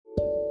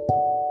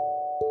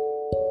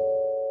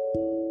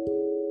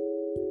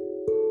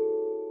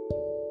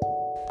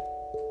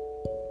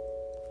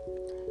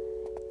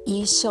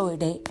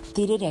ഈശോയുടെ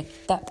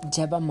തിരുരക്ത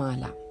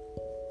ജപമാല.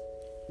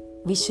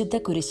 വിശുദ്ധ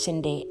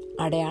കുരിശിൻ്റെ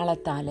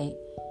അടയാളത്താലെ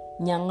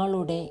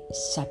ഞങ്ങളുടെ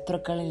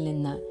ശത്രുക്കളിൽ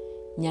നിന്ന്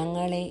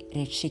ഞങ്ങളെ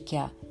രക്ഷിക്ക,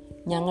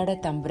 ഞങ്ങളുടെ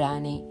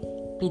തമ്പുരാനെ.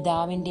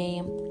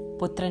 പിതാവിൻ്റെയും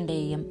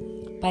പുത്രൻ്റെയും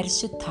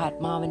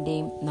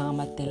പരിശുദ്ധാത്മാവിൻ്റെയും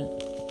നാമത്തിൽ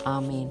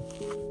ആമേൻ.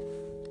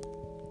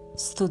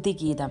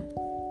 സ്തുതിഗീതം.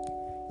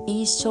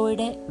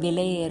 ഈശോയുടെ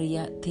വിലയേറിയ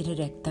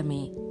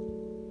തിരുരക്തമേ,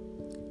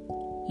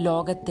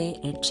 ലോകത്തെ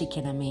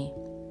രക്ഷിക്കണമേ.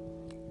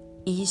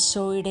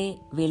 ഈശോയുടെ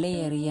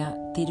വിലയേറിയ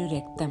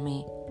തിരുരക്തമേ,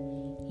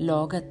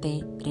 ലോകത്തെ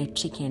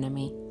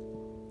രക്ഷിക്കണമേ.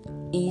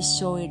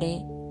 ഈശോയുടെ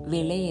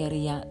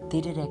വിലയേറിയ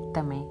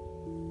തിരുരക്തമേ,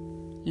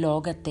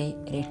 ലോകത്തെ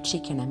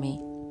രക്ഷിക്കണമേ.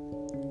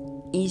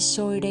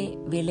 ഈശോയുടെ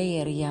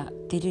വിലയേറിയ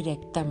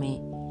തിരുരക്തമേ,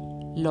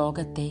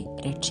 ലോകത്തെ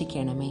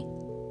രക്ഷിക്കണമേ.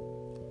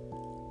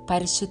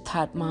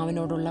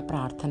 പരിശുദ്ധാത്മാവിനോടുള്ള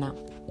പ്രാർത്ഥന.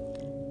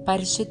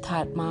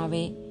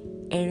 പരിശുദ്ധാത്മാവേ,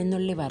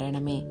 എഴുന്നള്ളി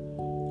വരണമേ.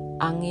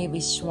 അങ്ങേ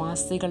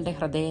വിശ്വാസികളുടെ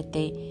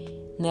ഹൃദയത്തെ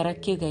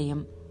നിറയ്ക്കുകയും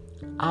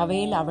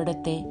അവയിൽ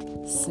അവിടുത്തെ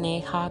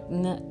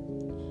സ്നേഹാഗ്നി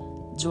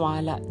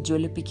ജ്വാല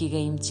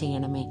ജ്വലിപ്പിക്കുകയും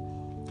ചെയ്യണമേ.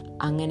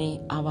 അങ്ങനെ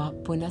അവ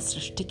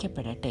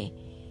പുനഃസൃഷ്ടിക്കപ്പെടട്ടെ,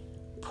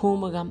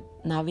 ഭൂമുഖം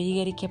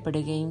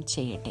നവീകരിക്കപ്പെടുകയും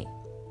ചെയ്യട്ടെ.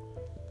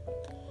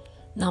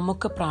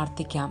 നമുക്ക്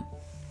പ്രാർത്ഥിക്കാം.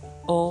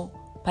 ഓ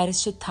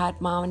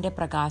പരിശുദ്ധാത്മാവിൻ്റെ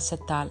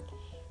പ്രകാശത്താൽ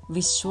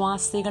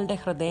വിശ്വാസികളുടെ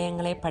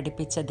ഹൃദയങ്ങളെ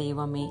പഠിപ്പിച്ച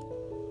ദൈവമേ,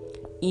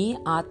 ഈ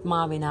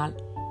ആത്മാവിനാൽ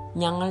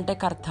ഞങ്ങളുടെ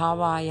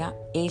കർത്താവായ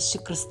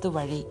യേശുക്രിസ്തു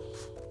വഴി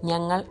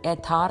ഞങ്ങൾ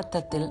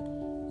യഥാർത്ഥത്തിൽ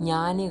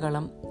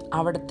ജ്ഞാനികളും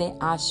അവിടുത്തെ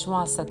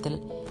ആശ്വാസത്തിൽ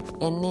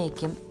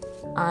എന്നേക്കും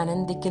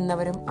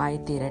ആനന്ദിക്കുന്നവരും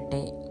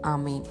ആയിത്തീരട്ടെ.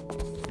 ആമേൻ.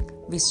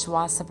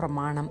 വിശ്വാസ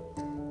പ്രമാണം.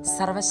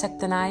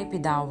 സർവശക്തനായ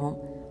പിതാവും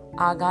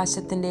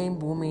ആകാശത്തിൻ്റെയും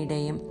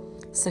ഭൂമിയുടെയും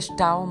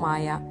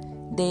സൃഷ്ടാവുമായ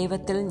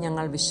ദൈവത്തിൽ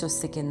ഞങ്ങൾ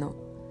വിശ്വസിക്കുന്നു.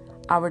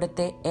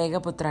 അവിടുത്തെ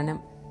ഏകപുത്രനും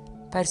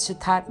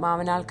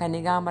പരിശുദ്ധാത്മാവിനാൽ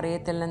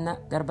കന്യകാമറിയത്തിൽ നിന്ന്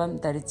ഗർഭം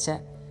ധരിച്ച്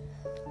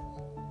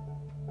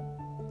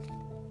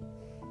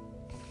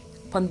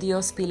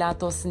പൊന്തിയോസ്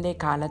പീലാത്തോസിൻ്റെ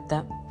കാലത്ത്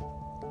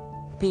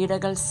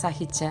പീഡകൾ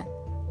സഹിച്ച്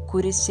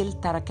കുരിശിൽ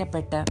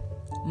തറയ്ക്കപ്പെട്ട്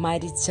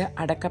മരിച്ച്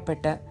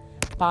അടക്കപ്പെട്ട്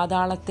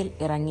പാതാളത്തിൽ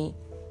ഇറങ്ങി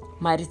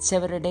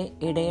മരിച്ചവരുടെ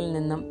ഇടയിൽ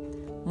നിന്നും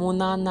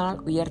മൂന്നാം നാൾ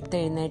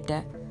ഉയർത്തെഴുന്നേറ്റ്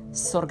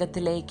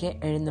സ്വർഗത്തിലേക്ക്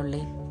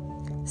എഴുന്നള്ളി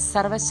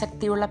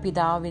സർവശക്തിയുള്ള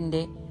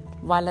പിതാവിൻ്റെ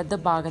വലത്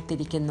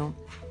ഭാഗത്തിരിക്കുന്നു.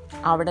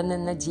 അവിടെ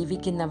നിന്ന്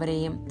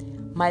ജീവിക്കുന്നവരെയും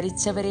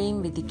മരിച്ചവരെയും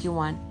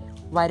വിധിക്കുവാൻ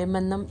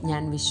വരുമെന്നും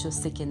ഞാൻ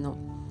വിശ്വസിക്കുന്നു.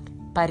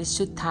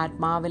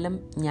 പരിശുദ്ധാത്മാവിലും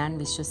ഞാൻ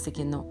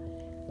വിശ്വസിക്കുന്നു.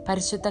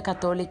 പരിശുദ്ധ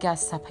കത്തോലിക്ക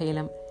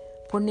സഭയിലും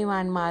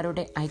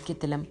പുണ്യവാന്മാരുടെ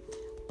ഐക്യത്തിലും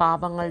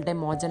പാപങ്ങളുടെ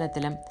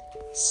മോചനത്തിലും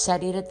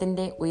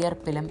ശരീരത്തിൻ്റെ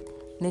ഉയർപ്പിലും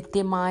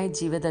നിത്യമായ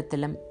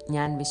ജീവിതത്തിലും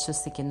ഞാൻ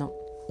വിശ്വസിക്കുന്നു.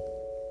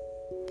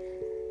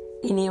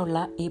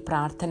 ഇനിയുള്ള ഈ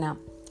പ്രാർത്ഥന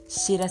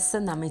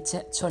ശിരസ് നമിച്ച്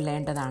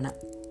ചൊല്ലേണ്ടതാണ്.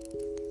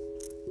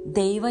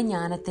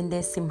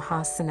 ദൈവജ്ഞാനത്തിൻ്റെ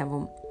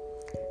സിംഹാസനവും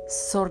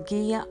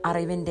സ്വർഗീയ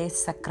അറിവിൻ്റെ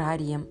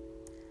സക്രാരിയും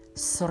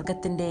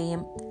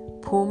സ്വർഗത്തിൻ്റെയും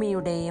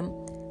ഭൂമിയുടെയും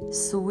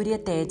സൂര്യ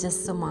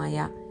തേജസ്സുമായ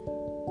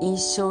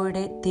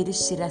ഈശോയുടെ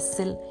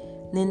തിരുശിരസിൽ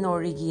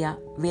നിന്നൊഴുകിയ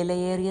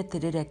വിലയേറിയ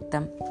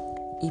തിരുരക്തം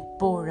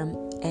ഇപ്പോഴും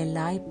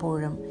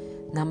എല്ലായ്പ്പോഴും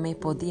നമ്മെ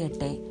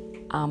പൊതിയട്ടെ.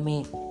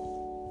 ആമേൻ.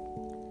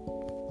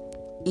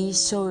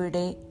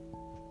 ഈശോയുടെ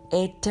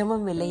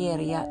ഏറ്റവും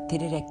വിലയേറിയ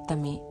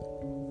തിരുരക്തമേ,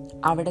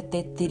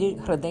 അവിടുത്തെ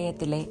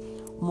തിരുഹൃദയത്തിലെ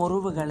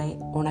മുറിവുകളെ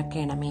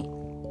ഉണക്കണമേ.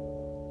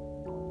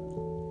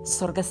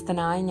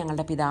 സ്വർഗസ്ഥനായ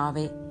ഞങ്ങളുടെ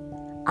പിതാവേ,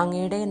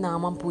 അങ്ങയുടെ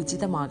നാമം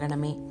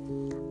പൂജിതമാകണമേ.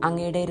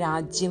 അങ്ങയുടെ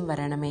രാജ്യം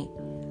വരണമേ.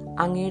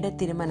 അങ്ങയുടെ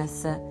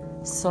തിരുമനസ്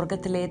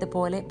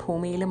സ്വർഗത്തിലേതുപോലെ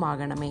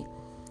ഭൂമിയിലുമാകണമേ.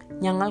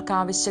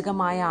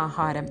 ഞങ്ങൾക്കാവശ്യകമായ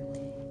ആഹാരം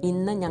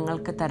ഇന്ന്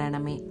ഞങ്ങൾക്ക്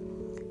തരണമേ.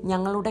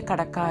 ഞങ്ങളുടെ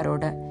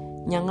കടക്കാരോട്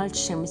ഞങ്ങൾ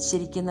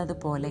ക്ഷമിച്ചിരിക്കുന്നത്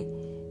പോലെ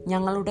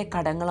ഞങ്ങളുടെ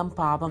കടങ്ങളും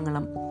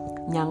പാപങ്ങളും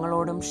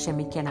ഞങ്ങളോടും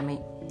ക്ഷമിക്കണമേ.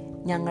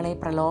 ഞങ്ങളെ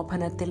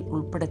പ്രലോഭനത്തിൽ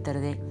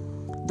ഉൾപ്പെടുത്തരുതേ,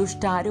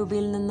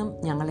 ദുഷ്ടാരൂപിയിൽ നിന്നും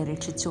ഞങ്ങളെ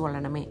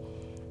രക്ഷിച്ചുകൊള്ളണമേ.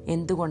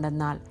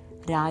 എന്തുകൊണ്ടെന്നാൽ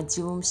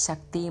രാജ്യവും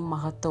ശക്തിയും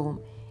മഹത്വവും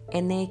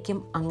എന്നേക്കും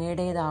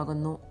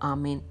അങ്ങയുടേതാകുന്നു.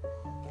 ആമേൻ.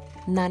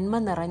 നന്മ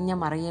നിറഞ്ഞ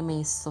മറിയമേ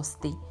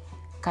സ്വസ്തി,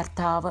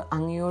 കർത്താവ്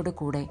അങ്ങയോട്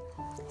കൂടെ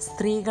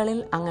സ്ത്രീകളിൽ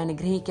അങ്ങ്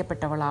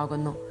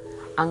അനുഗ്രഹിക്കപ്പെട്ടവളാകുന്നു.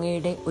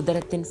 അങ്ങയുടെ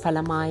ഉദരത്തിൻ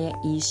ഫലമായ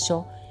ഈശോ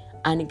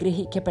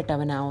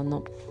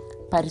അനുഗ്രഹിക്കപ്പെട്ടവനാവുന്നു.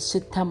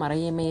 പരിശുദ്ധ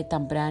മറിയമേ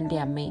തമ്പുരാൻ്റെ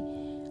അമ്മേ,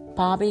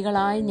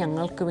 പാപികളായ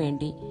ഞങ്ങൾക്ക്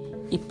വേണ്ടി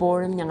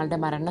ഇപ്പോഴും ഞങ്ങളുടെ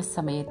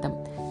മരണസമയത്തും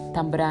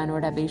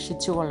തമ്പുരാനോട്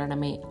അപേക്ഷിച്ചു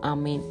കൊള്ളണമേ.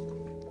 ആമേൻ.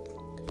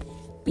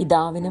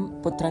 പിതാവിനും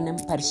പുത്രനും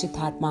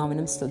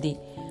പരിശുദ്ധാത്മാവിനും സ്തുതി,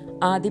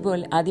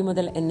 ആദ്യം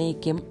മുതൽ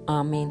എന്നേക്കും.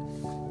 ആമേൻ.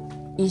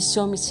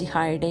 ഈശോ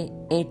മിശിഹായുടെ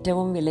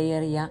ഏറ്റവും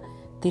വിലയേറിയ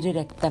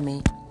തിരുരക്തമേ,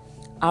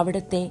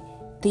 അവിടുത്തെ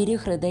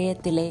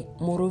തിരുഹൃദയത്തിലെ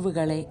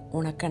മുറിവുകളെ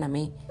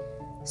ഉണക്കണമേ.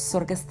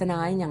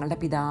 സ്വർഗസ്ഥനായ ഞങ്ങളുടെ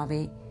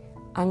പിതാവേ,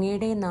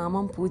 അങ്ങയുടെ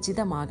നാമം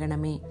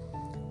പൂജിതമാകണമേ.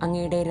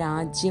 അങ്ങയുടെ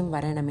രാജ്യം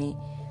വരണമേ.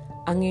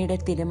 അങ്ങയുടെ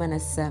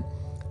തിരുമനസ്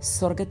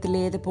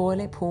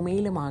സ്വർഗത്തിലേതുപോലെ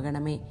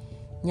ഭൂമിയിലുമാകണമേ.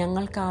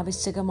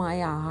 ഞങ്ങൾക്കാവശ്യകമായ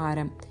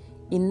ആഹാരം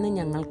ഇന്ന്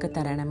ഞങ്ങൾക്ക്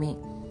തരണമേ.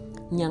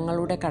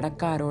 ഞങ്ങളുടെ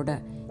കടക്കാരോട്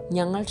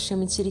ഞങ്ങൾ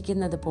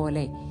ക്ഷമിച്ചിരിക്കുന്നത്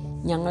പോലെ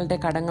ഞങ്ങളുടെ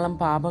കടങ്ങളും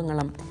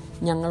പാപങ്ങളും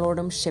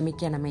ഞങ്ങളോടും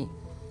ക്ഷമിക്കണമേ.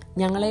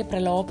 ഞങ്ങളെ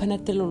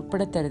പ്രലോഭനത്തിൽ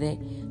ഉൾപ്പെടുത്തരുതേ,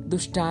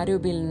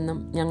 ദുഷ്ടാരൂപിയിൽ നിന്നും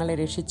ഞങ്ങളെ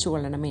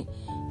രക്ഷിച്ചുകൊള്ളണമേ.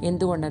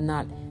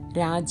 എന്തുകൊണ്ടെന്നാൽ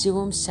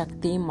രാജ്യവും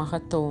ശക്തിയും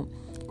മഹത്വവും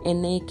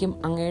എന്നേക്കും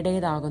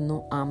അങ്ങയുടേതാകുന്നു.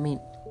 ആമേൻ.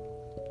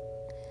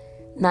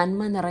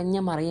 നന്മ നിറഞ്ഞ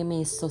മറിയമേ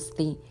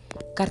സ്വസ്തി,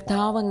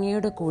 കർത്താവ്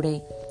അങ്ങയുടെ കൂടെ,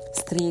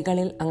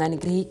 സ്ത്രീകളിൽ അങ്ങ്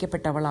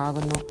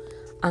അനുഗ്രഹിക്കപ്പെട്ടവളാകുന്നു.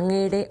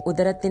 അങ്ങയുടെ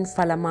ഉദരത്തിൻ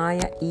ഫലമായ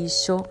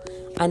ഈശോ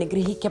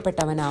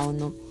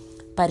അനുഗ്രഹിക്കപ്പെട്ടവനാവുന്നു.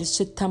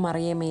 പരിശുദ്ധ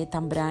മറിയമേ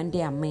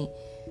തമ്പുരാൻ്റെ അമ്മേ,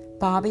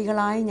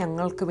 പാപികളായ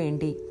ഞങ്ങൾക്ക്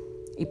വേണ്ടി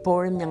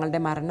ഇപ്പോഴും ഞങ്ങളുടെ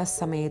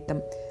മരണസമയത്തും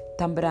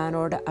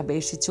തമ്പുരാനോട്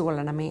അപേക്ഷിച്ചു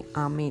കൊള്ളണമേ.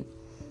 ആമേൻ.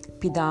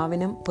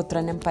 പിതാവിനും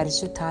പുത്രനും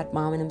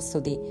പരിശുദ്ധാത്മാവിനും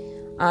സ്തുതി,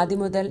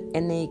 ആദിമുതൽ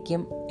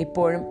എന്നേക്കും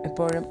ഇപ്പോഴും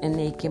എപ്പോഴും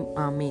എന്നേക്കും.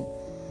 ആമേൻ.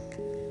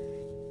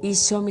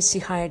 ഈശോ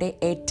മിശിഹായുടെ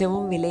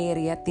ഏറ്റവും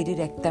വിലയേറിയ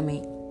തിരുരക്തമേ,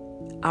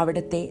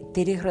 അവിടുത്തെ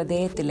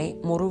തിരുഹൃദയത്തിലെ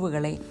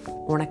മുറിവുകളെ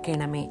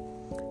ഉണക്കണമേ.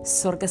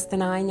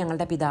 സ്വർഗസ്ഥനായ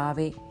ഞങ്ങളുടെ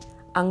പിതാവേ,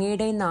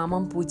 അങ്ങയുടെ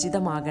നാമം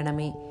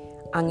പൂജിതമാകണമേ.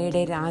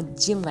 അങ്ങയുടെ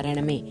രാജ്യം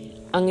വരണമേ.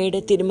 അങ്ങയുടെ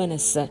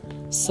തിരുമനസ്സ്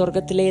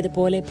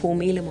സ്വർഗത്തിലേതുപോലെ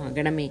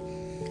ഭൂമിയിലുമാകണമേ.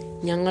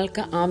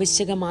 ഞങ്ങൾക്ക്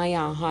ആവശ്യകമായ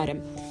ആഹാരം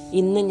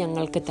ഇന്ന്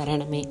ഞങ്ങൾക്ക്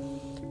തരണമേ.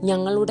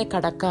 ഞങ്ങളുടെ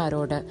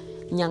കടക്കാരോട്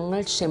ഞങ്ങൾ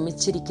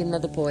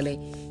ക്ഷമിച്ചിരിക്കുന്നത് പോലെ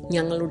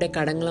ഞങ്ങളുടെ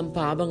കടങ്ങളും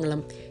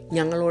പാപങ്ങളും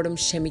ഞങ്ങളോടും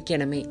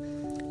ക്ഷമിക്കണമേ.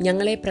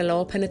 ഞങ്ങളെ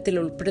പ്രലോഭനത്തിൽ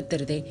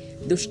ഉൾപ്പെടുത്തരുതേ,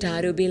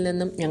 ദുഷ്ടാരൂപിയിൽ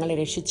നിന്നും ഞങ്ങളെ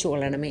രക്ഷിച്ചു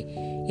കൊള്ളണമേ.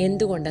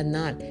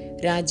 എന്തുകൊണ്ടെന്നാൽ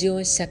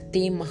രാജ്യവും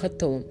ശക്തിയും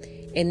മഹത്വവും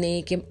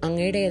എന്നേക്കും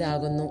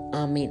അങ്ങയുടേതാകുന്നു.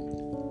 ആമേൻ.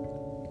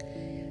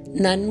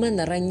 നന്മ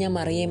നിറഞ്ഞ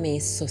മറിയമേ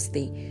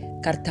സ്വസ്തി,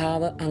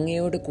 കർത്താവ്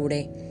അങ്ങയോട്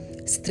കൂടെ,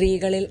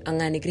 സ്ത്രീകളിൽ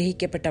അങ്ങ്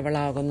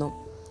അനുഗ്രഹിക്കപ്പെട്ടവളാകുന്നു.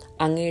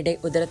 അങ്ങയുടെ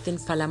ഉദരത്തിൻ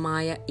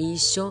ഫലമായ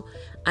ഈശോ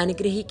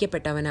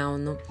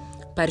അനുഗ്രഹിക്കപ്പെട്ടവനാവുന്നു.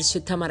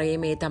 പരിശുദ്ധ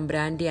മറിയമേ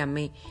തമ്പുരാൻ്റെ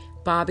അമ്മേ,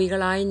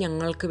 പാപികളായ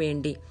ഞങ്ങൾക്ക്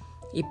വേണ്ടി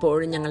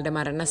ഇപ്പോഴും ഞങ്ങളുടെ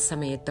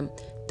മരണസമയത്തും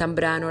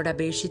തമ്പുരാനോട്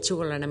അപേക്ഷിച്ചു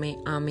കൊള്ളണമേ.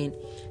 ആമേൻ.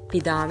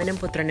 പിതാവിനും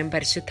പുത്രനും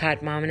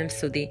പരിശുദ്ധാത്മാവിനും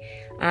സ്തുതി,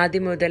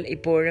 ആദ്യം മുതൽ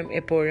ഇപ്പോഴും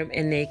എപ്പോഴും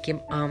എന്നേക്കും.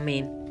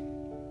 ആമേൻ.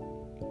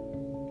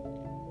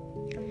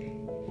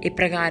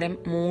 ഇപ്രകാരം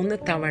 3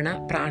 തവണ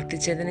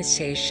പ്രാർത്ഥിച്ചതിന്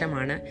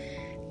ശേഷമാണ്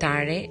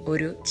താഴെ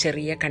ഒരു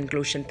ചെറിയ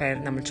കൺക്ലൂഷൻ പ്രയർ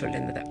നമ്മൾ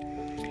ചൊല്ലുന്നത്.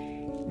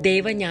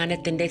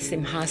 ദൈവജ്ഞാനത്തിൻ്റെ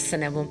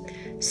സിംഹാസനവും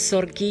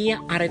സ്വർഗീയ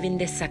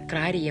അറിവിൻ്റെ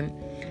സക്രാരിയും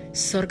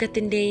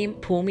സ്വർഗത്തിൻ്റെയും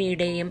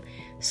ഭൂമിയുടെയും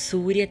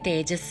സൂര്യ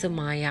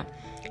തേജസ്സുമായ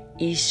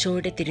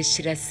ഈശോയുടെ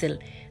തിരുശിരസിൽ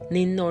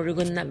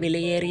നിന്നൊഴുകുന്ന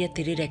വിലയേറിയ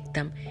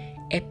തിരുരക്തം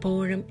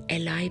എപ്പോഴും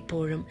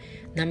എല്ലായ്പ്പോഴും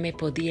നമ്മെ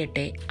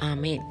പൊതിയട്ടെ.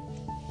 ആമേൻ.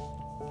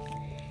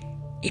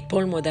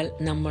 ഇപ്പോൾ മുതൽ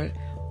നമ്മൾ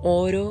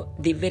ഓരോ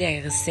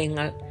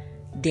ദിവ്യരഹസ്യങ്ങൾ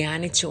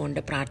ധ്യാനിച്ചുകൊണ്ട്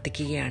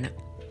പ്രാർത്ഥിക്കുകയാണ്.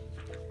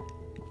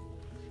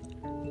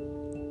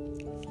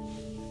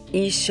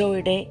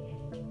 ഈശോയുടെ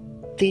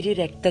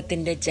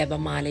തിരുരക്തത്തിൻ്റെ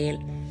ജപമാലയിൽ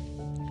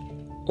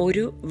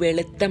ഒരു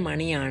വെളുത്ത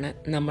മണിയാണ്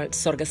നമ്മൾ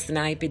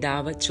സ്വർഗസ്ഥനായ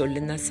പിതാവ്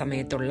ചൊല്ലുന്ന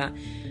സമയത്തുള്ള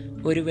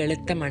ഒരു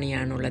വെളുത്ത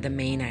മണിയാണുള്ളത്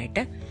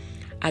മെയിനായിട്ട്.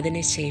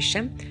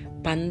 അതിനുശേഷം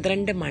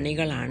 12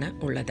 മണികളാണ്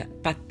ഉള്ളത്.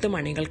 10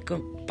 മണികൾക്ക്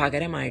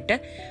പകരമായിട്ട്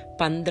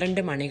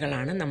 12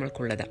 മണികളാണ്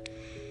നമ്മൾക്കുള്ളത്.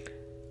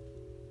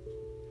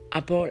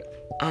 അപ്പോൾ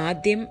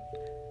ആദ്യം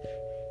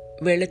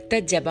വെളുത്ത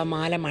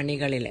ജപമാല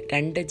മണികളിൽ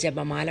 2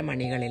 ജപമാല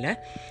മണികളിൽ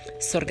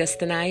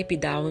സ്വർഗസ്ഥനായ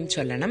പിതാവും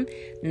ചൊല്ലണം,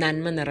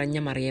 നന്മ നിറഞ്ഞ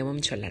മറിയവും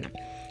ചൊല്ലണം.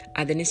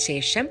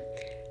 അതിനുശേഷം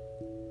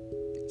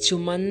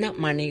ചുമന്ന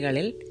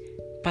മണികളിൽ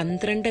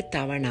 12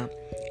 തവണ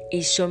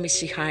ഈശോ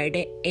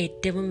മിശിഹായുടെ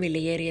ഏറ്റവും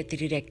വിലയേറിയ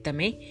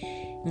തിരുരക്തമേ,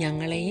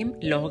 ഞങ്ങളെയും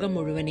ലോകം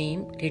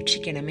മുഴുവനെയും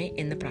രക്ഷിക്കണമേ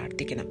എന്ന്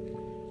പ്രാർത്ഥിക്കണം.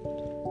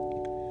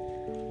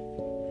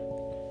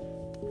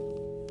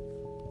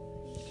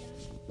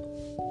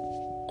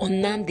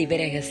 ഒന്നാം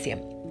ദിവ്യരഹസ്യം,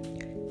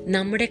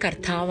 നമ്മുടെ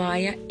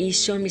കർത്താവായ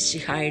ഈശോ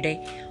മിശിഹായുടെ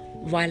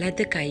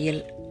വലത് കൈയിൽ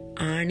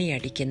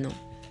ആണിയടിക്കുന്നു.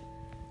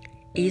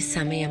 ഈ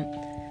സമയം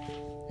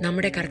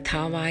നമ്മുടെ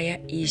കർത്താവായ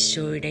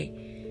ഈശോയുടെ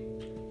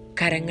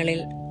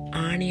കരങ്ങളിൽ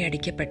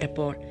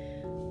ആണിയടിക്കപ്പെട്ടപ്പോൾ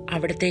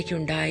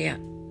അവിടത്തേക്കുണ്ടായ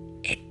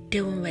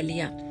ഏറ്റവും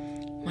വലിയ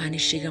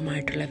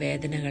മാനുഷികമായിട്ടുള്ള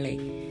വേദനകളെ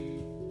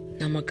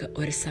നമുക്ക്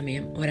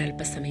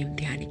ഒരല്പസമയം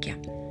ധ്യാനിക്കാം.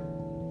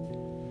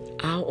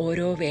 ആ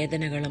ഓരോ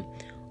വേദനകളും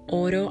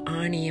ഓരോ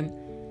ആണിയും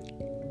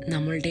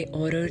നമ്മളുടെ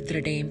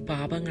ഓരോരുത്തരുടെയും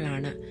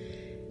പാപങ്ങളാണ്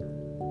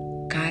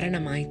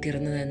കാരണമായി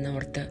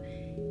തീർന്നതെന്നോർത്ത്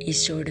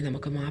ഈശോയോട്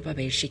നമുക്ക്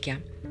മാപ്പപേക്ഷിക്കാം.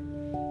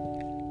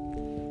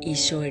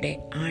 ഈശോയുടെ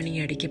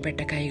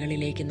ആണിയടിക്കപ്പെട്ട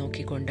കൈകളിലേക്ക്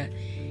നോക്കിക്കൊണ്ട്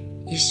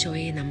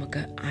ഈശോയെ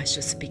നമുക്ക്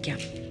ആശ്വസിപ്പിക്കാം.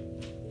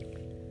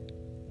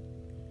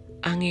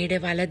 അങ്ങയുടെ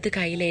വലത്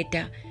കൈയിലേറ്റ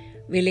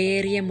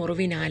വിലയേറിയ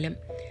മുറിവിനാലും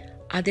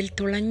അതിൽ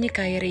തുളഞ്ഞു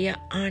കയറിയ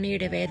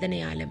ആണിയുടെ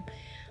വേദനയാലും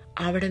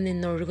അവിടെ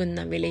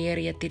നിന്നൊഴുകുന്ന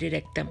വിലയേറിയ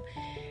തിരുരക്തം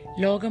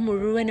ലോകം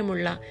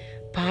മുഴുവനുമുള്ള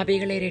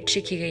പാപികളെ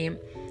രക്ഷിക്കുകയും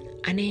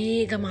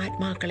അനേകം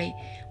ആത്മാക്കളെ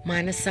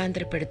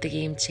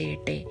മാനസാന്തരപ്പെടുത്തുകയും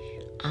ചെയ്യട്ടെ.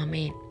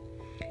 ആമേൻ.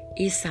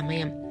 ഈ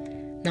സമയം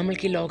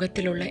നമ്മൾക്ക് ഈ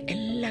ലോകത്തിലുള്ള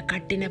എല്ലാ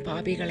കഠിന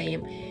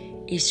പാപികളെയും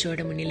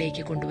ഈശോയുടെ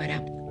മുന്നിലേക്ക്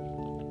കൊണ്ടുവരാം.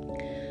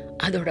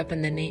 അതോടൊപ്പം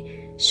തന്നെ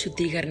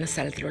ശുദ്ധീകരണ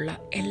സ്ഥലത്തിലുള്ള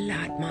എല്ലാ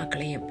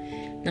ആത്മാക്കളെയും,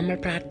 നമ്മൾ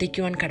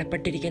പ്രാർത്ഥിക്കുവാൻ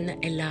കടപ്പെട്ടിരിക്കുന്ന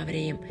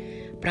എല്ലാവരെയും,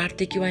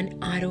 പ്രാർത്ഥിക്കുവാൻ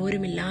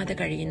ആരോരുമില്ലാതെ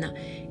കഴിയുന്ന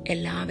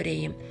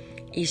എല്ലാവരെയും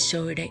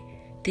ഈശോയുടെ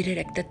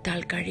തിരുരക്തത്താൽ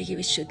കഴുകി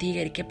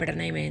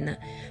വിശുദ്ധീകരിക്കപ്പെടണമേ എന്ന്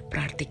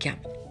പ്രാർത്ഥിക്കാം.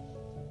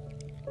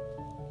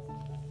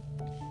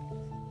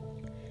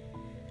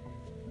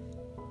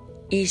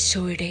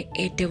 ഈശോയുടെ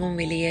ഏറ്റവും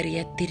വിലയേറിയ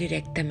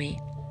തിരുരക്തമേ,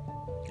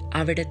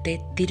 അവിടുത്തെ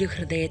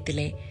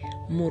തിരുഹൃദയത്തിലെ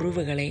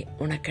മുറിവുകളെ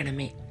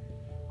ഉണക്കണമേ.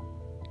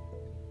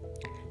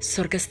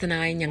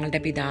 സ്വർഗസ്ഥനായ ഞങ്ങളുടെ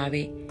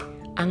പിതാവേ,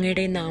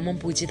 അങ്ങയുടെ നാമം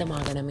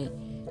പൂജിതമാകണമേ.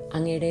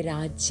 അങ്ങയുടെ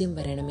രാജ്യം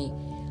വരണമേ.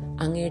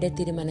 അങ്ങയുടെ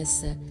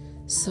തിരുമനസ്സ്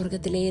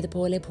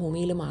സ്വർഗത്തിലേതുപോലെ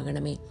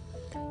ഭൂമിയിലുമാകണമേ.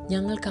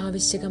 ഞങ്ങൾക്ക്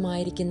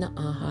ആവശ്യകമായിരിക്കുന്ന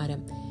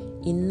ആഹാരം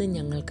ഇന്ന്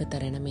ഞങ്ങൾക്ക്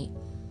തരണമേ.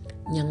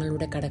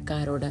 ഞങ്ങളുടെ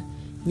കടക്കാരോട്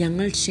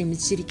ഞങ്ങൾ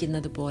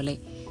ക്ഷമിച്ചിരിക്കുന്നത് പോലെ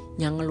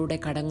ഞങ്ങളുടെ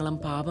കടങ്ങളും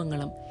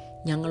പാപങ്ങളും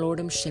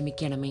ഞങ്ങളോടും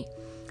ക്ഷമിക്കണമേ.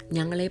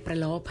 ഞങ്ങളെ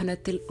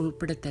പ്രലോഭനത്തിൽ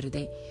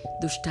ഉൾപ്പെടുത്തരുതേ,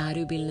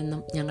 ദുഷ്ടാരൂപിയിൽ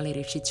നിന്നും ഞങ്ങളെ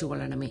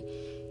രക്ഷിച്ചുകൊള്ളണമേ.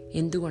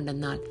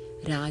 എന്തുകൊണ്ടെന്നാൽ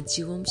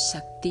രാജ്യവും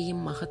ശക്തിയും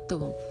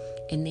മഹത്വവും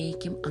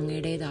എന്നേക്കും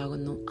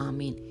അങ്ങയുടേതാകുന്നു.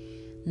 ആമീൻ.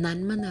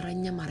 നന്മ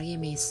നിറഞ്ഞ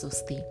മറിയമേ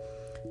സ്വസ്തി,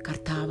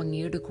 കർത്താവ്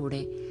അങ്ങയുടെ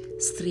കൂടെ,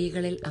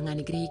 സ്ത്രീകളിൽ അങ്ങ്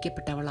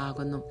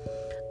അനുഗ്രഹിക്കപ്പെട്ടവളാകുന്നു.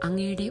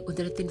 അങ്ങയുടെ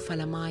ഉദരത്തിൻ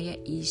ഫലമായ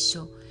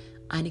ഈശോ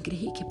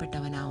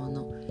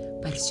അനുഗ്രഹിക്കപ്പെട്ടവനാവുന്നു.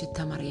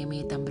 പരിശുദ്ധ മറിയമേ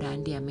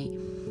തമ്പുരാൻ്റെ അമ്മേ,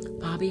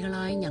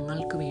 പാപികളായ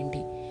ഞങ്ങൾക്ക്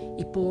വേണ്ടി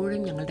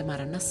ഇപ്പോഴും ഞങ്ങളുടെ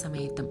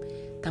മരണസമയത്തും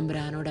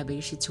തമ്പുരാനോട്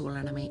അപേക്ഷിച്ചു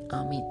കൊള്ളണമേ.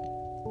 ആമീൻ.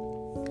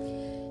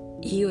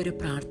 ഈ ഒരു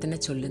പ്രാർത്ഥന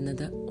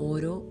ചൊല്ലുന്നത്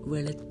ഓരോ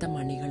വെളുത്ത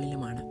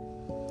മണികളിലുമാണ്.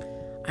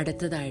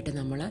 അടുത്തതായിട്ട്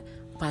നമ്മൾ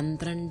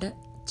 12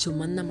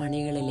 ചുമന്ന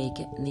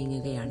മണികളിലേക്ക്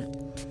നീങ്ങുകയാണ്.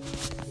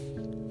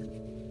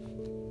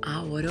 ആ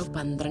ഓരോ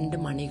 12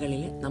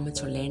 മണികളിൽ നമ്മൾ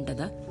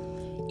ചൊല്ലേണ്ടത്: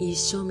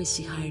 ഈശോ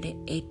മിശിഹായുടെ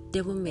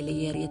ഏറ്റവും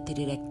വിലയേറിയ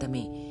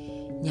തിരുരക്തമേ,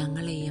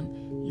 ഞങ്ങളെയും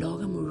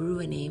ലോകം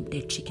മുഴുവനെയും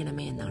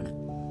രക്ഷിക്കണമേ എന്നാണ്.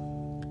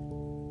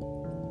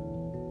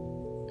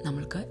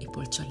 നമ്മൾക്ക്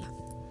ഇപ്പോൾ ചൊല്ലാം: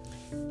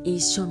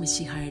 ഈശോ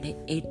മിശിഹായുടെ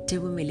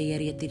ഏറ്റവും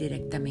വിലയേറിയ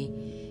തിരുരക്തമേ,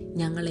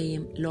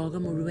 ഞങ്ങളെയും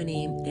ലോകം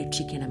മുഴുവനെയും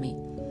രക്ഷിക്കണമേ.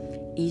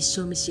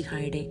 ഈശോ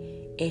മിശിഹായുടെ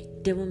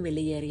ഏറ്റവും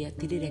വിലയേറിയ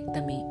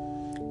തിരുരക്തമേ,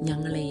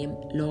 ഞങ്ങളെയും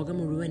ലോകം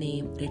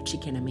മുഴുവനെയും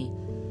രക്ഷിക്കണമേ.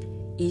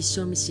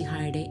 ഈശോ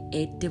മിശിഹായുടെ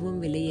ഏറ്റവും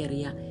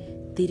വിലയേറിയ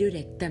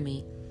തിരുരക്തമേ,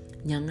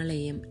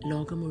 ഞങ്ങളെയും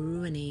ലോകം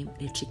മുഴുവനെയും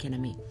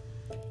രക്ഷിക്കണമേ.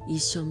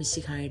 ഈശോ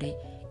മിശിഹായുടെ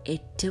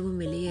ഏറ്റവും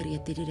വിലയേറിയ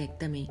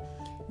തിരുരക്തമേ,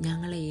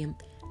 ഞങ്ങളെയും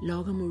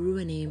ലോകം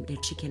മുഴുവനെയും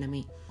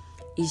രക്ഷിക്കണമേ.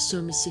 ഈശോ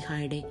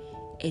മിശിഹായുടെ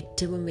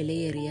ഏറ്റവും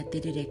വിലയേറിയ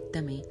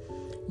തിരുരക്തമേ,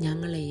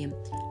 ഞങ്ങളെയും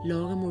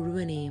ലോകം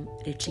മുഴുവനെയും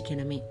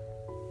രക്ഷിക്കണമേ.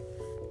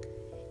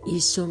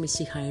 ഈശോ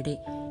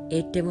മിശിഹായുടെ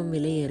ഏറ്റവും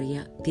വിലയേറിയ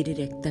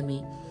തിരുരക്തമേ,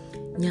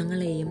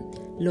 ഞങ്ങളെയും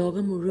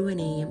ലോകം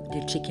മുഴുവനെയും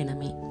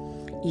രക്ഷിക്കണമേ.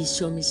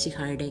 ഈശോ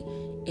മിശിഹായുടെ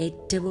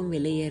ഏറ്റവും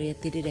വിലയേറിയ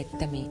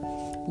തിരുരക്തമേ,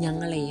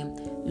 ഞങ്ങളെയും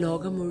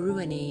ലോകം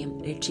മുഴുവനെയും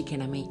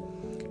രക്ഷിക്കണമേ.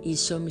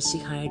 ഈശോ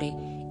മിശിഹായുടെ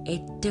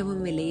ഏറ്റവും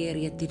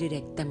വിലയേറിയ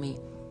തിരുരക്തമേ,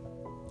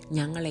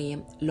 ഞങ്ങളെയും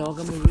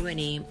ലോകം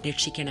മുഴുവനെയും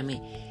രക്ഷിക്കണമേ.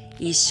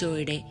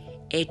 ഈശോയുടെ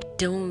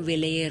ഏറ്റവും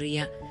വിലയേറിയ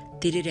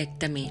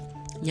തിരുരക്തമേ,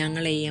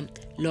 ഞങ്ങളെയും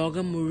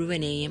ലോകം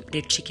മുഴുവനെയും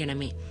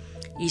രക്ഷിക്കണമേ.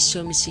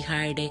 ഈശോ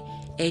മിശിഹായുടെ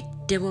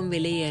ഏറ്റവും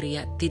വിലയേറിയ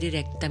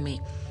തിരുരക്തമേ,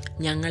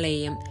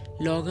 ഞങ്ങളെയും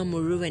ലോകം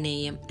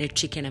മുഴുവനെയും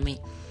രക്ഷിക്കണമേ.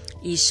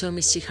 ഈശോ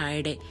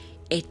മിശിഹായുടെ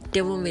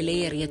ഏറ്റവും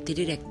വിലയേറിയ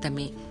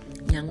തിരുരക്തമേ,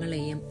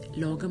 ഞങ്ങളെയും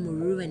ലോകം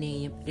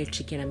മുഴുവനെയും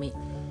രക്ഷിക്കണമേ.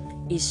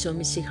 ഈശോ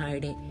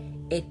മിശിഹായുടെ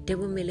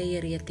ഏറ്റവും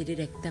വിലയേറിയ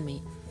തിരുരക്തമേ,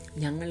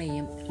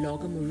 ഞങ്ങളെയും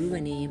ലോകം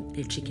മുഴുവനെയും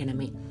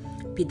രക്ഷിക്കണമേ.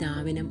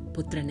 പിതാവിനും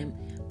പുത്രനും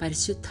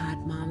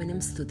പരിശുദ്ധാത്മാവിനും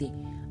സ്തുതി,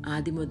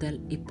 ആദിമുതൽ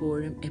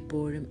ഇപ്പോഴും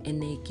എപ്പോഴും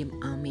എന്നേക്കും.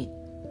 ആമേൻ.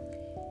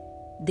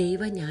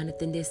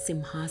 ദൈവജ്ഞാനത്തിൻ്റെ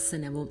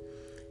സിംഹാസനവും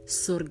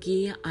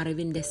സ്വർഗീയ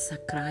അറിവിൻ്റെ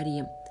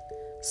സക്രാരിയും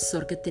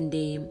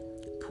സ്വർഗത്തിൻ്റെയും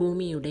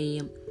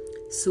ഭൂമിയുടെയും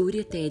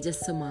സൂര്യ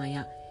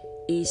തേജസ്സുമായ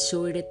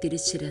ഈശോയുടെ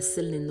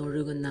തിരുശിരസിൽ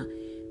നിന്നൊഴുകുന്ന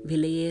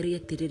വിലയേറിയ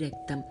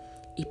തിരുരക്തം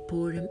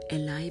ഇപ്പോഴും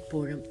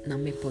എല്ലായ്പ്പോഴും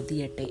നമ്മെ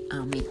പൊതിയട്ടെ.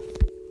 ആമേൻ.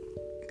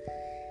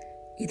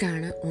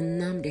 ഇതാണ്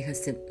ഒന്നാം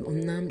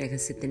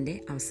രഹസ്യത്തിൻ്റെ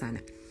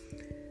അവസാനം.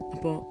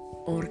 അപ്പോൾ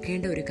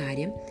ഓർക്കേണ്ട ഒരു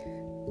കാര്യം,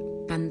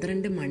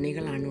 12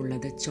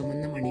 മണികളാണുള്ളത്,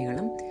 ചുമന്ന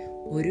മണികളും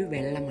 1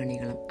 വെള്ള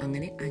മണികളും.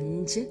 അങ്ങനെ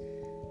 5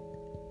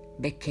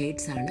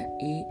 ഡെക്കേഡ്സാണ്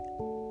ഈ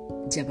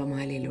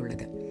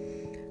ജപമാലയിലുള്ളത്.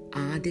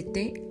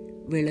 ആദ്യത്തെ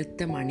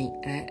വെളുത്ത മണി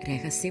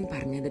രഹസ്യം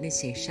പറഞ്ഞതിന്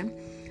ശേഷം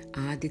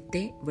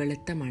ആദ്യത്തെ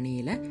വെളുത്ത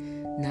മണിയിൽ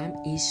നാം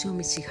ഈശോ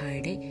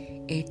മിശിഹായുടെ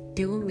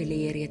ഏറ്റവും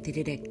വിലയേറിയ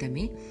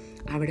തിരുരക്തമേ,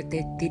 അവിടുത്തെ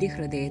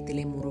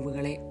തിരുഹൃദയത്തിലെ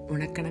മുറിവുകളെ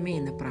ഉണക്കണമേ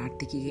എന്ന്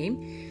പ്രാർത്ഥിക്കുകയും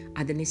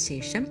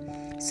അതിനുശേഷം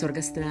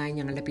സ്വർഗസ്ഥനായ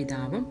ഞങ്ങളുടെ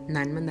പിതാവും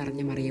നന്മ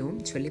നിറഞ്ഞ മറിയവും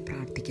ചൊല്ലി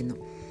പ്രാർത്ഥിക്കുന്നു.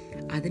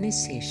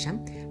 അതിനുശേഷം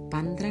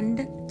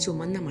 12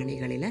 ചുമന്ന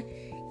മണികളിൽ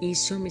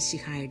ഈശോ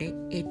മിശിഹായുടെ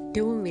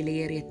ഏറ്റവും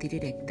വിലയേറിയ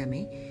തിരുരക്തമേ,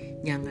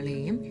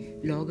 ഞങ്ങളെയും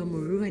ലോകം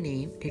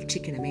മുഴുവനെയും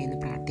രക്ഷിക്കണമേ എന്ന്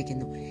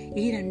പ്രാർത്ഥിക്കുന്നു.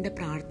 ഈ 2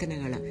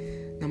 പ്രാർത്ഥനകൾ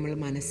നമ്മൾ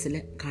മനസ്സിൽ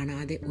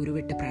കാണാതെ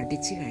ഉരുവിട്ട്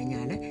പഠിച്ചു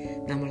കഴിഞ്ഞാൽ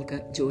നമ്മൾക്ക്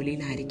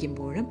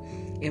ജോലിയിലായിരിക്കുമ്പോഴും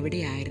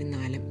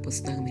എവിടെയായിരുന്നാലും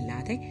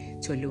പുസ്തകമില്ലാതെ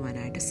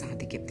ചൊല്ലുവാനായിട്ട്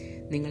സാധിക്കും.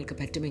 നിങ്ങൾക്ക്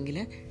പറ്റുമെങ്കിൽ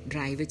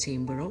ഡ്രൈവ്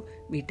ചെയ്യുമ്പോഴോ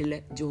വീട്ടിൽ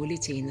ജോലി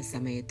ചെയ്യുന്ന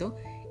സമയത്തോ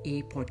ഈ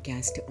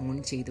പോഡ്കാസ്റ്റ് ഓൺ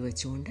ചെയ്തു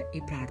വെച്ചുകൊണ്ട്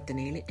ഈ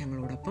പ്രാർത്ഥനയിൽ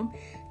ഞങ്ങളോടൊപ്പം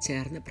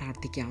ചേർന്ന്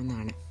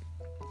പ്രാർത്ഥിക്കാവുന്നതാണ്.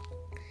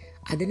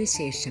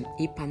 അതിനുശേഷം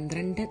ഈ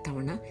 12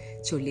 തവണ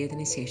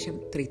ചൊല്ലിയതിന് ശേഷം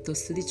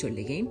ത്രിത്വസ്തുതി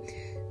ചൊല്ലുകയും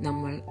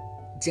നമ്മൾ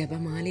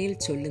ജപമാലയിൽ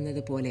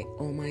ചൊല്ലുന്നത് പോലെ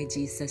ഓ മൈ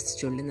ജീസസ്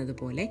ചൊല്ലുന്നത്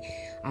പോലെ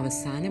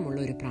അവസാനമുള്ള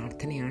ഒരു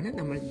പ്രാർത്ഥനയാണ്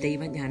നമ്മൾ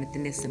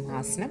ദൈവജ്ഞാനത്തിൻ്റെ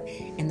സിംഹാസനം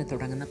എന്ന്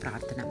തുടങ്ങുന്ന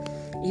പ്രാർത്ഥന.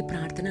 ഈ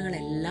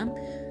പ്രാർത്ഥനകളെല്ലാം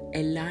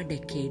എല്ലാ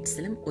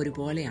ഡെക്കേഡ്സിലും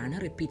ഒരുപോലെയാണ്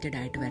റിപ്പീറ്റഡ്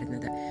ആയിട്ട്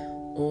വരുന്നത്.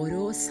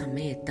 ഓരോ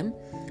സമയത്തും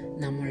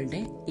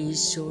നമ്മളുടെ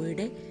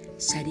ഈശോയുടെ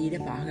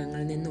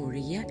ശരീരഭാഗങ്ങളിൽ നിന്ന്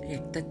ഒഴുകിയ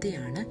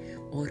രക്തത്തെയാണ്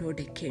ഓരോ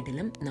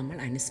ഡെക്കേഡിലും നമ്മൾ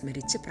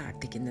അനുസ്മരിച്ച്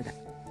പ്രാർത്ഥിക്കുന്നത്.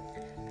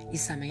 ഈ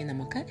സമയം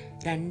നമുക്ക്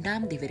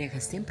 2-ാം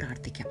ദിവരഹസ്യം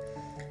പ്രാർത്ഥിക്കാം.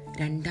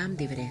 2-ാം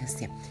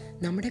ദിവരഹസ്യം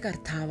നമ്മുടെ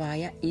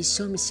കർത്താവായ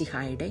ഈശോ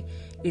മിശിഹായുടെ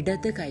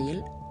ഇടത് കൈയിൽ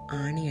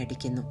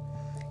ആണിയടിക്കുന്നു.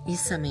 ഈ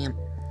സമയം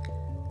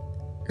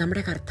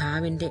നമ്മുടെ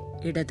കർത്താവിൻ്റെ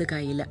ഇടത്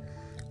കൈയിൽ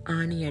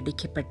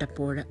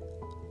ആണിയടിക്കപ്പെട്ടപ്പോൾ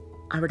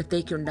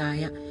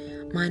അവിടത്തേക്കുണ്ടായ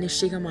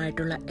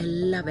മാനുഷികമായിട്ടുള്ള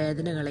എല്ലാ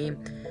വേദനകളെയും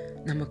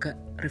നമുക്ക്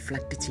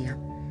റിഫ്ലക്റ്റ് ചെയ്യാം.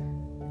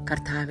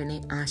 കർത്താവിനെ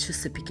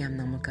ആശ്വസിപ്പിക്കാം.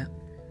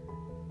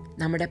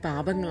 നമ്മുടെ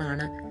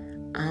പാപങ്ങളാണ്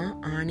ആ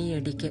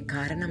ആണിയടിക്ക്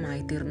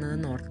കാരണമായി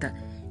തീർന്നതെന്നോർത്ത്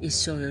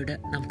ഈശോയോട്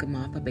നമുക്ക്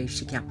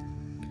മാപ്പപേക്ഷിക്കാം.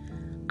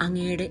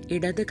 അങ്ങയുടെ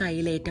ഇടത്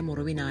കൈയിലേറ്റ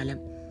മുറിവിനാലും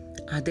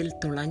അതിൽ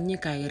തുളഞ്ഞു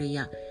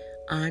കയറിയ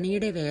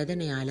ആണിയുടെ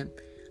വേദനയാലും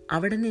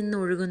അവിടെ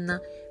നിന്നൊഴുകുന്ന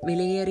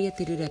വിലയേറിയ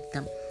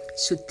തിരുരക്തം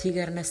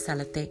ശുദ്ധീകരണ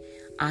സ്ഥലത്തെ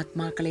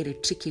ആത്മാക്കളെ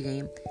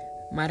രക്ഷിക്കുകയും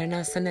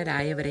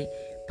മരണാസന്നരായവരെ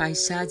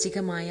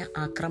പൈശാചികമായ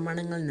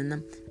ആക്രമണങ്ങളിൽ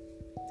നിന്നും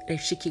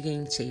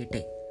രക്ഷിക്കുകയും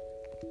ചെയ്യട്ടെ.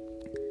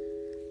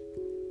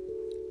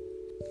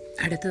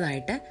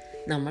 അടുത്തതായിട്ട്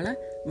നമ്മൾ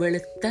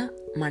വെളുത്ത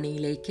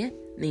മണിയിലേക്ക്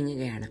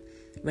നീങ്ങുകയാണ്.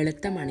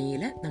 വെളുത്ത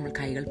മണിയിൽ നമ്മൾ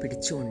കൈകൾ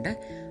പിടിച്ചുകൊണ്ട്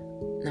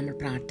നമ്മൾ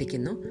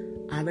പ്രാർത്ഥിക്കുന്നു.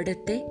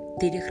 അവിടുത്തെ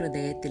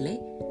തിരുഹൃദയത്തിലെ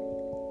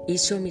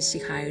ഈശോ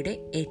മിശിഹായുടെ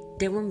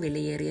ഏറ്റവും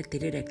വിലയേറിയ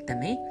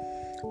തിരുരക്തമേ,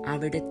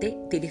 അവിടുത്തെ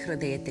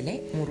തിരുഹൃദയത്തിലെ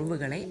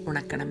മുറിവുകളെ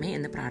ഉണക്കണമേ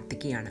എന്ന്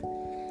പ്രാർത്ഥിക്കുകയാണ്.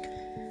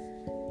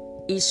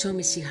 ഈശോ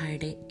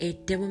മിശിഹായുടെ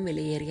ഏറ്റവും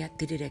വിലയേറിയ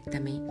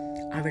തിരുരക്തമേ,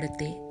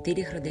 അവിടുത്തെ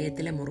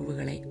തിരുഹൃദയത്തിലെ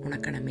മുറിവുകളെ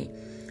ഉണക്കണമേ.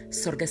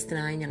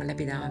 സ്വർഗസ്ഥനായ ഞങ്ങളുടെ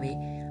പിതാവേ,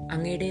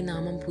 അങ്ങയുടെ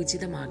നാമം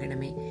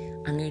പൂജിതമാകണമേ.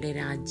 അങ്ങയുടെ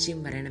രാജ്യം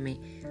വരണമേ.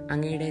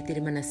 അങ്ങയുടെ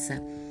തിരുമനസ്സ്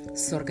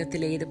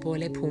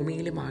സ്വർഗത്തിലേതുപോലെ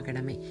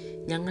ഭൂമിയിലുമാകണമേ.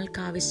 ഞങ്ങൾക്ക്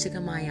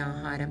ആവശ്യകമായ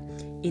ആഹാരം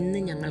ഇന്ന്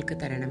ഞങ്ങൾക്ക്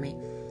തരണമേ.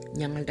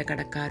 ഞങ്ങളുടെ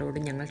കടക്കാരോട്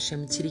ഞങ്ങൾ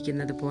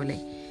ക്ഷമിച്ചിരിക്കുന്നത് പോലെ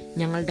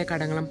ഞങ്ങളുടെ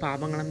കടങ്ങളും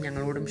പാപങ്ങളും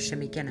ഞങ്ങളോടും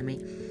ക്ഷമിക്കണമേ.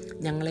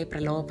 ഞങ്ങളെ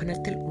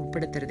പ്രലോഭനത്തിൽ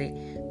ഉൾപ്പെടുത്തരുതേ,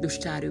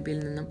 ദുഷ്ടാരൂപിയിൽ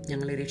നിന്നും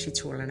ഞങ്ങളെ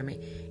രക്ഷിച്ചുകൊള്ളണമേ.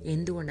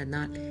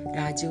 എന്തുകൊണ്ടെന്നാൽ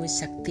രാജ്യവും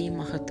ശക്തിയും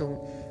മഹത്വവും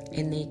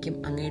എന്നേക്കും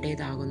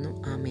അങ്ങയുടേതാകുന്നു.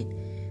 ആമേൻ.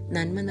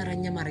 നന്മ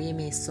നിറഞ്ഞ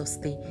മറിയമേ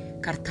സ്വസ്തി,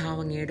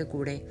 കർത്താവ് അങ്ങയുടെ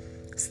കൂടെ,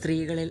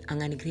 സ്ത്രീകളിൽ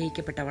അങ്ങ്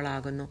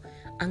അനുഗ്രഹിക്കപ്പെട്ടവളാകുന്നു.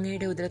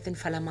 അങ്ങയുടെ ഉദരത്തിൻ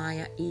ഫലമായ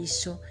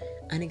ഈശോ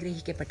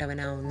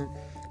അനുഗ്രഹിക്കപ്പെട്ടവനാവുന്നു.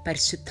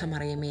 പരിശുദ്ധ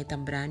മറിയമേ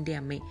തമ്പുരാൻ്റെ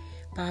അമ്മേ,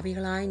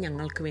 പാപികളായ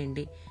ഞങ്ങൾക്ക്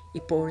വേണ്ടി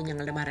ഇപ്പോഴും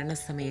ഞങ്ങളുടെ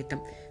മരണസമയത്തും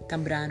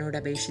തമ്പുരാനോട്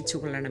അപേക്ഷിച്ചു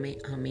കൊള്ളണമേ.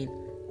 ആമേൻ.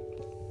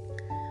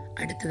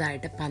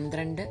 അടുത്തതായിട്ട്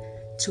 12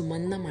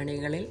 ചുമന്ന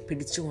മണികളിൽ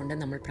പിടിച്ചുകൊണ്ട്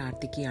നമ്മൾ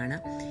പ്രാർത്ഥിക്കുകയാണ്.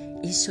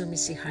 ഈശോ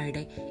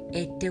മിശിഹായുടെ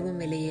ഏറ്റവും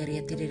വിലയേറിയ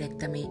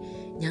തിരുരക്തമേ,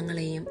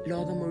 ഞങ്ങളെയും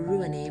ലോകം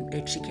മുഴുവനെയും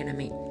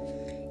രക്ഷിക്കണമേ.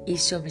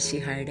 ഈശോ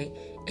മിശിഹായുടെ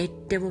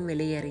ഏറ്റവും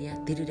വിലയേറിയ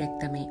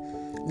തിരുരക്തമേ,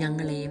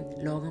 ഞങ്ങളെയും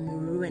ലോകം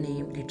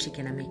മുഴുവനെയും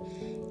രക്ഷിക്കണമേ.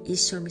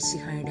 ഈശോ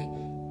മിശിഹായുടെ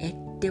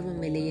ഏറ്റവും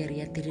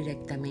വിലയേറിയ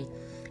തിരുരക്തമേ,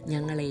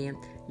 ഞങ്ങളെയും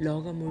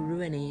ലോകം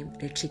മുഴുവനെയും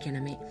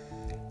രക്ഷിക്കണമേ.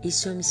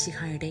 ഈശോ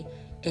മിശിഹായുടെ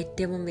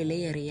ഏറ്റവും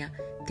വിലയേറിയ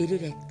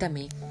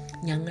തിരുരക്തമേ,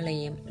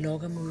 ഞങ്ങളെയും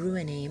ലോകം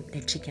മുഴുവനെയും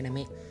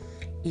രക്ഷിക്കണമേ.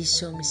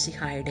 ഈശോ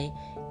മിശിഹായുടെ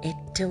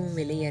ഏറ്റവും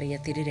വിലയേറിയ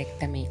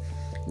തിരുരക്തമേ,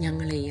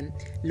 ഞങ്ങളെയും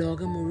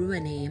ലോകം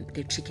മുഴുവനെയും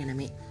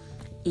രക്ഷിക്കണമേ.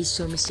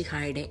 ഈശോ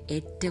മിശിഹായുടെ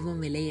ഏറ്റവും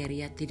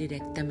വിലയേറിയ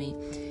തിരുരക്തമേ,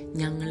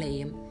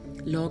 ഞങ്ങളെയും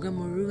ലോകം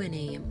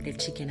മുഴുവനെയും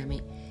രക്ഷിക്കണമേ.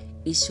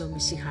 ഈശോ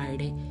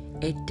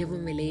മിശിഹായുടെ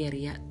ഏറ്റവും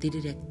വിലയേറിയ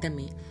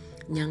തിരുരക്തമേ,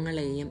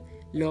 ഞങ്ങളെയും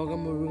ലോകം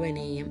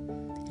മുഴുവനെയും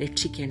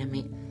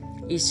രക്ഷിക്കണമേ.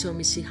 ഈശോ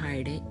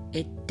മിശിഹായുടെ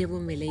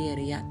ഏറ്റവും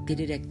വിലയേറിയ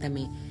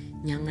തിരുരക്തമേ,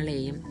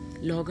 ഞങ്ങളെയും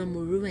ലോകം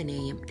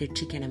മുഴുവനെയും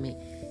രക്ഷിക്കണമേ.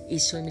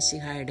 ഈശോ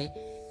മിശിഹായുടെ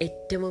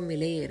ഏറ്റവും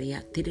വിലയേറിയ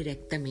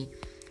തിരുരക്തമേ,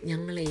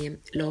 ഞങ്ങളെയും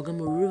ലോകം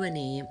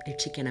മുഴുവനെയും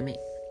രക്ഷിക്കണമേ.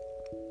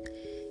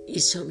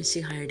 ഈശോ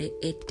മിശിഹായുടെ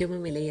ഏറ്റവും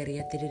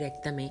വിലയേറിയ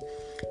തിരുരക്തമേ,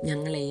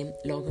 ഞങ്ങളെയും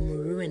ലോകം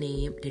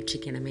മുഴുവനെയും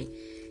രക്ഷിക്കണമേ.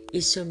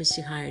 ഈശോ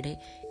മിശിഹായുടെ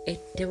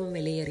ഏറ്റവും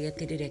വിലയേറിയ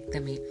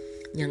തിരുരക്തമേ,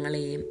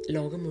 ഞങ്ങളെയും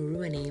ലോകം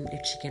മുഴുവനെയും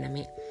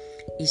രക്ഷിക്കണമേ.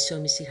 ഈശോ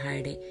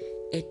മിശിഹായുടെ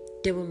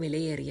ഏറ്റവും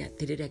വിലയേറിയ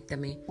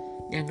തിരുരക്തമേ,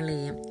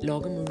 ഞങ്ങളെയും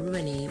ലോകം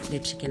മുഴുവനെയും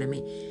രക്ഷിക്കണമേ.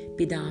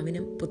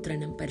 പിതാവിനും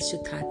പുത്രനും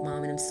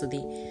പരിശുദ്ധാത്മാവിനും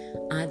സ്തുതി,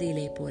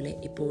 ആദിയിലെ പോലെ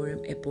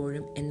ഇപ്പോഴും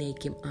എപ്പോഴും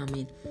എന്നേക്കും.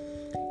 ആമേൻ.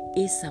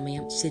 ഈ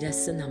സമയം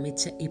ശിരസ്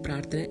നമിച്ച് ഈ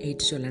പ്രാർത്ഥന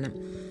ഏറ്റുചൊല്ലണം.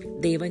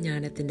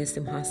 ദൈവജ്ഞാനത്തിൻ്റെ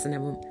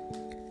സിംഹാസനവും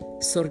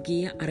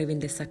സ്വർഗീയ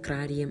അറിവിൻ്റെ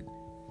സക്രാരിയും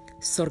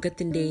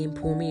സ്വർഗത്തിൻ്റെയും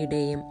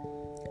ഭൂമിയുടെയും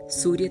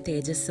സൂര്യ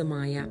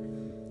തേജസ്സുമായ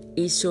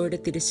ഈശോയുടെ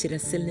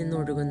തിരുശിരസിൽ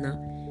നിന്നൊഴുകുന്ന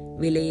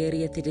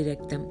വിലയേറിയ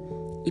തിരുരക്തം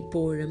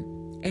ഇപ്പോഴും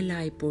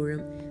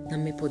എല്ലായ്പ്പോഴും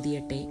നമ്മെ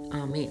പൊതിയട്ടെ.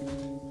 ആമേൻ.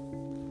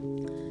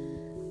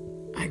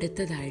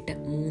 അടുത്തതായിട്ട്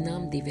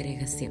 3-ാം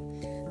ദിവ്യരഹസ്യം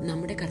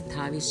നമ്മുടെ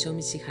കർത്താവ് ഈശോ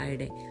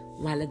മിശിഹായുടെ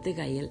വലത്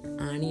കൈയിൽ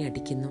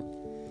ആണിയടിക്കുന്നു.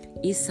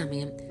 ഈ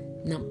സമയം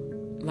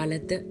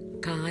വലത്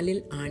കാലിൽ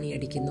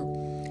ആണിയടിക്കുന്നു.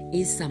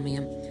 ഈ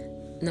സമയം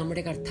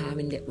നമ്മുടെ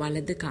കർത്താവിൻ്റെ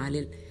വലത്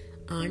കാലിൽ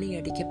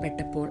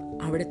ആണിയടിക്കപ്പെട്ടപ്പോൾ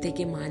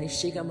അവിടത്തേക്ക്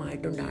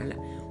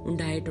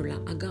മാനുഷികമായിട്ടുണ്ടായിട്ടുള്ള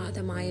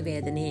അഗാധമായ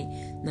വേദനയെ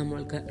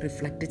നമ്മൾക്ക്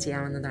റിഫ്ലക്റ്റ്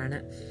ചെയ്യാവുന്നതാണ്.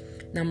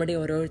 നമ്മുടെ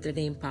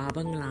ഓരോരുത്തരുടെയും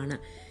പാപങ്ങളാണ്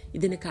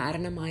ഇതിന്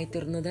കാരണമായി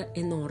തീർന്നത്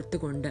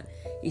എന്നോർത്തുകൊണ്ട്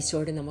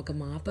ഈശോയോട് നമുക്ക്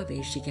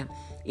മാപ്പപേക്ഷിക്കാം.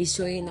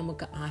 ഈശോയെ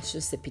നമുക്ക്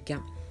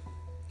ആശ്വസിപ്പിക്കാം.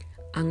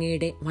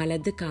 അങ്ങയുടെ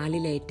വലത്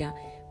കാലിലേറ്റ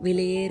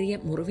വിലയേറിയ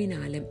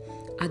മുറിവിനാലും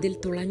അതിൽ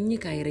തുളഞ്ഞു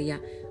കയറിയ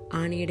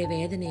ആണിയുടെ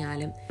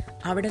വേദനയാലും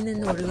അവിടെ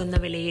നിന്ന് ഒഴുകുന്ന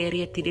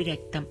വിലയേറിയ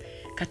തിരുരക്തം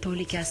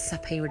കത്തോലിക്ക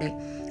സഭയുടെ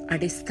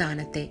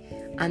അടിസ്ഥാനത്തെ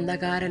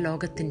അന്ധകാര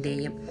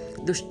ലോകത്തിൻ്റെയും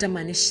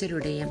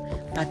ദുഷ്ടമനുഷ്യരുടെയും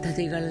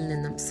പദ്ധതികളിൽ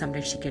നിന്നും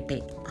സംരക്ഷിക്കട്ടെ.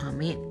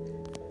 ആമേൻ.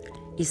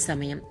 ഈ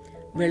സമയം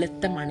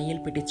വെളുത്ത മണിയിൽ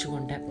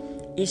പിടിച്ചുകൊണ്ട്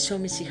ഈശോ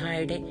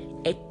മിശിഹായുടെ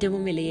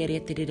ഏറ്റവും വിലയേറിയ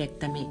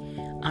തിരുരക്തമേ,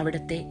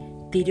 അവിടുത്തെ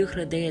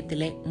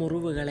തിരുഹൃദയത്തിലെ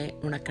മുറിവുകളെ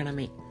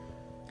ഉണക്കണമേ.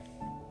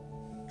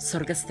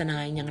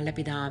 സ്വർഗസ്ഥനായ ഞങ്ങളുടെ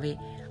പിതാവേ,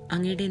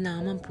 അങ്ങയുടെ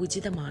നാമം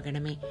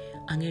പൂജിതമാകണമേ.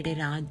 അങ്ങയുടെ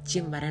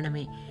രാജ്യം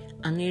വരണമേ.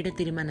 അങ്ങയുടെ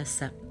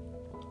തിരുമനസ്സ്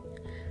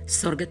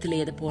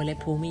സ്വർഗത്തിലേതുപോലെ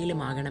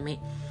ഭൂമിയിലുമാകണമേ.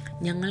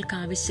 ഞങ്ങൾക്ക്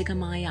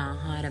ആവശ്യകമായ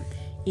ആഹാരം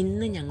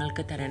ഇന്ന്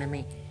ഞങ്ങൾക്ക്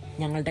തരണമേ.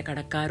 ഞങ്ങളുടെ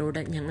കടക്കാരോട്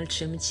ഞങ്ങൾ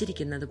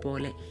ക്ഷമിച്ചിരിക്കുന്നത്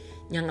പോലെ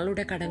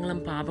ഞങ്ങളുടെ കടങ്ങളും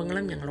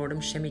പാപങ്ങളും ഞങ്ങളോടും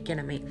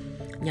ക്ഷമിക്കണമേ.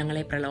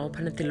 ഞങ്ങളെ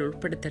പ്രലോഭനത്തിൽ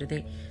ഉൾപ്പെടുത്തരുതേ,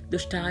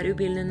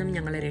 ദുഷ്ടാരൂപിയിൽ നിന്നും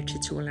ഞങ്ങളെ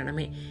രക്ഷിച്ചു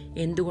കൊള്ളണമേ.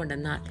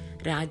 എന്തുകൊണ്ടെന്നാൽ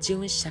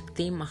രാജ്യവും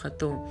ശക്തിയും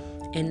മഹത്വവും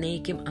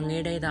എന്നേക്കും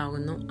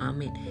അങ്ങയുടേതാകുന്നു.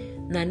 ആമേൻ.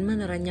 നന്മ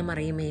നിറഞ്ഞ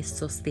മറിയമേ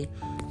സ്വസ്തി,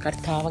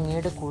 കർത്താവ്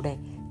അങ്ങയുടെ കൂടെ,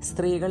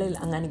 സ്ത്രീകളിൽ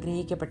അങ്ങ്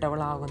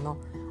അനുഗ്രഹിക്കപ്പെട്ടവളാകുന്നു.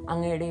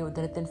 അങ്ങയുടെ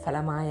ഉദരത്തിൻ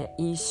ഫലമായ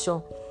ഈശോ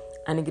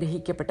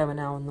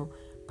അനുഗ്രഹിക്കപ്പെട്ടവനാവുന്നു.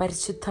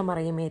 പരിശുദ്ധ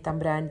മറിയമേ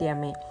തമ്പുരാൻ്റെ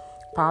അമ്മേ,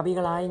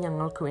 പാപികളായ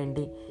ഞങ്ങൾക്ക്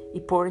വേണ്ടി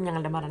ഇപ്പോഴും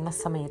ഞങ്ങളുടെ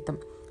മരണസമയത്തും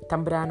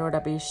തമ്പുരാനോട്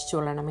അപേക്ഷിച്ചു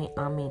കൊള്ളണമേ.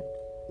 ആമേൻ.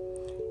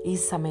 ഈ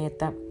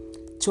സമയത്ത്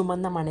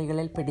ചുമന്ന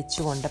മണികളിൽ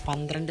പിടിച്ചുകൊണ്ട്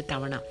 12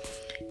 തവണ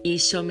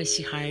ഈശോ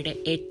മിശിഹായുടെ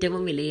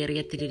ഏറ്റവും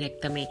വിലയേറിയ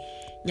തിരുരക്തമേ,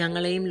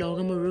 ഞങ്ങളെയും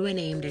ലോകം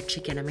മുഴുവനെയും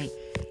രക്ഷിക്കണമേ.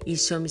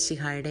 ഈശോ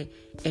മിശിഹായുടെ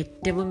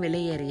ഏറ്റവും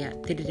വിലയേറിയ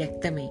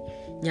തിരുരക്തമേ,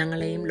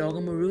 ഞങ്ങളെയും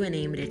ലോകം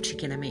മുഴുവനെയും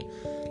രക്ഷിക്കണമേ.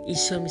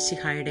 ഈശോ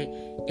മിശിഹായുടെ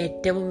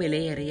ഏറ്റവും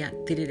വിലയേറിയ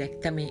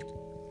തിരുരക്തമേ,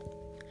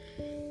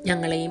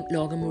 ഞങ്ങളെയും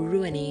ലോകം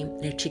മുഴുവനെയും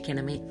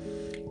രക്ഷിക്കണമേ.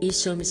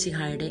 ഈശോ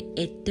മിശിഹായുടെ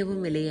ഏറ്റവും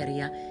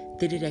വിലയേറിയ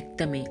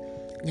തിരുരക്തമേ,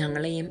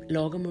 ഞങ്ങളെയും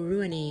ലോകം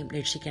മുഴുവനെയും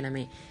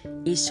രക്ഷിക്കണമേ.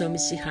 ഈശോ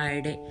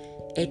മിശിഹായുടെ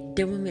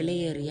ഏറ്റവും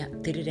വിലയേറിയ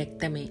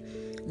തിരുരക്തമേ,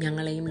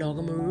 ഞങ്ങളെയും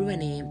ലോകം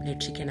മുഴുവനെയും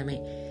രക്ഷിക്കണമേ.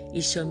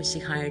 ഈശോ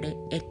മിശിഹായുടെ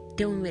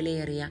ഏറ്റവും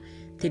വിലയേറിയ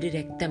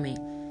തിരുരക്തമേ,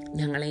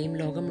 ഞങ്ങളെയും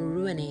ലോകം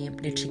മുഴുവനെയും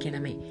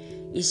രക്ഷിക്കണമേ.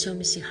 ഈശോ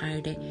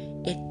മിശിഹായുടെ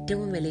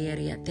ഏറ്റവും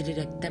വിലയേറിയ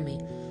തിരുരക്തമേ,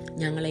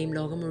 ഞങ്ങളെയും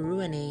ലോകം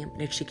മുഴുവനെയും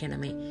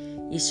രക്ഷിക്കണമേ.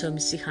 ഈശോ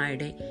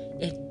മിശിഹായുടെ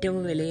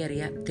ഏറ്റവും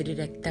വിലയേറിയ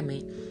തിരുരക്തമേ,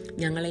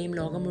 ഞങ്ങളെയും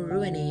ലോകം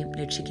മുഴുവനെയും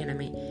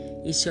രക്ഷിക്കണമേ.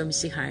 ഈശോ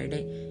മിശിഹായുടെ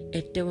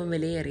ഏറ്റവും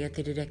വിലയേറിയ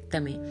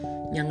തിരുരക്തമേ,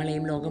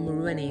 ഞങ്ങളെയും ലോകം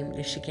മുഴുവനെയും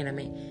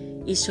രക്ഷിക്കണമേ.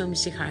 ഈശോ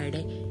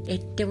മിശിഹായുടെ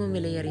ഏറ്റവും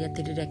വിലയേറിയ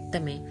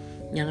തിരുരക്തമേ,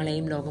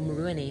 ഞങ്ങളെയും ലോകം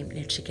മുഴുവനെയും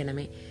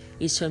രക്ഷിക്കണമേ.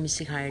 ഈശോ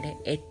മിശിഹായുടെ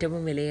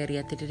ഏറ്റവും വിലയേറിയ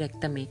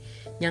തിരുരക്തമേ,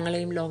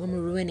 ഞങ്ങളെയും ലോകം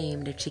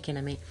മുഴുവനെയും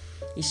രക്ഷിക്കണമേ.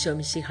 ഈശോ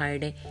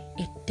മിശിഹായുടെ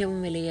ഏറ്റവും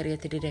വിലയേറിയ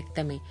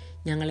തിരുരക്തമേ,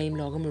 ഞങ്ങളെയും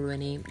ലോകം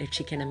മുഴുവനെയും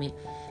രക്ഷിക്കണമേ.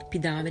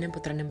 പിതാവിനും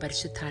പുത്രനും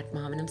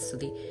പരിശുദ്ധാത്മാവിനും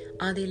സ്തുതി,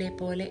 ആദിയിലെ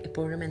പോലെ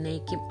എപ്പോഴും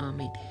എന്നേക്കും.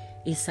 ആമേൻ.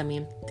 ഈ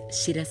സമയം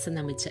ശിരസ്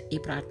നമിച്ച് ഈ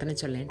പ്രാർത്ഥന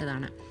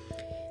ചൊല്ലേണ്ടതാണ്.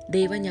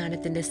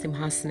 ദൈവജ്ഞാനത്തിൻ്റെ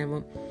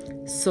സിംഹാസനവും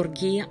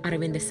സ്വർഗീയ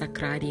അറിവിൻ്റെ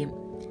സക്രാരിയും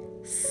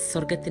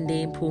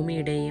സ്വർഗത്തിൻ്റെയും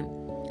ഭൂമിയുടെയും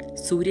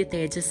സൂര്യ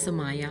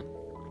തേജസ്സുമായ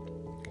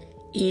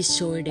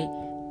ഈശോയുടെ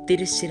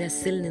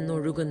തിരുശിരസിൽ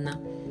നിന്നൊഴുകുന്ന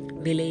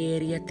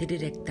വിലയേറിയ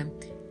തിരുരക്തം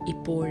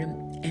ഇപ്പോഴും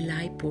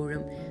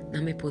എല്ലായ്പ്പോഴും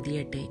നമ്മെ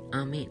പൊതിയട്ടെ.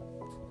 ആമേൻ.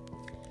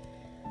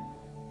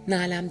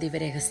 4-ാം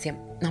ദിവരഹസ്യം.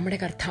 നമ്മുടെ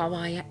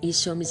കർത്താവായ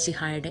ഈശോ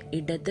മിശിഹായുടെ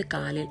ഇടത്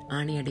കാലിൽ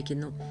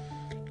ആണിയടിക്കുന്നു.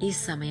 ഈ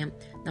സമയം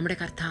നമ്മുടെ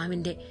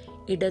കർത്താവിൻ്റെ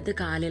ഇടത്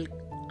കാലിൽ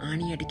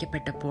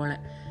ആണിയടിക്കപ്പെട്ടപ്പോൾ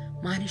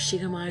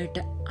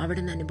മാനുഷികമായിട്ട്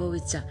അവിടെ നിന്ന്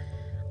അനുഭവിച്ച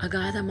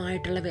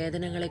അഗാധമായിട്ടുള്ള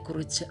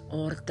വേദനകളെക്കുറിച്ച്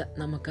ഓർത്ത്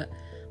നമുക്ക്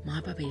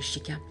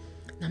മാപ്പപേക്ഷിക്കാം.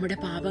 നമ്മുടെ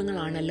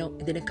പാപങ്ങളാണല്ലോ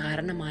ഇതിന്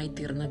കാരണമായി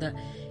തീർന്നത്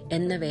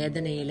എന്ന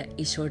വേദനയിൽ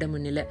ഈശോയുടെ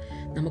മുന്നിൽ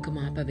നമുക്ക്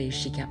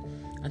മാപ്പപേക്ഷിക്കാം.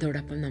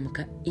 അതോടൊപ്പം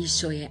നമുക്ക്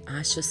ഈശോയെ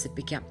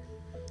ആശ്വസിപ്പിക്കാം.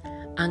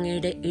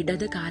 അങ്ങയുടെ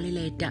ഇടത്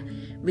കാലിലേറ്റ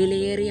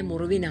വിലയേറിയ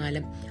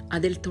മുറിവിനാലും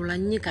അതിൽ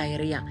തുളഞ്ഞു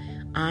കയറിയ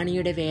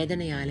ആണിയുടെ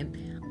വേദനയാലും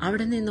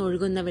അവിടെ നിന്ന്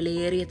ഒഴുകുന്ന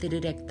വിലയേറിയ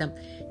തിരുരക്തം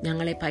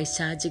ഞങ്ങളെ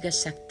പൈശാചിക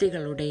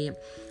ശക്തികളുടെയും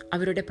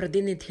അവരുടെ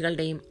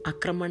പ്രതിനിധികളുടെയും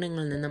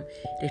ആക്രമണങ്ങളിൽ നിന്നും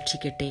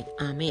രക്ഷിക്കട്ടെ.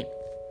 ആമേൻ.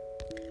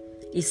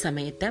 ഈ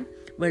സമയത്ത്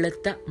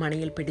വെളുത്ത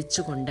മണിയിൽ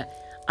പിടിച്ചുകൊണ്ട്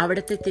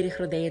അവിടുത്തെ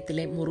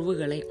തിരുഹൃദയത്തിലെ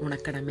മുറിവുകളെ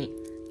ഉണക്കണമേ.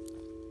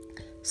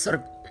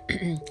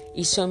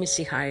 ഈശോ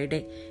മിശിഹായുടെ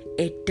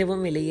ഏറ്റവും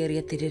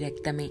വിലയേറിയ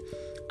തിരുരക്തമേ,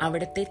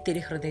 അവിടുത്തെ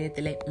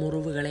തിരുഹൃദയത്തിലെ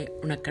മുറിവുകളെ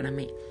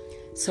ഉണക്കണമേ.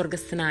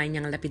 സ്വർഗസ്ഥനായ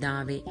ഞങ്ങളുടെ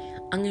പിതാവേ,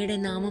 അങ്ങയുടെ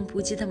നാമം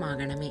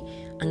പൂജിതമാകണമേ.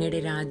 അങ്ങയുടെ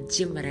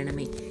രാജ്യം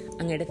വരണമേ.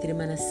 അങ്ങയുടെ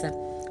തിരുമനസ്സ്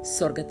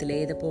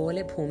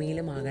സ്വർഗത്തിലേതുപോലെ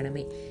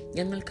ഭൂമിയിലുമാകണമേ.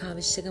 ഞങ്ങൾക്ക്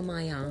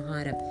ആവശ്യകമായ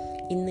ആഹാരം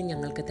ഇന്ന്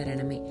ഞങ്ങൾക്ക്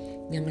തരണമേ.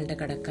 ഞങ്ങളുടെ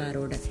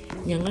കടക്കാരോട്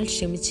ഞങ്ങൾ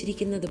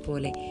ക്ഷമിച്ചിരിക്കുന്നത്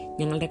പോലെ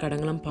ഞങ്ങളുടെ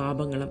കടങ്ങളും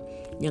പാപങ്ങളും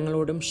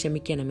ഞങ്ങളോടും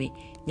ക്ഷമിക്കണമേ.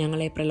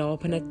 ഞങ്ങളെ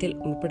പ്രലോഭനത്തിൽ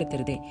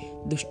ഉൾപ്പെടുത്തരുതേ,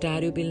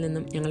 ദുഷ്ടാരൂപിയിൽ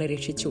നിന്നും ഞങ്ങളെ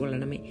രക്ഷിച്ചു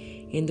കൊള്ളണമേ.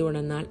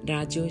 എന്തുകൊണ്ടെന്നാൽ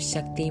രാജ്യവും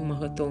ശക്തിയും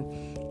മഹത്വവും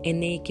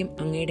എന്നേക്കും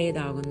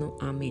അങ്ങയുടേതാകുന്നു.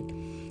 ആമേൻ.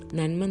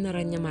 നന്മ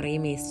നിറഞ്ഞ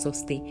മറിയമേ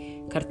സ്വസ്തി,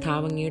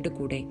 കർത്താവ് അങ്ങയുടെ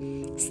കൂടെ,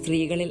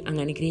 സ്ത്രീകളിൽ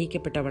അങ്ങ്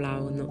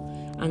അനുഗ്രഹിക്കപ്പെട്ടവളാവുന്നു.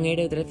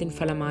 അങ്ങയുടെ ഉദരത്തിൻ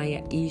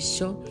ഫലമായ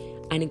ഈശോ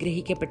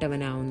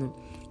അനുഗ്രഹിക്കപ്പെട്ടവനാവുന്നു.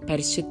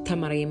 പരിശുദ്ധ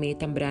മറിയമേ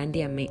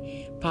തമ്പുരാന്റെ അമ്മേ,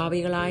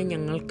 പാപികളായ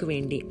ഞങ്ങൾക്ക്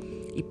വേണ്ടി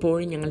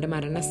ഇപ്പോഴും ഞങ്ങളുടെ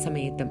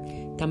മരണസമയത്തും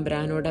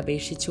തമ്പുരാനോട്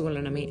അപേക്ഷിച്ചു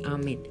കൊള്ളണമേ.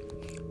 ആമേൻ.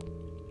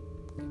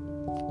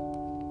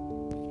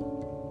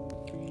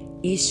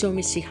 ഈശോ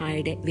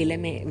മിശിഹായുടെ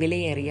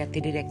വിലയേറിയ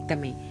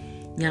തിരുരക്തമേ,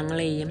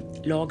 ഞങ്ങളെയും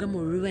ലോകം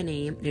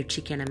മുഴുവനെയും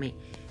രക്ഷിക്കണമേ.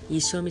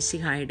 ഈശോ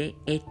മിശിഹായുടെ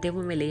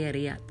ഏറ്റവും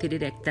വിലയേറിയ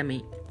തിരുരക്തമേ,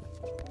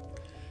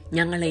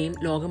 ഞങ്ങളെയും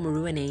ലോകം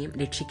മുഴുവനെയും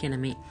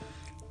രക്ഷിക്കണമേ.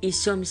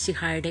 ഈശോ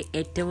മിശിഹായുടെ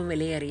ഏറ്റവും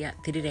വിലയേറിയ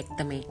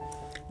തിരുരക്തമേ,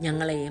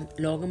 ഞങ്ങളെയും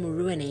ലോകം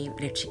മുഴുവനെയും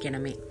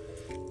രക്ഷിക്കണമേ.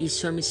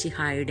 ഈശോ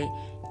മിശിഹായുടെ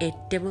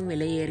ഏറ്റവും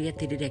വിലയേറിയ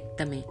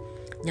തിരുരക്തമേ,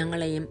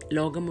 ഞങ്ങളെയും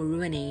ലോകം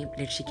മുഴുവനെയും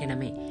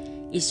രക്ഷിക്കണമേ.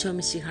 ഈശോ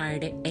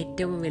മിശിഹായുടെ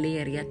ഏറ്റവും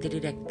വിലയേറിയ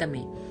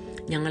തിരുരക്തമേ,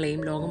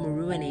 ഞങ്ങളെയും ലോകം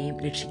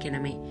മുഴുവനെയും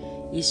രക്ഷിക്കണമേ.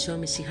 ഈശോ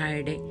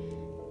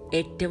മിശിഹായുടെ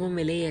ഏറ്റവും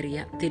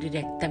വിലയേറിയ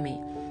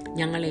തിരുരക്തമേ,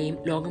 ഞങ്ങളെയും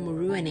ലോകം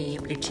മുഴുവനെയും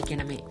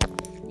രക്ഷിക്കണമേ.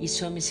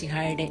 ഈശോ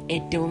മിശിഹായുടെ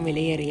ഏറ്റവും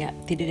വിലയേറിയ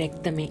തിരുരക്തമേ,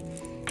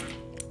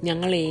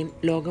 ഞങ്ങളെയും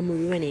ലോകം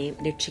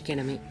മുഴുവനെയും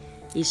രക്ഷിക്കണമേ.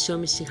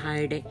 ഈശോ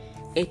മിശിഹായുടെ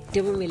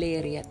ഏറ്റവും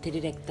വിലയേറിയ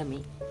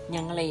തിരുരക്തമേ,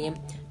 ഞങ്ങളെയും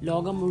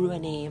ലോകം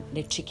മുഴുവനെയും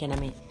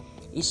രക്ഷിക്കണമേ.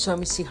 ഈശോ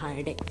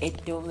മിശിഹായുടെ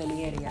ഏറ്റവും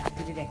വിലയേറിയ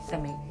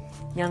തിരുരക്തമേ,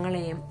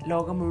 ഞങ്ങളെയും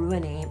ലോകം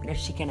മുഴുവനെയും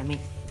രക്ഷിക്കണമേ.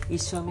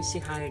 ഈശോ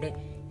മിശിഹായുടെ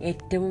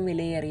ഏറ്റവും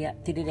വിലയേറിയ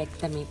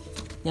തിരുരക്തമേ,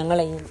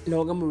 ഞങ്ങളെയും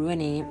ലോകം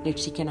മുഴുവനെയും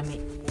രക്ഷിക്കണമേ.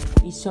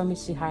 ഈശോ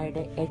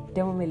മിശിഹായുടെ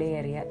ഏറ്റവും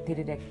വിലയേറിയ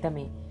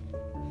തിരുരക്തമേ,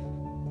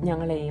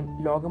 ഞങ്ങളെയും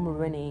ലോകം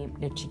മുഴുവനെയും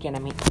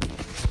രക്ഷിക്കണമേ.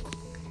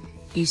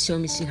 ഈശോ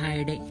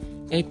മിശിഹായുടെ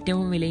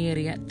ഏറ്റവും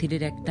വിലയേറിയ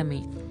തിരുരക്തമേ,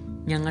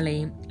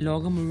 ഞങ്ങളെയും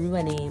ലോകം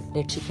മുഴുവനെയും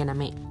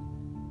രക്ഷിക്കണമേ.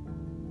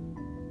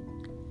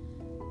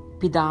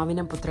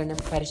 പിതാവിനും പുത്രനും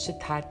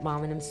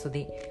പരിശുദ്ധാത്മാവിനും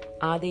സ്തുതി,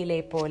 ആദിയിലെ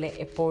പോലെ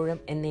എപ്പോഴും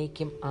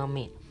എന്നേക്കും.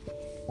 ആമേൻ.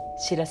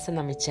 ശിരസ്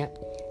നമിച്ച്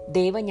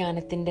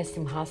ദൈവജ്ഞാനത്തിൻ്റെ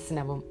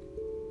സിംഹാസനവും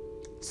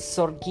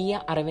സ്വർഗീയ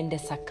അറിവിൻ്റെ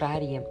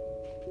സക്രാരിയും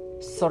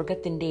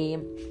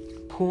സ്വർഗത്തിൻ്റെയും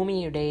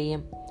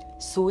ഭൂമിയുടെയും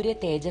സൂര്യ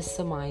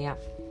തേജസ്സുമായ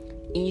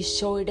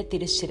ഈശോയുടെ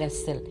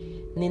തിരുശിരസിൽ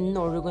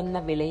നിന്നൊഴുകുന്ന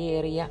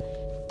വിലയേറിയ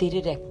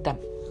തിരുരക്തം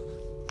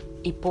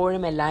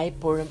ഇപ്പോഴും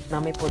എല്ലായ്പ്പോഴും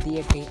നമ്മെ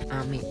പൊതിയട്ടെ.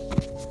 ആമേൻ.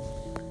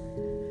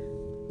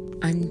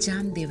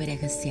 അഞ്ചാം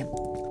ദൈവരഹസ്യം,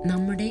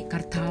 നമ്മുടെ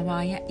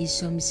കർത്താവായ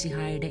ഈശോ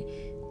മിശിഹായുടെ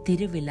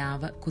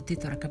തിരുവിലാവ് കുത്തി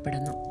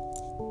തുറക്കപ്പെടുന്നു.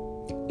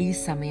 ഈ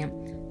സമയം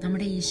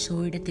നമ്മുടെ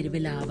ഈശോയുടെ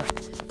തിരുവിലാവ്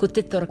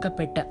കുത്തി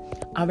തുറക്കപ്പെട്ട്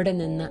അവിടെ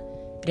നിന്ന്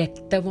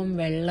രക്തവും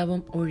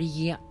വെള്ളവും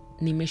ഒഴുകിയ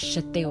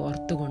നിമിഷത്തെ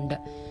ഓർത്തുകൊണ്ട്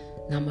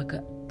നമുക്ക്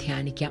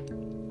ധ്യാനിക്കാം.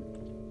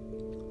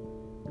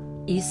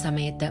 ഈ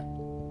സമയത്ത്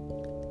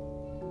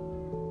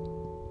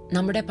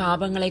നമ്മുടെ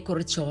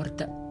പാപങ്ങളെക്കുറിച്ച്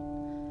ഓർത്ത്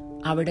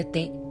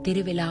അവിടുത്തെ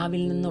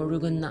തിരുവിലാവിൽ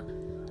നിന്നൊഴുകുന്ന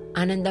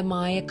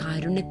അനന്തമായ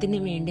കാരുണ്യത്തിന്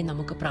വേണ്ടി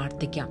നമുക്ക്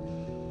പ്രാർത്ഥിക്കാം.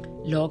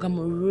 ലോകം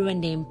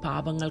മുഴുവൻ്റെയും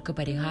പാപങ്ങൾക്ക്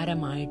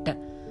പരിഹാരമായിട്ട്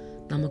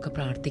നമുക്ക്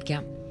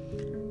പ്രാർത്ഥിക്കാം.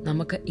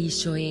 നമുക്ക്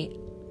ഈശോയെ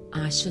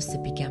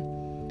ആശ്വസിപ്പിക്കാം.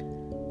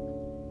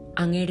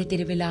 അങ്ങയുടെ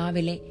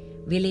തിരുവിലാവിലെ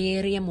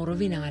വിലയേറിയ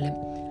മുറിവിനാലും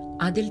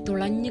അതിൽ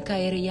തുളഞ്ഞു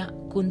കയറിയ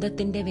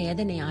കുന്തത്തിൻ്റെ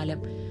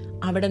വേദനയാലും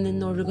അവിടെ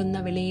നിന്നൊഴുകുന്ന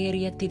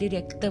വിലയേറിയ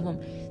തിരുരക്തവും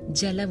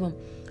ജലവും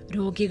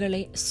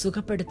രോഗികളെ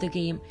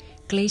സുഖപ്പെടുത്തുകയും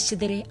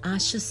ക്ലേശിതരെ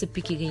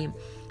ആശ്വസിപ്പിക്കുകയും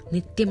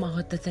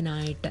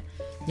നിത്യമഹത്വത്തിനായിട്ട്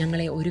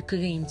ഞങ്ങളെ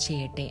ഒരുക്കുകയും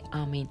ചെയ്യട്ടെ.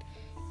 ആമേൻ.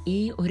 ഈ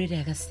ഒരു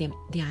രഹസ്യം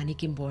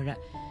ധ്യാനിക്കുമ്പോൾ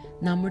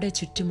നമ്മുടെ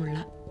ചുറ്റുമുള്ള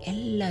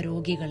എല്ലാ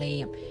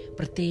രോഗികളെയും,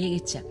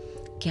 പ്രത്യേകിച്ച്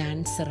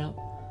ക്യാൻസറോ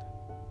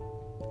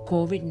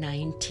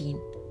COVID-19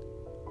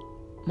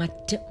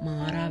 മറ്റ്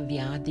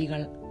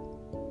മാറാവ്യാധികൾ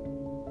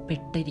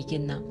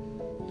പെട്ടിരിക്കുന്ന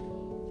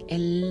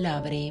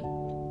എല്ലാവരെയും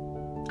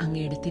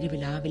അങ്ങയുടെ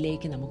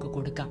തിരുവിലാവിലേക്ക് നമുക്ക്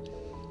കൊടുക്കാം.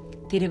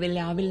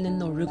 തിരുവിലാവിൽ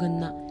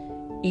നിന്നൊഴുകുന്ന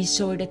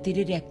ഈശോയുടെ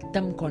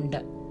തിരുരക്തം കൊണ്ട്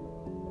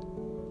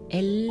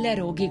എല്ലാ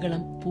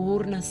രോഗികളും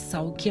പൂർണ്ണ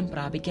സൗഖ്യം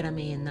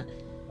പ്രാപിക്കണമേ എന്ന്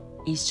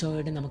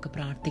ഈശോയോട് നമുക്ക്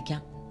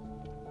പ്രാർത്ഥിക്കാം.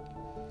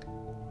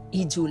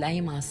 ഈ ജൂലൈ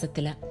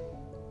മാസത്തിൽ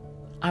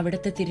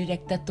അവിടുത്തെ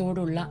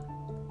തിരുരക്തത്തോടുള്ള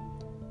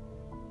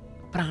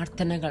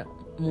പ്രാർത്ഥനകൾ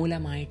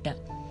മൂലമായിട്ട്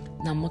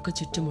നമുക്ക്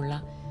ചുറ്റുമുള്ള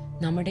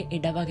നമ്മുടെ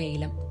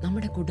ഇടവകയിലും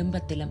നമ്മുടെ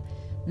കുടുംബത്തിലും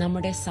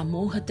നമ്മുടെ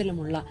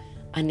സമൂഹത്തിലുമുള്ള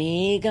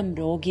അനേകം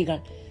രോഗികൾ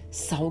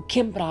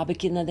സൗഖ്യം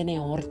പ്രാപിക്കുന്നതിനെ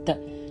ഓർത്ത്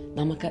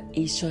നമുക്ക്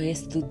ഈശോയെ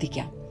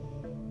സ്തുതിക്കാം.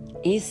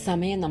 ഈ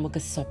സമയം നമുക്ക്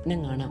സ്വപ്നം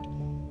കാണാം.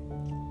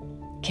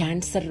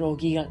 ക്യാൻസർ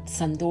രോഗികൾ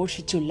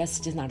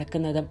സന്തോഷിച്ചുല്ലസിച്ച്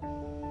നടക്കുന്നതും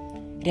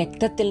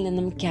രക്തത്തിൽ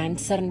നിന്നും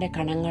ക്യാൻസറിൻ്റെ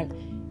കണങ്ങൾ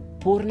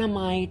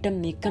പൂർണ്ണമായിട്ടും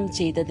നീക്കം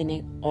ചെയ്തതിനെ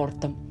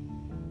ഓർത്തും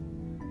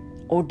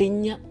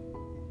ഒടിഞ്ഞ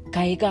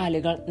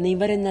കൈകാലുകൾ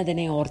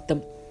നിവരുന്നതിനെ ഓർത്തും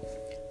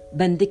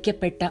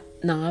ബന്ധിക്കപ്പെട്ട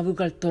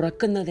നാവുകൾ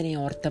തുറക്കുന്നതിനെ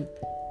ഓർത്തും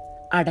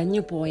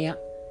അടഞ്ഞുപോയ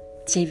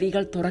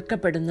ചെവികൾ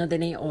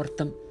തുറക്കപ്പെടുന്നതിനെ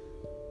ഓർത്തും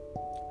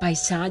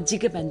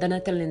പൈശാചിക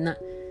ബന്ധനത്തിൽ നിന്ന്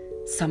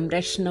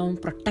സംരക്ഷണവും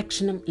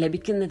പ്രൊട്ടക്ഷനും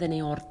ലഭിക്കുന്നതിനെ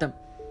ഓർത്തും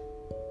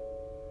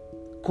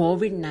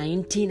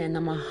COVID-19 എന്ന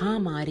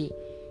മഹാമാരി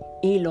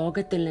ഈ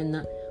ലോകത്തിൽ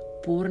നിന്ന്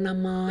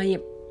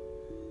പൂർണ്ണമായും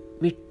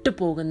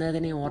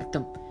വിട്ടുപോകുന്നതിനെ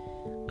ഓർത്തും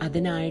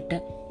അതിനായിട്ട്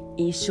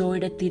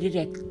ഈശോയുടെ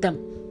തിരുരക്തം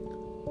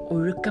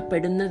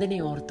ഒഴുക്കപ്പെടുന്നതിനെ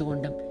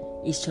ഓർത്തുകൊണ്ടും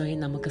ഈശോയെ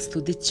നമുക്ക്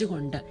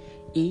സ്തുതിച്ചുകൊണ്ട്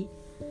ഈ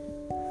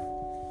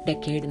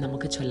ഡെക്കേഡ്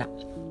നമുക്ക് ചൊല്ലാം.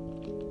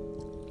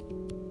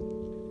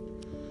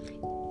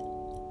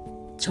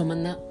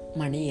 ചുമന്ന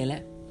മണിയിൽ,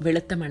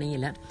 വെളുത്ത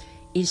മണിയിൽ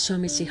ഈശോ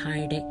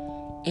മിശിഹായുടെ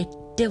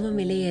ഏറ്റവും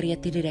വിലയേറിയ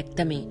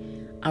തിരുരക്തമേ,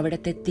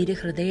 അവിടുത്തെ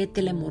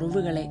തിരുഹൃദയത്തിലെ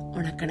മുറിവുകളെ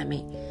ഉണക്കണമേ.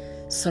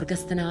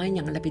 സ്വർഗസ്ഥനായ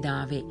ഞങ്ങളുടെ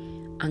പിതാവേ,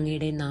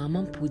 അങ്ങയുടെ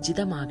നാമം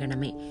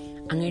പൂജിതമാകണമേ.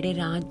 അങ്ങയുടെ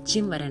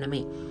രാജ്യം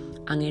വരണമേ.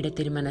 അങ്ങയുടെ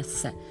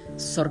തിരുമനസ്സ്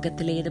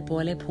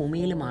സ്വർഗത്തിലേതുപോലെ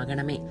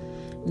ഭൂമിയിലുമാകണമേ.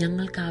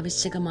 ഞങ്ങൾക്ക്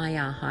ആവശ്യകമായ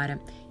ആഹാരം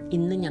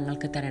ഇന്ന്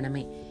ഞങ്ങൾക്ക്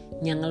തരണമേ.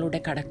 ഞങ്ങളുടെ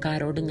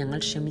കടക്കാരോട് ഞങ്ങൾ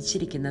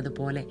ക്ഷമിച്ചിരിക്കുന്നത്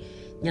പോലെ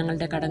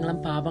ഞങ്ങളുടെ കടങ്ങളും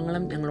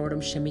പാപങ്ങളും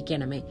ഞങ്ങളോടും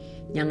ക്ഷമിക്കണമേ.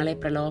 ഞങ്ങളെ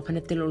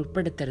പ്രലോഭനത്തിൽ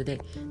ഉൾപ്പെടുത്തരുതേ,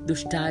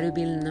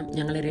 ദുഷ്ടാരൂപിയിൽ നിന്നും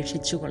ഞങ്ങളെ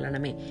രക്ഷിച്ചു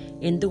കൊള്ളണമേ.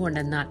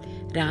 എന്തുകൊണ്ടെന്നാൽ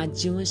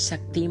രാജ്യവും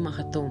ശക്തിയും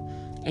മഹത്വവും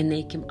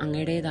എന്നേക്കും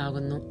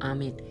അങ്ങയുടേതാകുന്നു.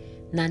 ആമേൻ.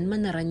 നന്മ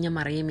നിറഞ്ഞ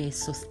മറിയമേ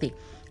സ്വസ്തി,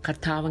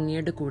 കർത്താവ്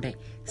അങ്ങയുടെ കൂടെ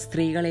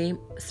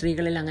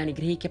സ്ത്രീകളിൽ അങ്ങ്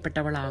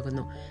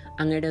അനുഗ്രഹിക്കപ്പെട്ടവളാകുന്നു.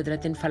 അങ്ങയുടെ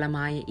ഉദരത്തിൻ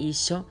ഫലമായ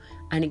ഈശോ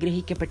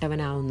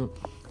അനുഗ്രഹിക്കപ്പെട്ടവനാവുന്നു.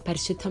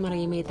 പരിശുദ്ധ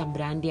മറിയമേ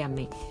തമ്പുരാൻ്റെ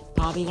അമ്മേ,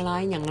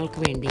 പാപികളായ ഞങ്ങൾക്ക്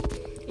വേണ്ടി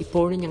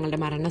ഇപ്പോഴും ഞങ്ങളുടെ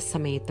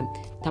മരണസമയത്തും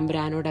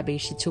തമ്പുരാനോട്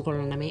അപേക്ഷിച്ചു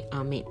കൊള്ളണമേ.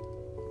 ആമേൻ.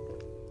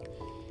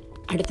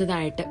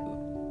 അടുത്തതായിട്ട്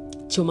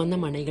ചുമന്ന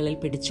മണികളിൽ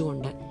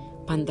പിടിച്ചുകൊണ്ട്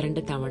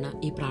 12 തവണ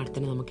ഈ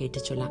പ്രാർത്ഥന നമുക്ക്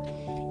ഏറ്റുചൊല്ലാം.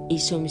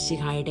 ഈശോ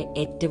മിശിഹായുടെ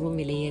ഏറ്റവും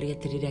വിലയേറിയ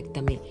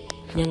തിരുരക്തമേ,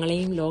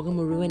 ഞങ്ങളെയും ലോകം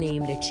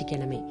മുഴുവനെയും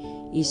രക്ഷിക്കണമേ.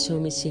 ഈശോ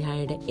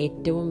മിശിഹായുടെ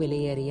ഏറ്റവും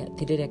വിലയേറിയ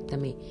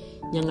തിരുരക്തമേ,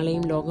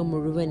 ഞങ്ങളെയും ലോകം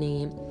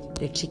മുഴുവനെയും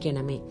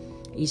രക്ഷിക്കണമേ.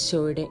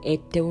 ഈശോയുടെ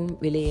ഏറ്റവും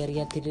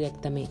വിലയേറിയ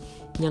തിരുരക്തമേ,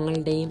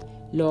 ഞങ്ങളുടെയും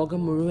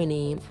ലോകം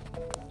മുഴുവനെയും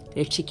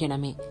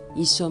രക്ഷിക്കണമേ.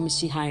 ഈശോ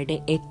മിശിഹായുടെ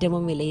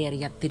ഏറ്റവും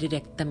വിലയേറിയ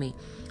തിരുരക്തമേ,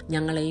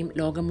 ഞങ്ങളെയും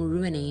ലോകം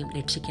മുഴുവനെയും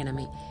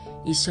രക്ഷിക്കണമേ.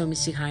 ഈശോ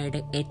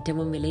മിശിഹായുടെ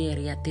ഏറ്റവും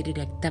വിലയേറിയ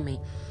തിരുരക്തമേ,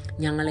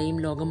 ഞങ്ങളെയും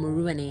ലോകം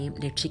മുഴുവനെയും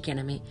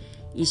രക്ഷിക്കണമേ.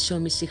 ഈശോ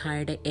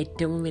മിശിഹായുടെ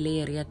ഏറ്റവും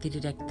വിലയേറിയ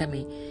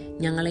തിരുരക്തമേ,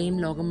 ഞങ്ങളെയും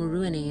ലോകം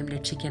മുഴുവനെയും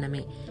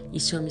രക്ഷിക്കണമേ.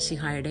 ഈശോ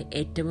മിശിഹായുടെ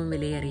ഏറ്റവും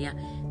വിലയേറിയ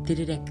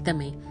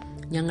തിരുരക്തമേ,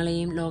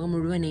 ഞങ്ങളെയും ലോകം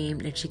മുഴുവനെയും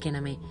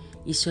രക്ഷിക്കണമേ.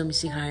 ഈശോ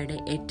മിശിഹായുടെ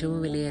ഏറ്റവും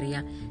വിലയേറിയ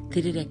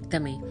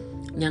തിരുരക്തമേ,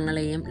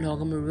 ഞങ്ങളെയും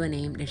ലോകം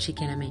മുഴുവനെയും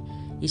രക്ഷിക്കണമേ.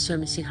 ഈശോ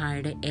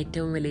മിശിഹായുടെ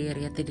ഏറ്റവും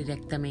വിലയേറിയ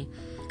തിരുരക്തമേ,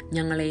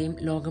 ഞങ്ങളെയും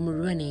ലോകം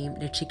മുഴുവനെയും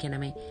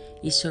രക്ഷിക്കണമേ.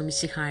 ഈശോ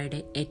മിശിഹായുടെ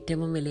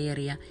ഏറ്റവും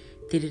വിലയേറിയ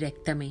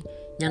തിരുരക്തമേ,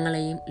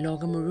 ഞങ്ങളെയും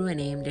ലോകം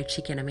മുഴുവനെയും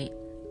രക്ഷിക്കണമേ.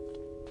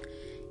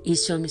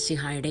 ഈശോ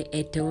മിശിഹായുടെ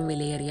ഏറ്റവും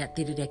വിലയേറിയ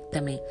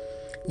തിരുരക്തമേ,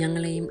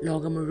 ഞങ്ങളെയും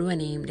ലോകം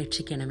മുഴുവനെയും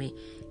രക്ഷിക്കണമേ.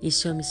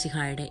 ഈശോ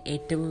മിശിഹായുടെ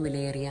ഏറ്റവും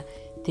വിലയേറിയ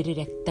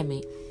തിരുരക്തമേ,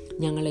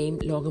 ഞങ്ങളെയും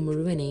ലോകം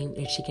മുഴുവനെയും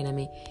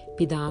രക്ഷിക്കണമേ.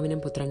 പിതാവിനും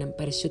പുത്രനും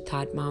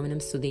പരിശുദ്ധാത്മാവിനും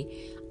സ്തുതി,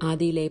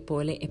 ആദിയിലെ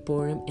പോലെ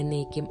എപ്പോഴും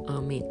എന്നേക്കും.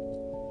 ആമേൻ.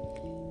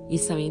 ഈ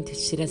സമയം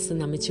ശിരസ്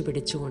നമിച്ചു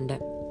പിടിച്ചുകൊണ്ട്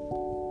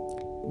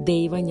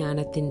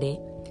ദൈവജ്ഞാനത്തിൻ്റെ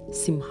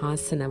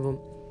സിംഹാസനവും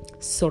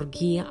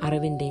സ്വർഗീയ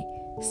അറിവിൻ്റെ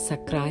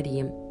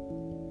സക്രാരിയും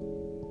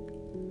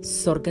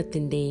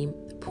സ്വർഗത്തിൻ്റെയും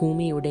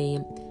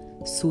ഭൂമിയുടെയും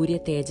സൂര്യ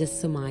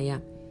തേജസ്സുമായ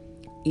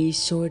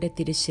ഈശോയുടെ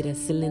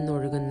തിരുശിരസിൽ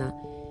നിന്നൊഴുകുന്ന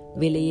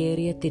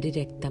വിലയേറിയ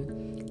തിരുരക്തം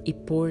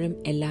ഇപ്പോഴും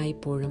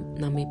എല്ലായ്പ്പോഴും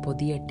നമ്മെ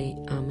പൊതിയട്ടെ.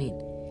 ആമേൻ.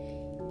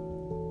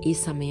 ഈ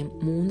സമയം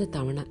 3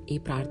 തവണ ഈ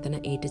പ്രാർത്ഥന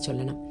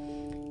ഏറ്റുചൊല്ലണം.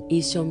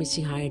 ഈശോ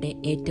മിശിഹായുടെ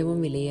ഏറ്റവും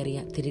വിലയേറിയ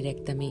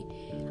തിരുരക്തമേ,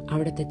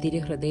 അവിടുത്തെ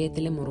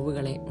തിരുഹൃദയത്തിലെ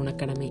മുറിവുകളെ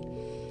ഉണക്കണമേ.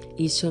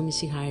 ഈശോ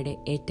മിശിഹായുടെ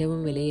ഏറ്റവും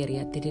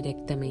വിലയേറിയ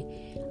തിരുരക്തമേ,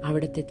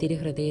 അവിടുത്തെ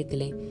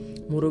തിരുഹൃദയത്തിലെ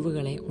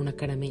മുറിവുകളെ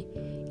ഉണക്കണമേ.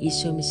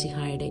 ഈശോ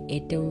മിശിഹായുടെ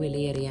ഏറ്റവും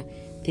വിലയേറിയ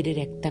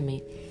തിരുരക്തമേ,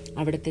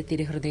 അവിടുത്തെ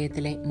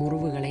തിരുഹൃദയത്തിലെ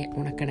മുറിവുകളെ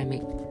ഉണക്കണമേ.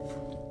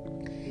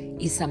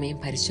 ഈ സമയം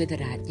പരിശുദ്ധ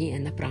രാജ്ഞി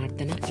എന്ന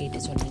പ്രാർത്ഥന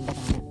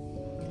ഏറ്റുചൊല്ലേണ്ടതാണ്.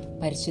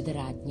 പരിശുദ്ധ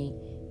രാജ്ഞി,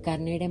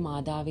 കരുണയുടെ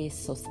മാതാവേ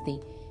സ്വസ്തി,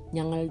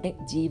 ഞങ്ങളുടെ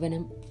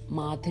ജീവനും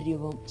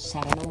മാധുര്യവും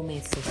ശരണവുമേ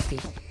സ്വസ്തി.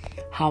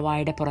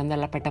 ഹവായുടെ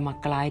പുറന്തള്ളപ്പെട്ട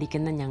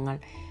മക്കളായിരിക്കുന്ന ഞങ്ങൾ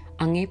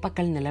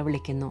അങ്ങേപ്പക്കൽ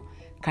നിലവിളിക്കുന്നു.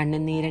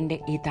 കണ്ണുനീരൻ്റെ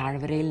ഈ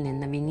താഴ്വരയിൽ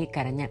നിന്ന്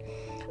വിങ്ങിക്കരഞ്ഞ്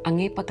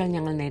അങ്ങേപ്പക്കൽ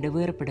ഞങ്ങൾ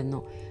നെടുവീർപ്പെടുന്നു.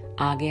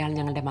 ആകയാൽ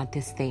ഞങ്ങളുടെ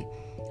മധ്യസ്ഥേ,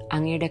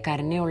 അങ്ങയുടെ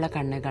കരുണയുള്ള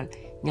കണ്ണുകൾ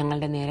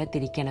ഞങ്ങളുടെ നേരെ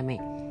തിരിക്കണമേ.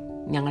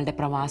 ഞങ്ങളുടെ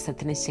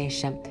പ്രവാസത്തിന്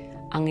ശേഷം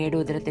അങ്ങയുടെ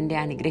ഉദരത്തിൻ്റെ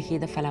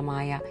അനുഗ്രഹീത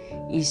ഫലമായ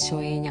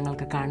ഈശോയെ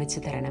ഞങ്ങൾക്ക് കാണിച്ചു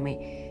തരണമേ.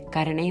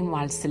 കരുണയും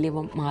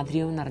വാത്സല്യവും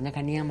മാധുര്യവും നിറഞ്ഞ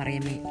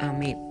കന്യാമറിയമേ,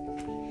 ആമേൻ.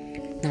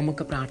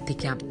 നമുക്ക്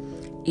പ്രാർത്ഥിക്കാം.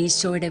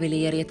 ഈശോയുടെ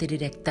വിലയേറിയ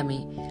തിരുരക്തമേ,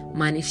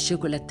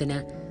 മനുഷ്യകുലത്തിന്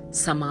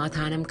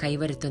സമാധാനം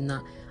കൈവരുത്തുന്ന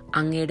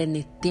അങ്ങയുടെ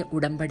നിത്യ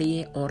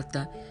ഉടമ്പടിയെ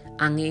ഓർത്ത്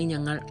അങ്ങയെ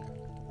ഞങ്ങൾ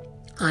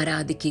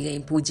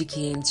ആരാധിക്കുകയും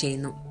പൂജിക്കുകയും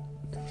ചെയ്യുന്നു.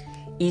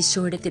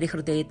 ഈശോയുടെ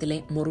തിരുഹൃദയത്തിലെ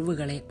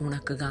മുറിവുകളെ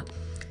ഉണക്കുക.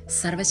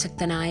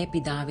 സർവശക്തനായ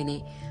പിതാവിനെ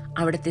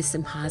അവിടുത്തെ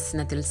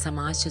സിംഹാസനത്തിൽ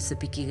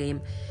സമാശ്വസിപ്പിക്കുകയും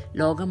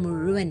ലോകം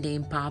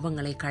മുഴുവൻ്റെയും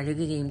പാപങ്ങളെ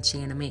കഴുകുകയും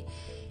ചെയ്യണമേ.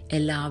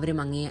 എല്ലാവരും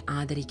അങ്ങയെ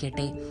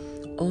ആദരിക്കട്ടെ.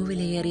 ഓ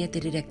വിലയേറിയ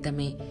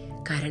തിരുരക്തമേ,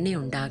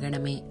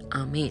 കരുണയുണ്ടാകണമേ.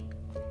 ആമേൻ.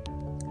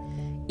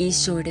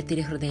 ഈശോയുടെ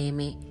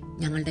തിരുഹൃദയമേ,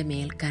 ഞങ്ങളുടെ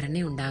മേൽ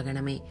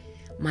കരുണയുണ്ടാകണമേ.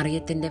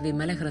 മറിയത്തിൻ്റെ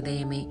വിമല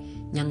ഹൃദയമേ,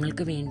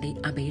 ഞങ്ങൾക്ക് വേണ്ടി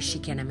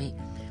അപേക്ഷിക്കണമേ.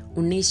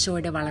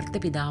 ഉണ്ണീശോയുടെ വളർത്തു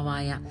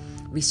പിതാവായ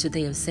വിശുദ്ധ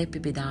യൗസേപ്പ്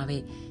പിതാവേ,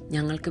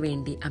 ഞങ്ങൾക്ക്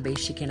വേണ്ടി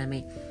അപേക്ഷിക്കണമേ.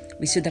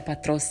 വിശുദ്ധ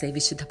പത്രോസേ,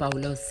 വിശുദ്ധ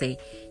പൗലോസേ,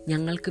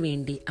 ഞങ്ങൾക്ക്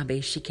വേണ്ടി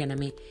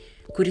അപേക്ഷിക്കണമേ.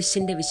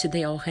 കുരിശിൻ്റെ വിശുദ്ധ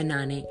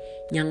യോഹന്നാനെ,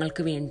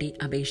 ഞങ്ങൾക്ക് വേണ്ടി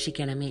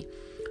അപേക്ഷിക്കണമേ.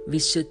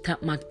 വിശുദ്ധ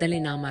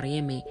മഗ്ദലേന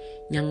മറിയമേ,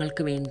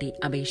 ഞങ്ങൾക്ക് വേണ്ടി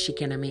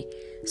അപേക്ഷിക്കണമേ.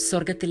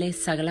 സ്വർഗത്തിലെ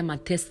സകല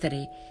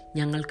മധ്യസ്ഥരെ,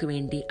 ഞങ്ങൾക്ക്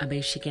വേണ്ടി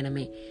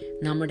അപേക്ഷിക്കണമേ.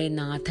 നമ്മുടെ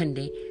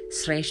നാഥൻ്റെ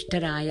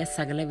ശ്രേഷ്ഠരായ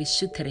സകല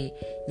വിശുദ്ധരെ,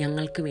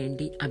 ഞങ്ങൾക്ക്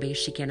വേണ്ടി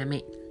അപേക്ഷിക്കണമേ.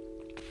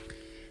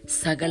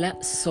 സകല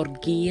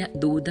സ്വർഗീയ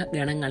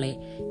ദൂതഗണങ്ങളെ,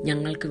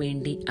 ഞങ്ങൾക്ക്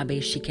വേണ്ടി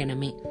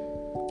അപേക്ഷിക്കണമേ.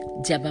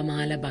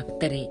 ജപമാല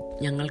ഭക്തരെ,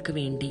 ഞങ്ങൾക്ക്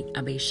വേണ്ടി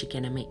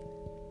അപേക്ഷിക്കണമേ.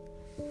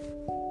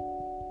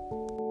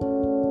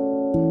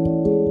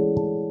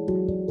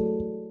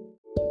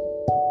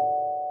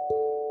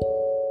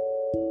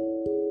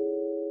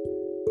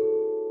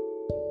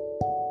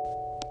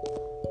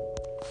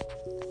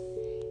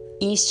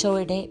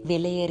 ഈശോയുടെ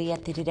വിലയേറിയ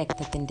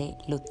തിരുരക്തത്തിൻ്റെ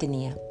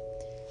ലുത്തിനിയ.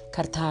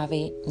 കർത്താവെ,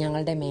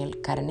 ഞങ്ങളുടെ മേൽ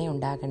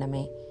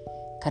കരുണയുണ്ടാകണമേ.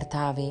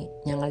 കർത്താവെ,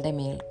 ഞങ്ങളുടെ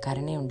മേൽ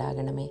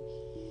കരുണയുണ്ടാകണമേ.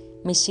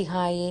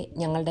 മിശിഹായെ,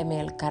 ഞങ്ങളുടെ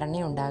മേൽ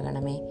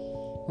കരുണയുണ്ടാകണമേ.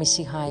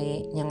 മിശിഹായെ,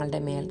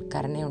 ഞങ്ങളുടെ മേൽ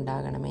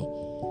കരുണയുണ്ടാകണമേ.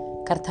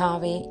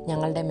 കർത്താവെ,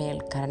 ഞങ്ങളുടെ മേൽ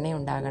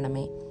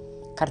കരുണയുണ്ടാകണമേ.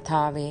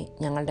 കർത്താവെ,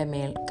 ഞങ്ങളുടെ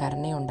മേൽ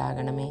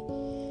കരുണയുണ്ടാകണമേ.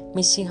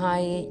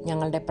 മിശിഹായെ,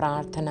 ഞങ്ങളുടെ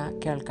പ്രാർത്ഥന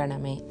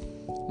കേൾക്കണമേ.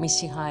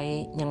 മിശിഹായെ,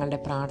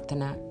 ഞങ്ങളുടെ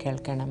പ്രാർത്ഥന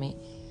കേൾക്കണമേ.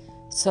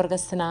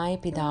 സ്വർഗസ്ഥനായ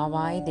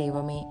പിതാവായ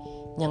ദൈവമേ,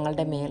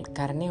 ഞങ്ങളുടെ മേൽ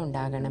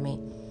കരുണയുണ്ടാകണമേ.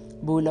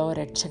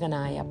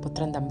 ഭൂലോകരക്ഷകനായ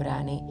പുത്രൻ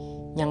തമ്പുരാനെ,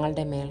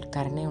 ഞങ്ങളുടെ മേൽ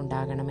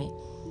കരുണയുണ്ടാകണമേ.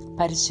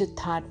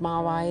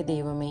 പരിശുദ്ധാത്മാവായ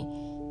ദൈവമേ,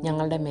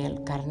 ഞങ്ങളുടെ മേൽ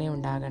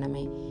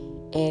കരുണയുണ്ടാകണമേ.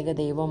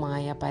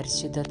 ഏകദൈവമായ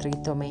പരിശുദ്ധ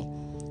ത്രിത്വമേ,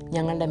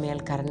 ഞങ്ങളുടെ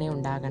മേൽ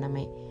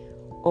കരുണയുണ്ടാകണമേ.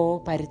 ഓ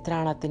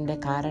പരിത്രാണത്തിൻ്റെ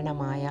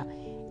കാരണമായ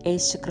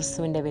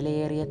യേശുക്രിസ്തുവിൻ്റെ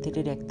വിലയേറിയ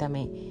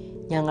തിരുരക്തമേ,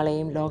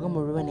 ഞങ്ങളെയും ലോകം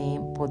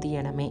മുഴുവനെയും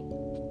പൊതിയണമേ.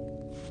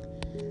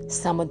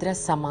 സമുദ്ര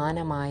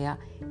സമാനമായ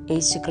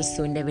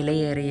യേശുക്രിസ്തുവിൻ്റെ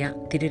വിലയേറിയ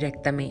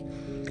തിരുരക്തമേ,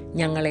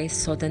 ഞങ്ങളെ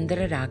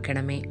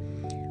സ്വതന്ത്രരാക്കണമേ.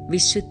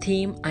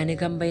 വിശുദ്ധിയും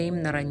അനുകമ്പയും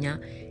നിറഞ്ഞ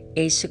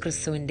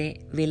യേശുക്രിസ്തുവിൻ്റെ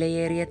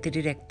വിലയേറിയ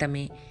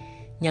തിരുരക്തമേ,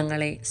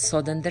 ഞങ്ങളെ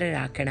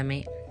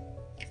സ്വതന്ത്രരാക്കണമേ.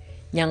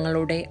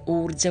 ഞങ്ങളുടെ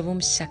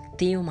ഊർജവും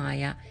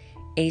ശക്തിയുമായ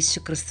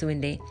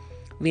യേശുക്രിസ്തുവിൻ്റെ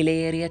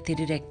വിലയേറിയ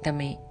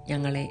തിരുരക്തമേ,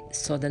 ഞങ്ങളെ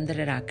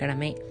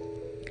സ്വതന്ത്രരാക്കണമേ.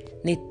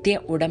 നിത്യ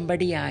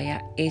ഉടമ്പടിയായ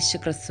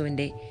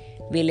യേശുക്രിസ്തുവിൻ്റെ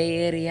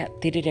വിലയേറിയ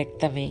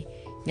തിരുരക്തമേ,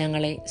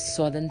 ഞങ്ങളെ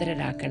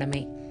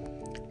സ്വതന്ത്രരാക്കണമേ.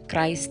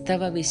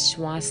 ക്രൈസ്തവ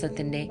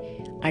വിശ്വാസത്തിൻ്റെ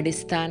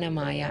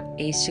അടിസ്ഥാനമായ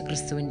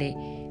യേശുക്രിസ്തുവിൻ്റെ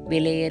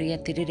വിലയേറിയ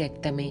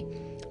തിരുരക്തമേ,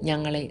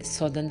 ഞങ്ങളെ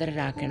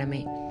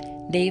സ്വതന്ത്രരാക്കണമേ.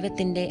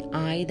 ദൈവത്തിൻ്റെ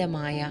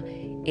ആയുധമായ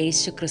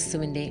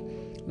യേശുക്രിസ്തുവിൻ്റെ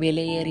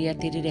വിലയേറിയ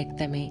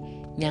തിരുരക്തമേ,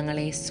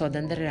 ഞങ്ങളെ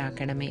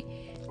സ്വതന്ത്രരാക്കണമേ.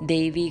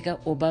 ദൈവിക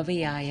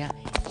ഉപവിയായ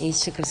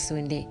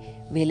യേശുക്രിസ്തുവിൻ്റെ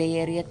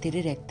വിലയേറിയ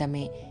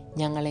തിരുരക്തമേ,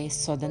 ഞങ്ങളെ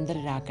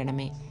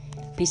സ്വതന്ത്രരാക്കണമേ.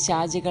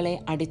 പിശാചുകളെ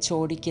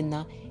അടിച്ചോടിക്കുന്ന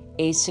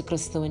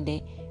യേശുക്രിസ്തുവിൻ്റെ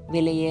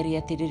വിലയേറിയ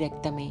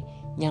തിരുരക്തമേ,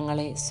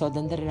 ഞങ്ങളെ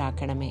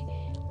സ്വതന്ത്രരാക്കണമേ.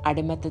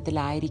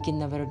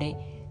 അടിമത്തത്തിലായിരിക്കുന്നവരുടെ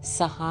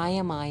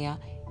സഹായമായ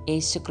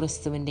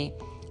യേശുക്രിസ്തുവിൻ്റെ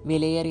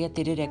വിലയേറിയ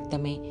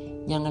തിരുരക്തമേ,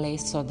 ഞങ്ങളെ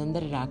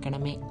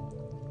സ്വതന്ത്രരാക്കണമേ.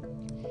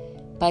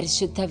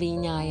 പരിശുദ്ധ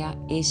വീഞ്ഞായ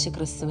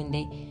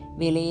യേശുക്രിസ്തുവിൻ്റെ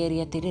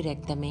വിലയേറിയ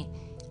തിരുരക്തമേ,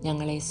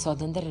 ഞങ്ങളെ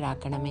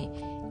സ്വതന്ത്രരാക്കണമേ.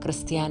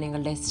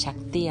 ക്രിസ്ത്യാനികളുടെ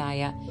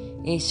ശക്തിയായ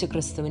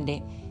യേശുക്രിസ്തുവിൻ്റെ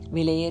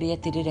വിലയേറിയ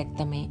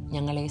തിരുരക്തമേ,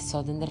 ഞങ്ങളെ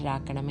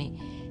സ്വതന്ത്രരാക്കണമേ.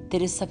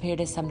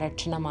 തിരുസഭയുടെ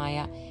സംരക്ഷണമായ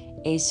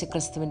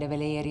യേശുക്രിസ്തുവിൻ്റെ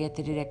വിലയേറിയ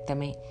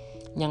തിരുരക്തമേ,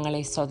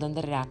 ഞങ്ങളെ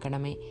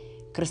സ്വതന്ത്രരാക്കണമേ.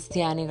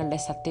 ക്രിസ്ത്യാനികളുടെ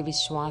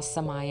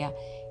സത്യവിശ്വാസമായ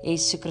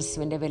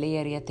യേശുക്രിസ്തുവിൻ്റെ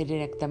വിലയേറിയ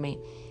തിരുരക്തമേ,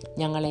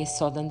 ഞങ്ങളെ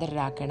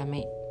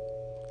സ്വതന്ത്രരാക്കണമേ.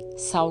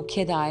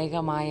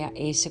 സൗഖ്യദായകമായ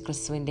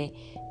യേശുക്രിസ്തുവിൻ്റെ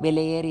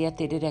വിലയേറിയ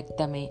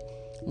തിരുരക്തമേ,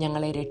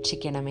 ഞങ്ങളെ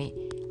രക്ഷിക്കണമേ.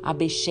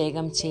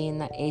 അഭിഷേകം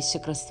ചെയ്യുന്ന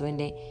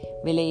യേശുക്രിസ്തുവിൻ്റെ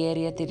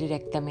വിലയേറിയ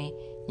തിരുരക്തമേ,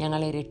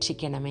 ഞങ്ങളെ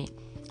രക്ഷിക്കണമേ.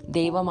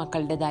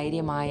 ദൈവമക്കളുടെ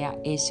ധൈര്യമായ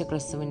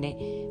യേശുക്രിസ്തുവിൻ്റെ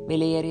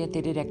വിലയേറിയ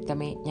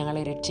തിരുരക്തമേ,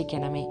 ഞങ്ങളെ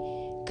രക്ഷിക്കണമേ.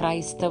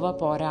 ക്രൈസ്തവ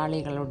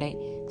പോരാളികളുടെ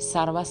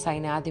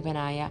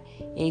സർവ്വസൈനാധിപനായ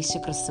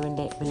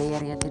യേശുക്രിസ്തുവിൻ്റെ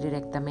വിലയേറിയ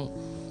തിരുരക്തമേ,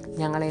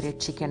 ഞങ്ങളെ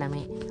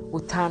രക്ഷിക്കണമേ.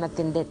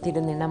 ഉത്ഥാനത്തിൻ്റെ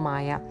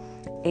തിരുനിണമായ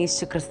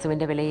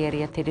യേശുക്രിസ്തുവിൻ്റെ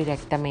വിലയേറിയ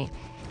തിരുരക്തമേ,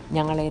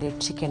 ഞങ്ങളെ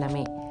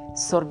രക്ഷിക്കണമേ.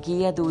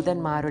 സ്വർഗീയ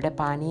ദൂതന്മാരുടെ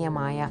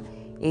പാനീയമായ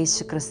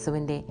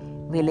യേശുക്രിസ്തുവിൻ്റെ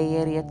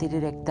വിലയേറിയ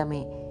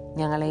തിരുരക്തമേ,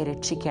 ഞങ്ങളെ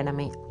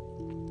രക്ഷിക്കണമേ.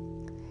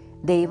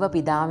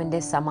 ദൈവപിതാവിൻ്റെ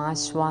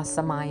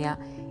സമാശ്വാസമായ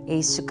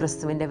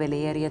യേശുക്രിസ്തുവിൻ്റെ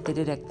വിലയേറിയ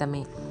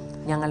തിരുരക്തമേ,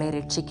 ഞങ്ങളെ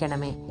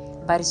രക്ഷിക്കണമേ.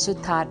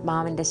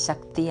 പരിശുദ്ധാത്മാവിൻ്റെ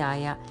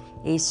ശക്തിയായ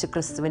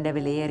യേശുക്രിസ്തുവിൻ്റെ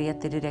വിലയേറിയ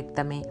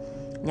തിരുരക്തമേ,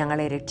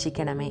 ഞങ്ങളെ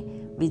രക്ഷിക്കണമേ.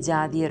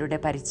 വിജാതീയരുടെ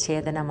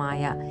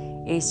പരിച്ഛേദനമായ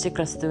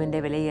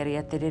യേശുക്രിസ്തുവിൻ്റെ വിലയേറിയ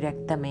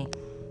തിരുരക്തമേ,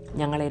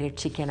 ഞങ്ങളെ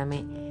രക്ഷിക്കണമേ.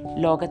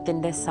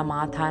 ലോകത്തിൻ്റെ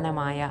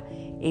സമാധാനമായ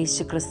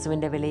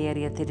യേശുക്രിസ്തുവിൻ്റെ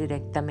വിലയേറിയ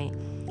തിരുരക്തമേ,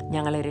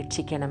 ഞങ്ങളെ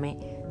രക്ഷിക്കണമേ.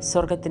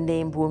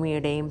 സ്വർഗത്തിൻ്റെയും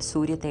ഭൂമിയുടെയും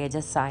സൂര്യ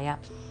തേജസ്സായ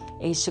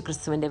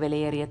യേശുക്രിസ്തുവിൻ്റെ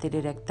വിലയേറിയ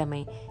തിരുരക്തമേ,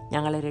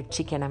 ഞങ്ങളെ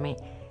രക്ഷിക്കണമേ.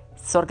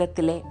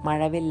 സ്വർഗത്തിലെ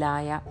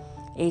മഴവില്ലായ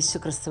യേശു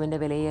ക്രിസ്തുവിൻ്റെ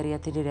വിലയേറിയ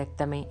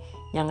തിരുരക്തമേ,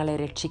 ഞങ്ങളെ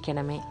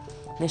രക്ഷിക്കണമേ.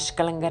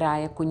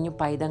 നിഷ്കളങ്കരായ കുഞ്ഞു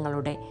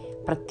പൈതങ്ങളുടെ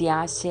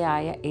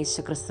പ്രത്യാശയായ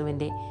യേശു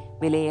ക്രിസ്തുവിൻ്റെ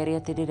വിലയേറിയ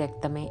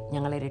തിരുരക്തമേ,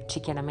 ഞങ്ങളെ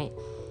രക്ഷിക്കണമേ.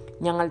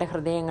 ഞങ്ങളുടെ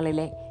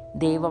ഹൃദയങ്ങളിലെ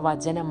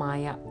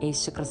ദൈവവചനമായ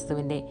യേശു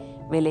ക്രിസ്തുവിൻ്റെ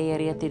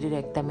വിലയേറിയ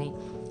തിരുരക്തമേ,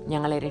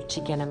 ഞങ്ങളെ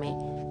രക്ഷിക്കണമേ.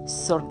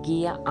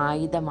 സ്വർഗീയ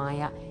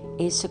ആയുധമായ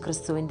യേശു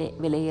ക്രിസ്തുവിൻ്റെ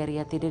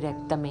വിലയേറിയ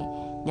തിരുരക്തമേ,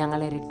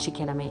 ഞങ്ങളെ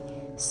രക്ഷിക്കണമേ.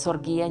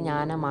 സ്വർഗീയ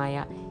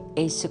ജ്ഞാനമായ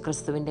യേശു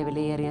ക്രിസ്തുവിൻ്റെ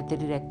വിലയേറിയ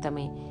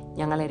തിരുരക്തമേ,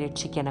 ഞങ്ങളെ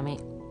രക്ഷിക്കണമേ.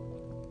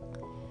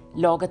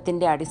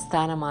 ലോകത്തിൻ്റെ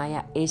അടിസ്ഥാനമായ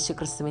യേശു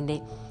ക്രിസ്തുവിൻ്റെ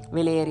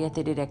വിലയേറിയ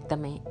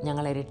തിരുരക്തമേ,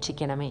 ഞങ്ങളെ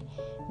രക്ഷിക്കണമേ.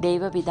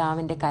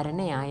 ദൈവപിതാവിൻ്റെ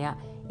കരുണയായ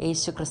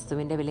യേശു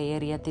ക്രിസ്തുവിൻ്റെ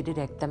വിലയേറിയ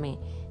തിരുരക്തമേ,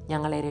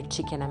 ഞങ്ങളെ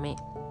രക്ഷിക്കണമേ.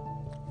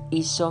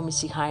 ഈശോ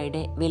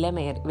മിശിഹായുടെ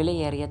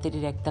വിലയേറിയ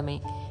തിരുരക്തമേ,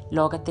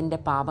 ലോകത്തിൻ്റെ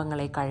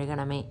പാപങ്ങളെ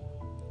കഴുകണമേ.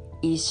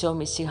 ഈശോ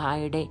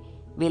മിശിഹായുടെ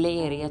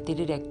വിലയേറിയ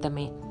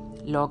തിരുരക്തമേ,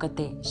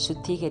 ലോകത്തെ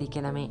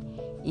ശുദ്ധീകരിക്കണമേ.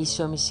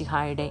 ഈശോ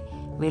മിശിഹായുടെ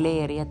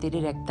വിലയേറിയ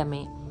തിരുരക്തമേ,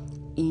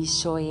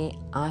 ഈശോയെ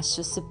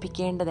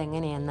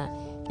ആശ്വസിപ്പിക്കേണ്ടതെങ്ങനെയെന്ന്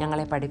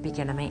ഞങ്ങളെ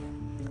പഠിപ്പിക്കണമേ.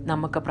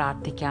 നമുക്ക്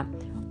പ്രാർത്ഥിക്കാം.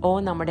 ഓ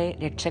നമ്മുടെ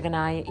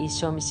രക്ഷകനായ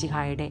ഈശോ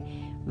മിശിഹായുടെ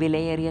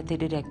വിലയേറിയ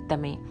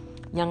തിരുരക്തമേ,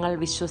 ഞങ്ങൾ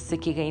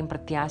വിശ്വസിക്കുകയും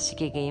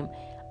പ്രത്യാശിക്കുകയും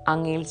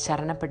അങ്ങയിൽ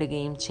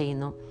ശരണപ്പെടുകയും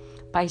ചെയ്യുന്നു.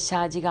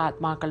 പൈശാചിക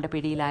ആത്മാക്കളുടെ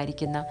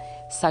പിടിയിലായിരിക്കുന്ന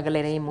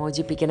സകലരെയും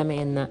മോചിപ്പിക്കണമേ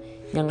എന്ന്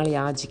ഞങ്ങൾ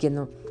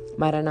യാചിക്കുന്നു.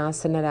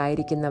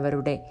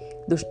 മരണാസന്നരായിരിക്കുന്നവരുടെ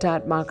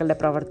ദുഷ്ടാത്മാക്കളുടെ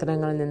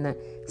പ്രവർത്തനങ്ങളിൽ നിന്ന്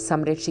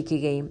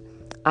സംരക്ഷിക്കുകയും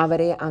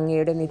അവരെ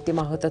അങ്ങയുടെ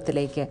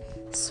നിത്യമഹത്വത്തിലേക്ക്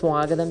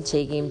സ്വാഗതം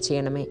ചെയ്യുകയും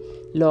ചെയ്യണമേ.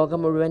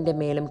 ലോകം മുഴുവൻ്റെ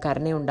മേലും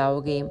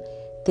കരുണയുണ്ടാവുകയും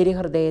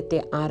തിരുഹൃദയത്തെ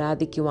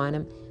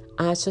ആരാധിക്കുവാനും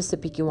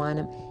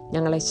ആശ്വസിപ്പിക്കുവാനും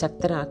ഞങ്ങളെ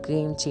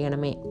ശക്തരാക്കുകയും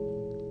ചെയ്യണമേ.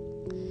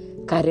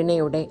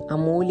 കരുണയുടെ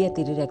അമൂല്യ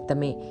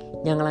തിരുരക്തമേ,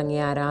 ഞങ്ങളങ്ങേ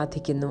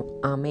ആരാധിക്കുന്നു.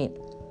 ആമേൻ.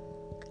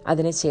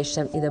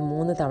 അതിനുശേഷം ഇത്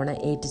 3 തവണ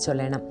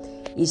ഏറ്റുചൊല്ലണം.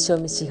 ഈശോ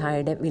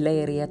മിശിഹായുടെ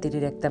വിലയേറിയ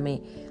തിരുരക്തമേ,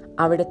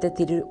 അവിടുത്തെ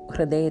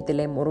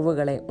തിരുഹൃദയത്തിലെ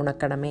മുറിവുകളെ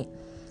ഉണക്കണമേ.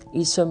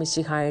 ഈശോ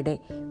മിശിഹായുടെ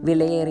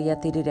വിലയേറിയ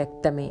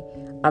തിരുരക്തമേ,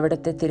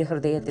 അവിടുത്തെ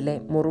തിരുഹൃദയത്തിലെ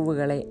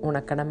മുറിവുകളെ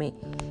ഉണക്കണമേ.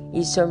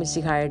 ഈശോ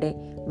മിശിഹായുടെ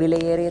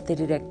വിലയേറിയ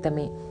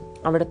തിരുരക്തമേ,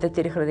 അവിടുത്തെ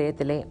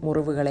തിരുഹൃദയത്തിലെ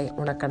മുറിവുകളെ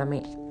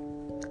ഉണക്കണമേ.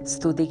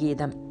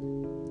 സ്തുതിഗീതം.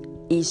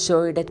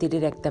 ഈശോയുടെ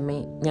തിരുരക്തമേ,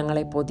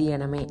 ഞങ്ങളെ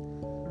പൊതിയണമേ.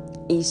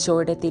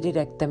 ഈശോയുടെ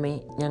തിരുരക്തമേ,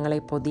 ഞങ്ങളെ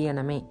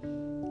പൊതിയണമേ.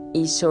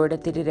 ഈശോയുടെ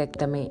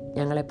തിരുരക്തമേ,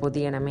 ഞങ്ങളെ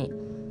പൊതിയണമേ.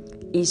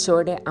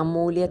 ഈശോയുടെ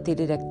അമൂല്യ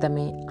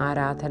തിരുരക്തമേ,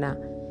 ആരാധന.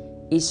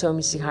 ഈശോ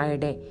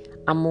മിശിഹായുടെ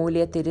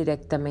അമൂല്യ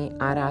തിരുരക്തമേ,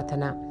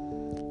 ആരാധന.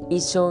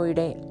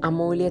 ഈശോയുടെ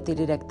അമൂല്യ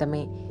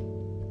തിരുരക്തമേ,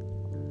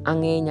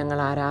 അങ്ങേ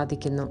ഞങ്ങൾ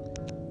ആരാധിക്കുന്നു.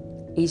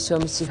 ഈശോ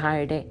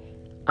മിശിഹായുടെ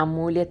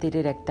അമൂല്യ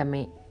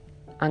തിരുരക്തമേ,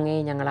 അങ്ങേ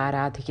ഞങ്ങൾ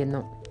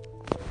ആരാധിക്കുന്നു.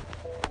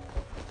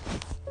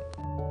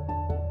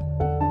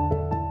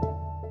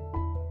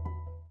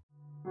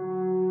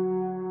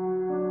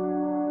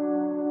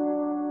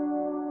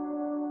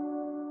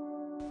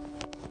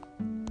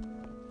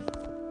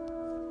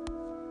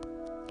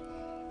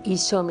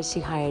 ഈശോ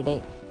മിശിഹായുടെ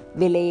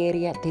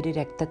വിലയേറിയ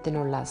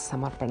തിരുരക്തത്തിനുള്ള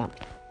സമർപ്പണം.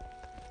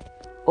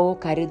 ഓ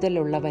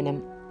കരുതലുള്ളവനും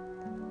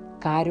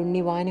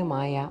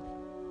കാരുണ്യവാനുമായ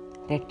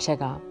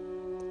രക്ഷക,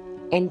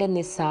 എൻ്റെ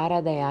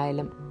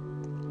നിസ്സാരതയാലും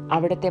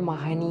അവിടുത്തെ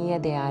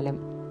മഹനീയതയാലും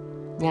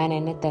ഞാൻ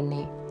എന്നെ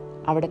തന്നെ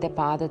അവിടുത്തെ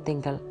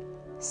പാദത്തിങ്കൽ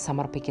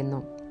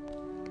സമർപ്പിക്കുന്നു.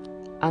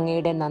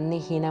 അങ്ങയുടെ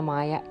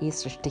നന്ദിഹീനമായ ഈ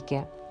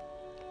സൃഷ്ടിക്ക്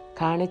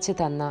കാണിച്ചു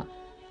തന്ന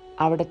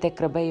അവിടുത്തെ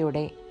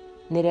കൃപയുടെ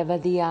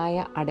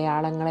നിരവധിയായ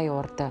അടയാളങ്ങളെ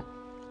ഓർത്ത്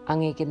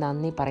അങ്ങേക്ക്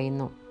നന്ദി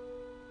പറയുന്നു.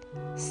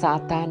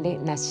 സാത്താൻ്റെ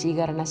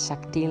നശീകരണ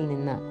ശക്തിയിൽ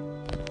നിന്ന്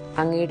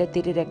അങ്ങയുടെ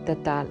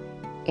തിരുരക്തത്താൽ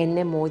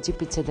എന്നെ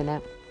മോചിപ്പിച്ചതിന്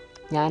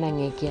ഞാൻ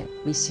അങ്ങേക്ക്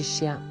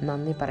വിശിഷ്യ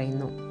നന്ദി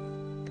പറയുന്നു.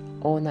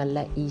 ഓ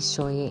നല്ല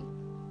ഈശോയെ,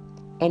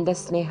 എൻ്റെ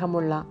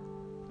സ്നേഹമുള്ള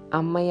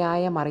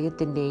അമ്മയായ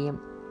മറിയത്തിൻ്റെയും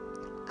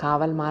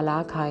കാവൽ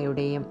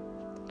മാലാഖായുടെയും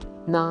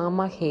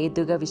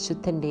നാമഹേതുക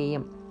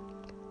വിശുദ്ധൻ്റെയും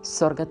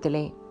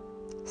സ്വർഗത്തിലെ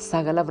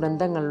സകല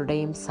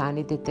വൃന്ദങ്ങളുടെയും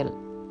സാന്നിധ്യത്തിൽ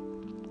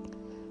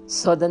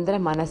സ്വതന്ത്ര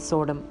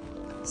മനസ്സോടും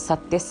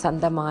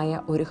സത്യസന്ധമായ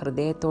ഒരു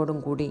ഹൃദയത്തോടും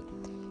കൂടി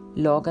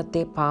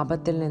ലോകത്തെ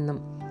പാപത്തിൽ നിന്നും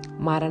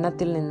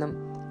മരണത്തിൽ നിന്നും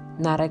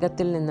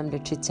നരകത്തിൽ നിന്നും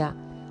രക്ഷിച്ച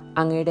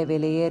അങ്ങയുടെ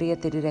വിലയേറിയ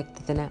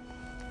തിരുരക്തത്തിന്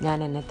ഞാൻ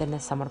എന്നെ തന്നെ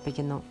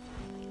സമർപ്പിക്കുന്നു.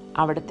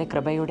 അവിടുത്തെ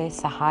കൃപയുടെ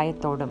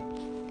സഹായത്തോടും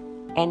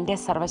എൻ്റെ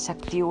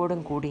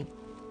സർവശക്തിയോടും കൂടി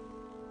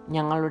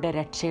ഞങ്ങളുടെ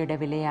രക്ഷയുടെ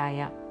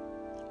വിലയായ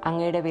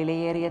അങ്ങയുടെ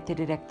വിലയേറിയ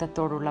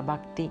തിരുരക്തത്തോടുള്ള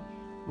ഭക്തി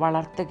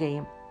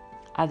വളർത്തുകയും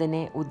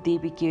അതിനെ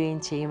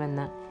ഉദ്ദീപിക്കുകയും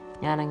ചെയ്യുമെന്ന്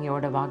ഞാൻ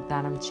അങ്ങയോട്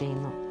വാഗ്ദാനം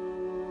ചെയ്യുന്നു.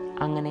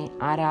 അങ്ങനെ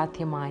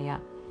ആരാധ്യമായ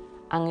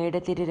അങ്ങയുടെ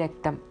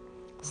തിരുരക്തം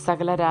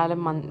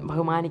സകലരാലും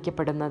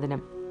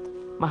ബഹുമാനിക്കപ്പെടുന്നതിനും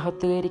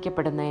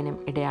മഹത്വീകരിക്കപ്പെടുന്നതിനും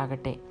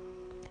ഇടയാകട്ടെ.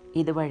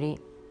 ഇതുവഴി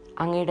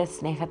അങ്ങയുടെ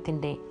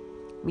സ്നേഹത്തിൻ്റെ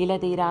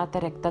വിലതീരാത്ത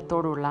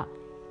രക്തത്തോടുള്ള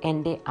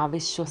എൻ്റെ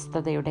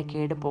അവിശ്വസ്തതയുടെ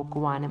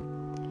കേടുപോക്കുവാനും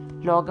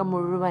ലോകം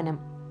മുഴുവനും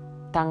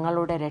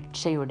തങ്ങളുടെ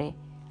രക്ഷയുടെ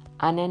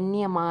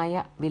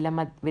അനന്യമായ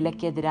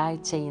വിലക്കെതിരായി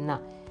ചെയ്യുന്ന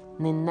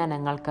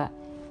നിന്ദനങ്ങൾക്ക്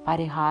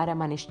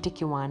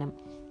പരിഹാരമനുഷ്ഠിക്കുവാനും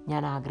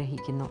ഞാൻ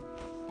ആഗ്രഹിക്കുന്നു.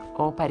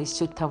 ഓ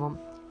പരിശുദ്ധവും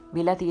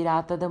വില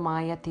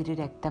തീരാത്തതുമായ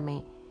തിരുരക്തമേ,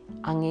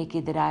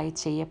 അങ്ങേക്കെതിരായി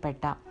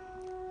ചെയ്യപ്പെട്ട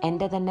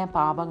എൻ്റെ തന്നെ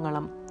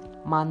പാപങ്ങളും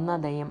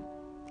മന്ദതയും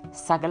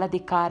സകല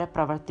ധിക്കാര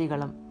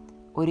പ്രവൃത്തികളും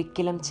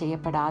ഒരിക്കലും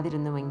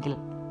ചെയ്യപ്പെടാതിരുന്നുവെങ്കിൽ,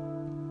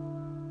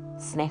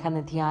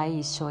 സ്നേഹനിധിയായ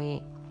ഈശോയെ,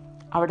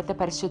 അവിടുത്തെ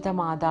പരിശുദ്ധ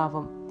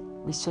മാതാവും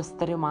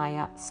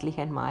വിശ്വസ്തരുമായ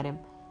സ്ലിഹന്മാരും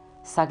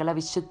സകല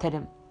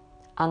വിശുദ്ധരും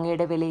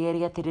അങ്ങയുടെ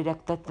വിലയേറിയ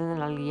തിരുരക്തത്തിന്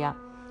നൽകിയ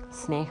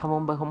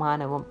സ്നേഹവും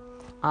ബഹുമാനവും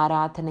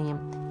ആരാധനയും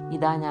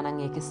ഇതാ ഞാൻ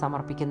അങ്ങേക്ക്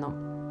സമർപ്പിക്കുന്നു.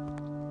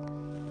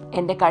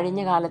 എൻ്റെ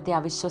കഴിഞ്ഞ കാലത്തെ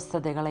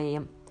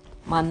അവിശ്വസ്തതകളെയും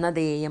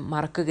മന്ദതയെയും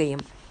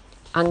മറക്കുകയും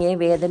അങ്ങയെ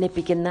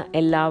വേദനിപ്പിക്കുന്ന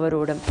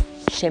എല്ലാവരോടും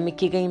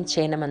ക്ഷമിക്കുകയും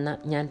ചെയ്യണമെന്ന്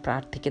ഞാൻ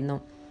പ്രാർത്ഥിക്കുന്നു.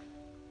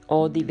 ഓ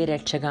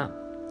ദിവ്യരക്ഷക,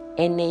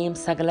 എന്നെയും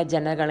സകല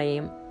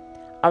ജനങ്ങളെയും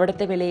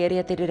അവിടുത്തെ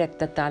വിലയേറിയ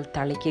തിരുരക്തത്താൽ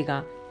തളിക്കുക.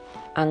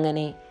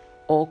 അങ്ങനെ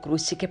ഓ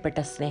ക്രൂശിക്കപ്പെട്ട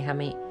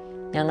സ്നേഹമേ,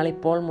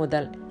 ഞങ്ങളിപ്പോൾ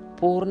മുതൽ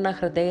പൂർണ്ണ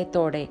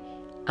ഹൃദയത്തോടെ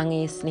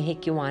അങ്ങയെ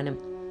സ്നേഹിക്കുവാനും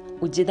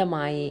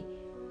ഉചിതമായി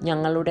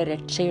ഞങ്ങളുടെ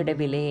രക്ഷയുടെ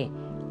വിലയെ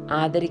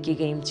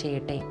ആദരിക്കുകയും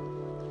ചെയ്യട്ടെ.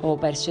 ഓ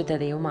പരിശുദ്ധ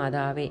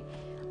ദൈവമാതാവേ,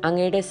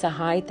 അങ്ങയുടെ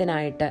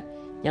സഹായത്തിനായിട്ട്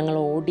ഞങ്ങൾ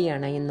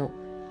ഓടിയണയുന്നു.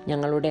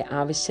 ഞങ്ങളുടെ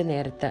ആവശ്യ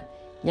നേരത്ത്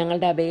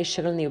ഞങ്ങളുടെ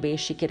അപേക്ഷകൾ നീ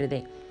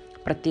ഉപേക്ഷിക്കരുതേ.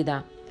 പ്രത്യുത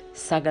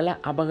സകല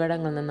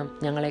അപകടങ്ങളിൽ നിന്നും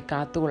ഞങ്ങളെ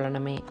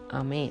കാത്തുകൊള്ളണമേ.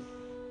 ആമേൻ.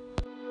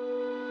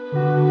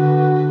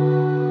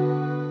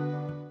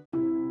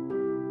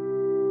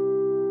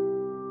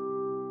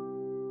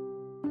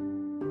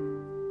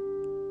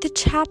 The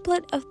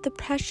Chaplet of the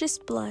Precious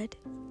Blood.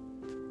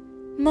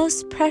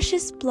 Most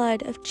precious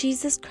blood of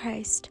Jesus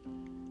Christ,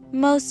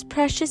 most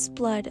precious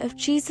blood of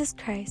Jesus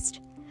Christ,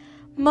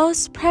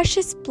 most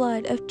precious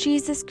blood of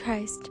Jesus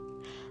Christ,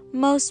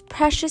 most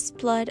precious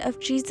blood of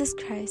Jesus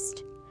Christ,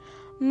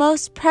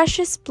 most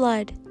precious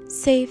blood,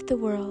 save the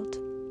world.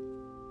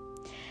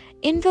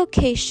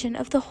 Invocation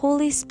of the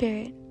Holy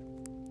Spirit.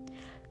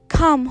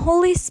 Come,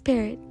 Holy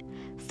Spirit,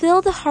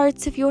 fill the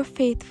hearts of your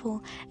faithful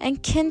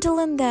and kindle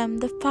in them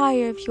the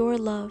fire of your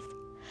love.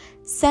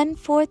 Send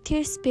forth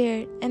your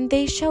Spirit, and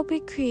they shall be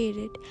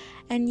created,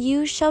 and you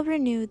shall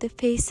renew the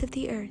face of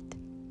the earth.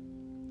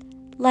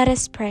 Let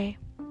us pray.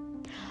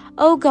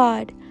 O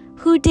God,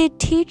 who did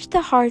teach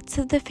the hearts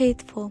of the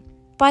faithful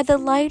by the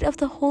light of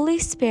the Holy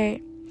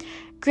Spirit,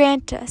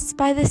 grant us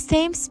by the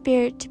same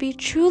Spirit to be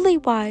truly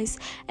wise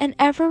and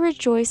ever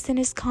rejoice in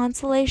his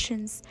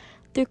consolations.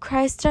 Through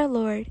Christ our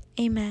Lord.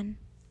 Amen.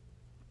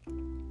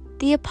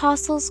 The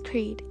Apostles'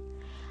 Creed.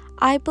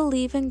 I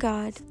believe in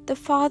God, the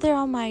Father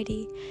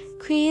Almighty,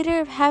 creator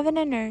of heaven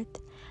and earth.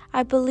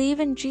 I believe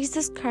in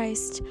Jesus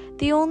Christ,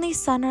 the only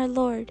Son, our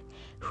Lord,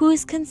 who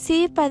is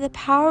conceived by the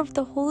power of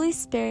the Holy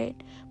Spirit,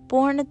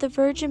 born of the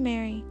Virgin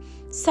Mary,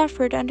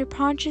 suffered under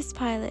Pontius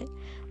Pilate,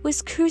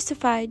 was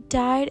crucified,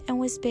 died, and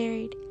was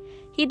buried.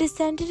 He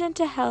descended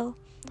into hell.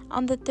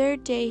 On the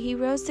third day he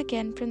rose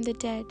again from the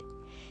dead.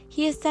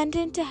 He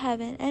ascended into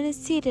heaven and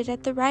is seated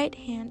at the right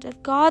hand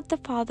of God the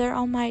Father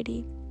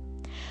Almighty.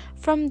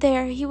 From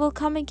there he will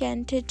come again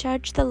to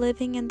judge the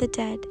living and the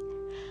dead.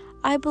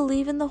 I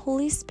believe in the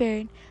Holy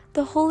Spirit,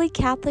 the Holy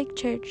Catholic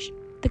Church,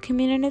 the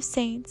communion of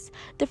saints,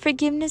 the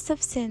forgiveness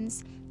of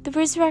sins, the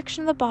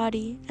resurrection of the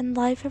body, and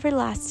life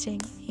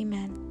everlasting.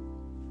 Amen.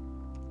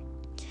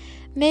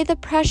 May the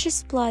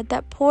precious blood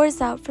that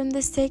pours out from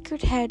the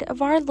sacred head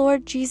of our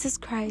Lord Jesus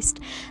Christ,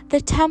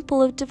 the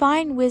temple of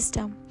divine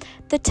wisdom,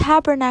 the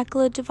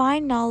tabernacle of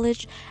divine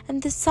knowledge,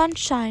 and the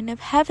sunshine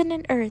of heaven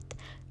and earth,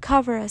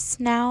 cover us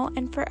now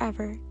and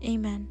forever.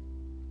 Amen.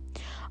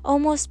 O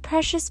most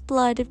precious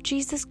blood of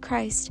Jesus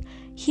Christ,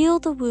 heal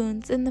the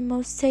wounds in the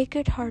most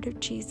sacred heart of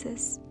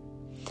Jesus.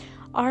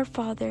 Our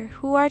Father,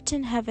 who art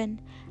in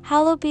heaven,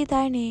 hallowed be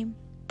thy name.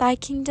 Thy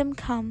kingdom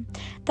come,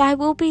 thy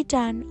will be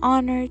done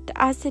on earth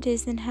as it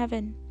is in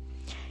heaven.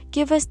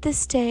 Give us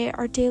this day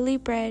our daily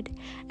bread,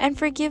 and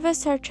forgive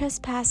us our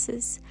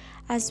trespasses,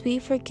 as we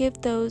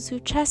forgive those who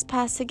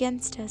trespass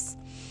against us.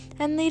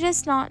 And lead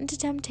us not into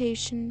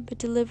temptation, but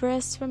deliver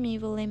us from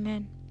evil.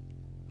 Amen.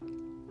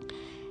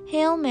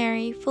 Hail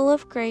Mary, full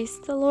of grace,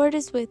 the Lord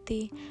is with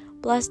thee.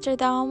 Blessed art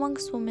thou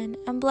amongst women,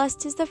 and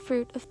blessed is the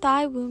fruit of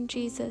thy womb,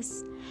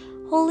 Jesus.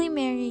 Holy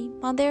Mary,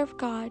 Mother of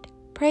God,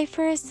 pray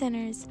for us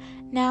sinners,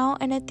 now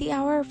and at the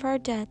hour of our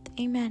death.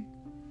 Amen.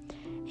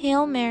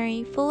 Hail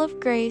Mary, full of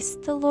grace,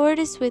 the Lord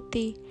is with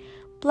thee.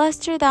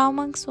 Blessed art thou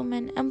amongst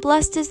women, and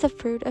blessed is the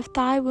fruit of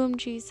thy womb,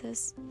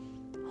 Jesus.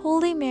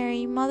 Holy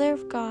Mary, Mother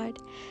of God,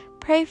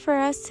 pray for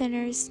us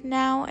sinners,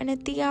 now and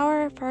at the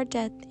hour of our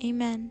death.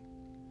 Amen.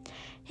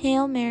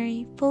 Hail Mary,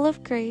 full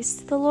of grace,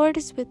 the Lord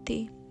is with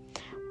thee.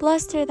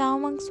 Blessed art thou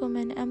amongst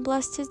women, and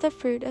blessed is the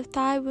fruit of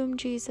thy womb,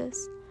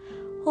 Jesus.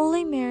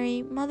 Holy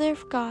Mary, Mother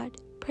of God,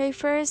 pray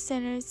for us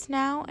sinners,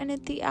 now and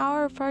at the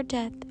hour of our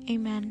death.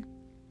 Amen.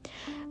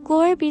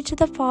 Glory be to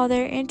the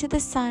Father, and to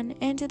the Son,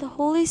 and to the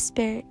Holy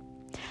Spirit,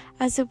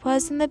 as it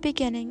was in the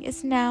beginning,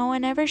 is now,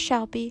 and ever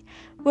shall be,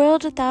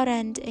 world without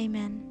end.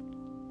 Amen.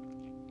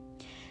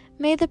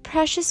 May the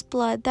precious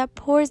blood that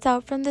pours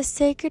out from the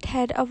sacred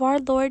head of our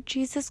Lord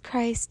Jesus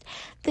Christ,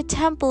 the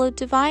temple of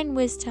divine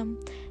wisdom,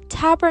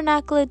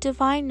 tabernacle of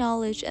divine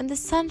knowledge, and the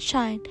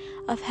sunshine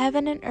of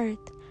heaven and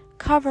earth,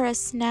 cover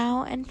us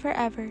now and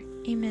forever.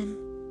 Amen.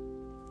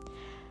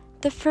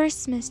 The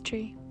first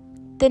mystery,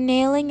 the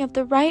nailing of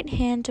the right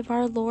hand of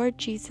our Lord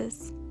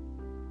Jesus.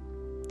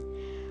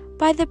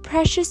 By the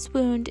precious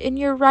wound in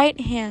your right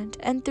hand,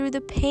 and through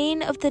the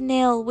pain of the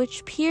nail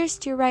which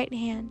pierced your right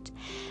hand,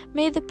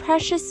 may the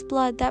precious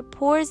blood that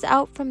pours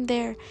out from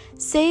there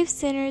save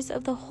sinners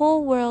of the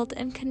whole world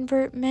and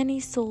convert many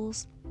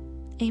souls.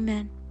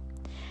 Amen.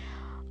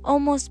 O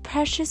most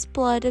precious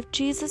blood of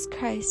Jesus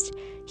Christ,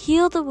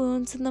 heal the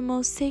wounds in the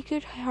most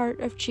sacred heart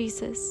of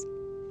Jesus.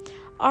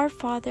 Our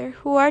Father,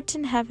 who art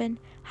in heaven,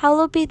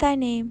 hallowed be thy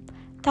name.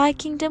 Thy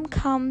kingdom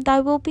come, thy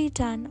will be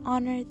done,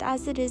 on earth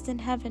as it is in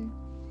heaven.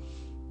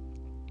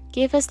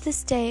 Give us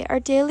this day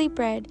our daily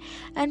bread,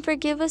 and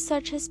forgive us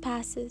our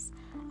trespasses,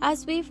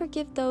 as we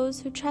forgive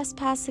those who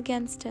trespass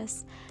against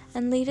us.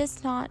 And lead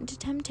us not into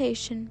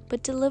temptation,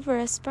 but deliver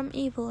us from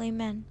evil.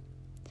 Amen.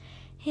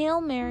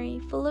 Hail Mary,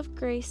 full of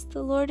grace,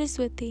 the Lord is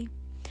with thee.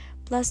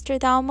 Blessed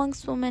art thou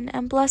amongst women,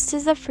 and blessed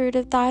is the fruit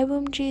of thy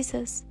womb,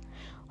 Jesus.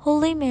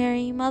 Holy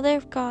Mary, Mother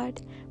of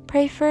God,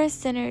 pray for us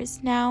sinners,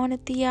 now and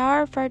at the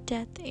hour of our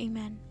death.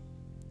 Amen.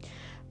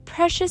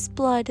 Precious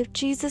blood of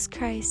Jesus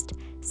Christ,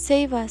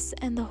 save us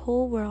and the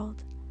whole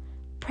world.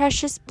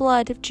 Precious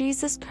blood of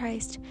Jesus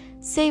Christ,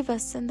 save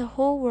us and the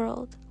whole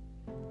world.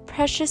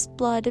 Precious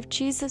blood of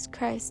Jesus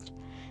Christ,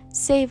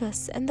 save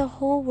us and the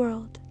whole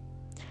world.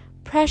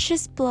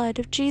 Precious blood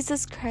of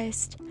Jesus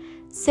Christ,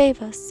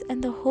 save us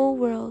and the whole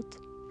world.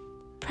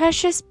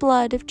 Precious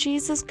blood of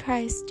Jesus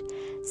Christ,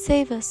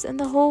 save us and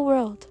the whole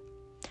world.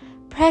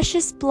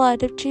 Precious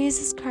blood of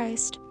Jesus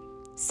Christ,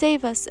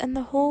 save us and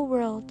the whole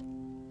world.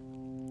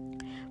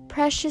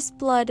 Precious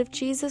blood of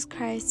Jesus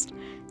Christ,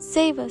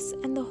 save us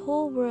and the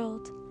whole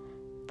world.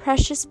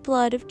 Precious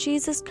blood of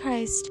Jesus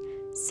Christ,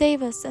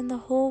 save us and the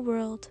whole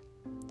world.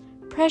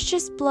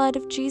 Precious blood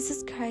of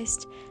Jesus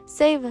Christ,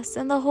 save us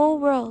and the whole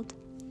world.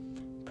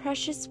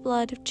 Precious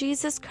blood of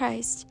Jesus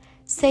Christ,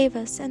 save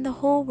us and the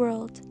whole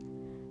world.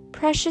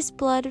 Precious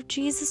blood of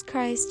Jesus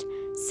Christ,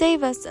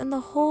 save us and the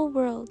whole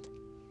world.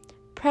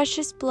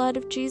 Precious blood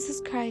of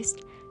Jesus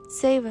Christ,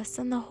 save us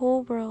and the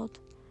whole world.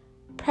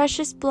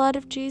 Precious blood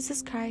of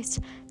Jesus Christ,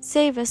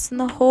 save us and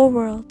the whole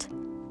world.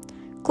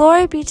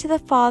 Glory be to the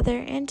Father,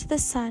 and to the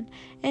Son,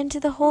 and to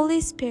the Holy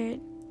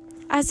Spirit,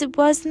 as it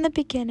was in the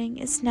beginning,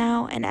 is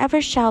now, and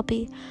ever shall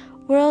be,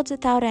 world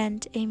without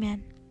end.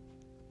 Amen.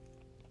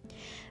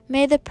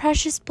 May the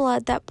precious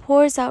blood that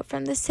pours out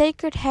from the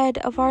sacred head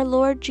of our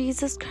Lord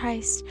Jesus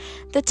Christ,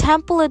 the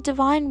temple of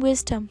divine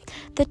wisdom,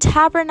 the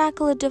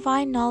tabernacle of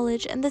divine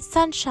knowledge, and the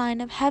sunshine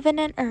of heaven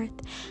and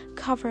earth,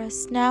 cover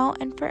us now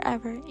and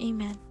forever.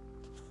 Amen.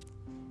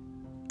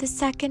 The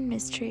second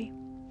mystery,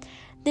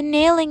 the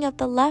nailing of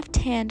the left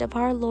hand of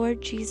our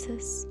Lord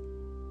Jesus.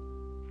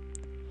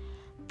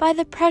 By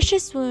the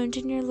precious wound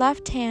in your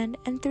left hand,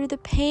 and through the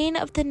pain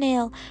of the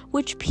nail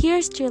which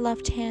pierced your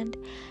left hand,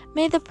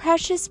 may the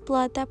precious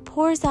blood that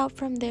pours out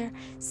from there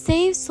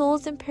save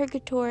souls in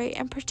purgatory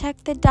and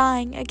protect the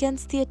dying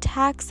against the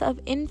attacks of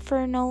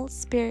infernal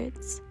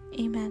spirits.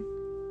 Amen.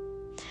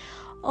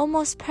 O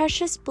most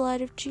precious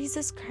blood of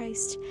Jesus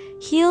Christ,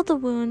 heal the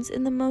wounds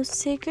in the most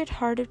sacred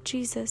heart of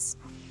Jesus.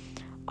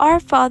 Our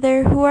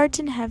Father, who art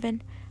in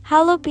heaven,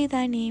 hallowed be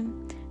thy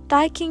name.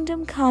 Thy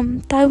kingdom come,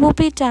 thy will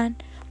be done,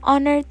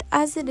 on earth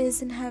as it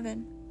is in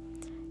heaven.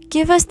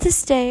 Give us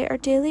this day our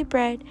daily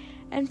bread,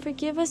 and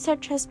forgive us our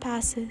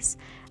trespasses,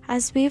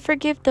 as we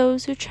forgive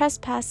those who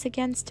trespass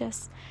against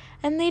us.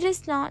 And lead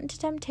us not into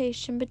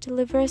temptation, but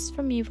deliver us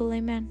from evil.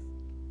 Amen.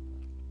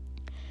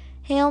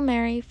 Hail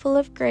Mary, full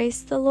of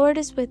grace, the Lord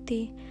is with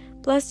thee.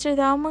 Blessed art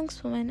thou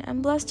amongst women,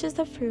 and blessed is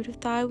the fruit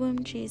of thy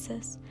womb,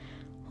 Jesus.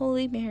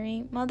 Holy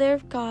Mary, Mother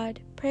of God,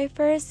 pray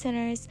for us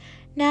sinners,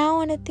 now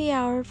and at the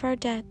hour of our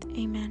death.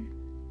 Amen.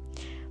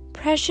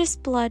 Precious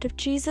blood of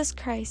Jesus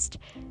Christ,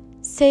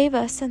 save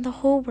us and the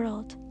whole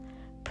world.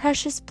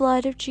 Precious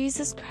blood of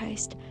Jesus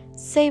Christ,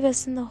 save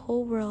us in the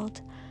whole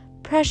world.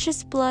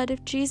 Precious blood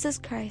of Jesus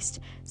Christ,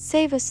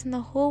 save us in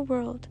the whole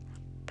world.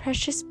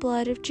 Precious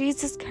blood of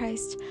Jesus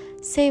Christ,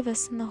 save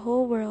us in the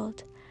whole world.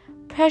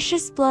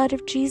 Precious blood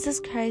of Jesus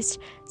Christ,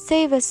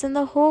 save us in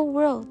the whole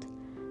world.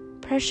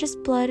 Precious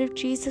blood of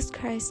Jesus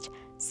Christ,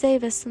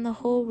 save us in the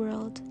whole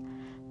world.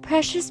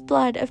 Precious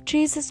blood of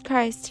Jesus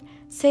Christ,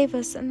 save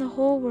us in the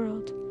whole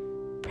world.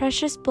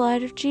 Precious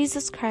blood of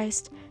Jesus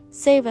Christ,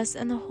 save us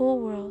in the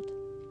whole world.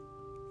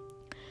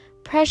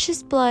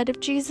 Precious blood of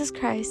Jesus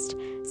Christ,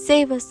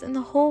 save us in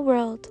the whole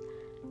world.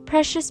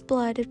 Precious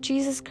blood of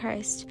Jesus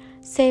Christ,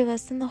 save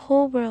us in the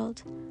whole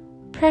world.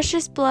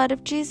 Precious blood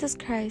of Jesus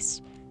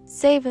Christ,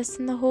 save us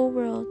in the whole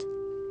world.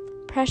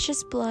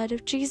 Precious blood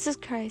of Jesus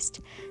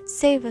Christ,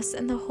 save us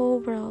in the whole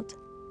world.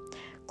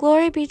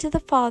 Glory be to the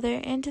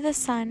Father, and to the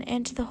Son,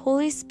 and to the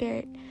Holy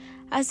Spirit,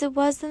 as it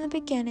was in the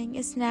beginning,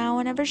 is now,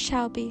 and ever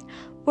shall be,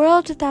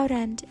 world without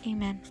end.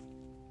 Amen.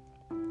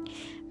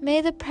 May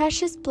the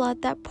precious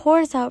blood that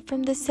pours out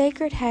from the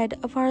sacred head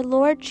of our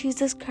Lord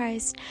Jesus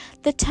Christ,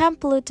 the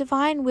temple of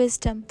divine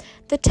wisdom,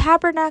 the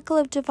tabernacle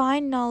of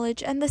divine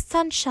knowledge, and the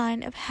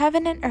sunshine of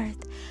heaven and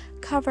earth,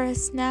 cover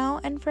us now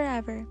and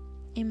forever.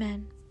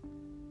 Amen.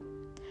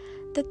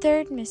 The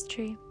third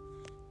mystery,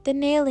 the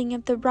nailing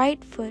of the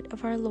right foot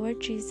of our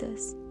Lord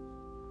Jesus.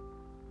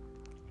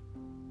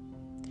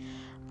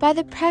 By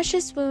the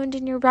precious wound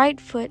in your right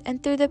foot,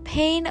 and through the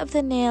pain of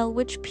the nail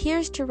which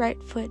pierced your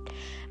right foot,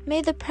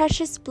 may the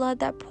precious blood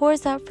that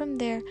pours out from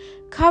there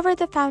cover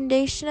the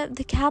foundation of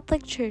the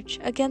Catholic Church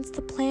against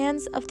the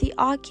plans of the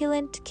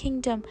opulent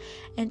kingdom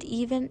and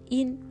even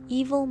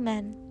evil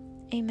men.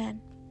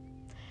 Amen.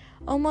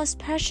 O most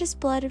precious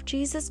blood of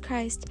Jesus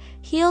Christ,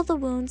 heal the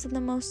wounds in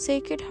the most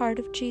sacred heart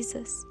of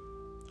Jesus.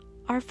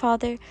 Our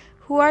Father,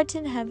 who art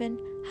in heaven,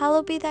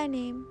 hallowed be thy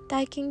name.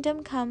 Thy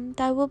kingdom come,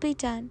 thy will be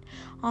done,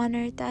 on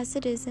earth as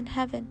it is in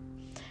heaven.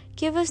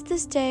 Give us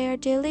this day our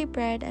daily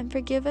bread, and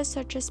forgive us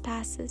our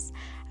trespasses,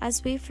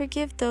 as we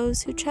forgive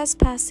those who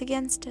trespass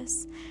against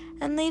us.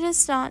 And lead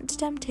us not into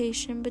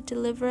temptation, but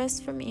deliver us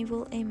from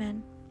evil.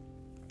 Amen.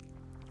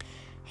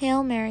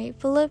 Hail Mary,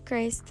 full of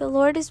grace, the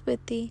Lord is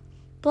with thee.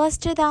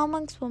 Blessed art thou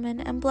amongst women,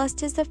 and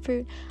blessed is the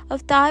fruit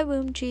of thy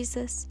womb,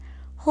 Jesus.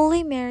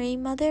 Holy Mary,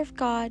 Mother of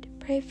God,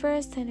 pray for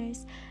us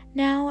sinners,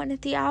 now and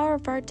at the hour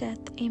of our death.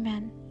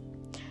 Amen.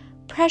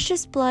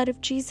 Precious blood of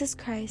Jesus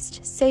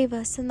Christ, save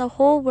us and the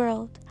whole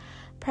world.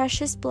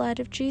 Precious blood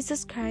of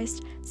Jesus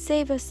Christ,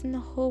 save us in the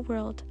whole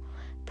world.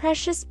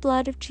 Precious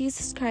blood of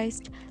Jesus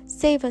Christ,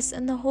 save us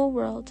in the whole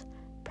world.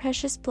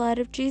 Precious blood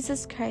of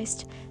Jesus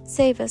Christ,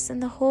 save us in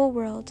the whole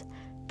world.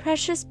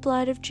 Precious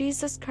blood of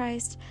Jesus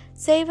Christ,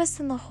 save us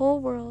in the whole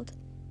world.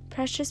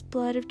 Precious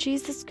blood of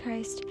Jesus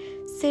Christ,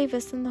 save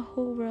us in the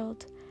whole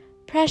world.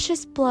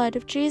 Precious blood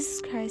of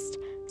Jesus Christ,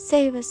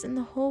 save us in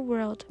the whole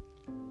world.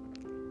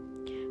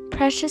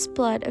 Precious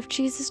blood of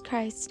Jesus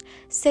Christ,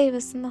 save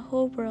us in the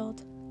whole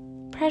world.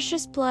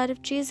 Precious blood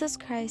of Jesus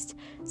Christ,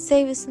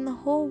 save us in the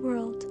whole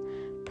world.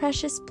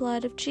 Precious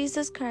blood of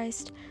Jesus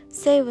Christ,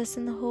 save us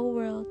in the whole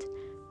world.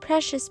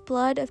 Precious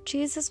blood of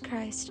Jesus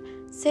Christ,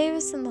 save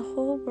us in the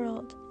whole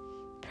world.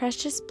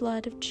 Precious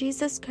blood of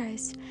Jesus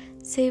Christ,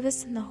 save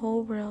us in the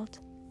whole world.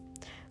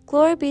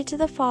 Glory be to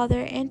the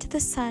Father, and to the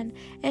Son,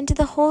 and to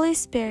the Holy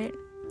Spirit,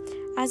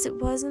 as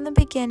it was in the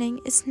beginning,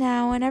 is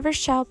now, and ever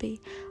shall be,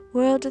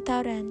 world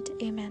without end.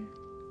 Amen.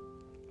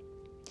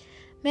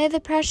 May the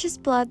precious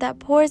blood that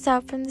pours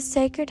out from the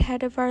sacred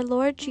head of our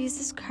Lord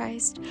Jesus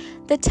Christ,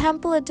 the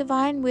temple of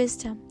divine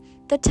wisdom,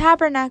 the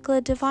tabernacle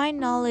of divine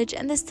knowledge,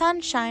 and the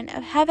sunshine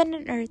of heaven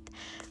and earth,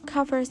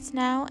 cover us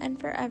now and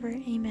forever.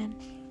 Amen.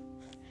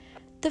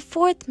 The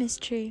fourth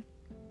mystery,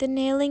 the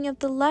nailing of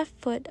the left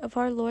foot of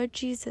our Lord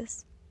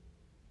Jesus.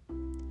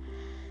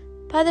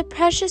 By the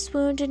precious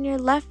wound in your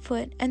left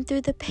foot, and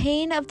through the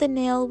pain of the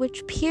nail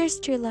which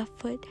pierced your left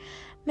foot,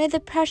 may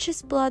the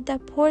precious blood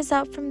that pours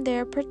out from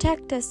there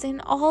protect us in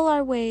all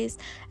our ways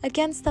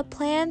against the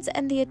plans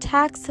and the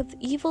attacks of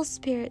evil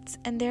spirits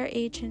and their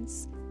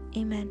agents.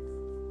 Amen.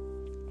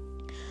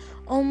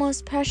 O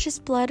most precious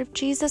blood of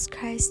Jesus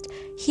Christ,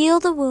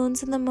 heal the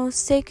wounds in the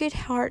most sacred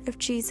heart of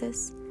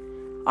Jesus.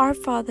 Our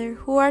Father,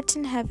 who art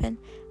in heaven,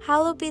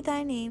 hallowed be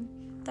thy name.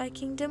 Thy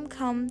kingdom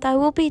come, thy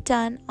will be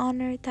done,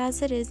 on earth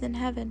as it is in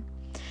heaven.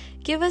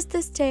 Give us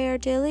this day our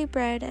daily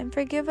bread, and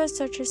forgive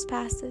us our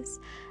trespasses,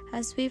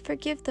 as we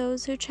forgive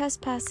those who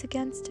trespass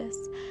against us.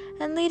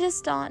 And lead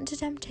us not into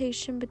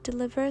temptation, but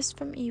deliver us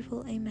from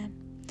evil. Amen.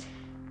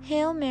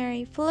 Hail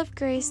Mary, full of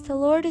grace, the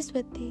Lord is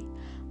with thee.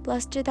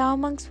 Blessed art thou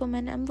amongst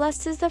women, and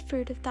blessed is the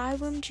fruit of thy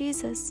womb,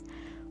 Jesus.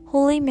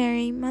 Holy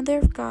Mary, Mother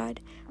of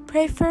God,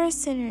 pray for us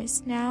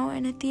sinners, now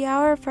and at the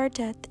hour of our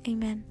death.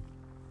 Amen.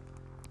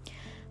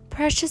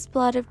 Precious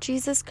blood of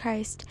Jesus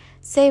Christ,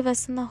 save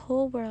us in the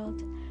whole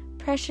world.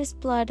 Precious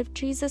blood of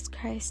Jesus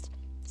Christ,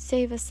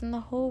 save us in the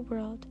whole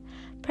world.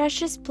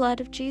 Precious blood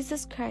of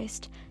Jesus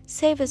Christ,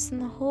 save us in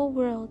the whole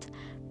world.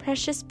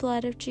 Precious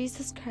blood of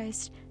Jesus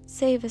Christ,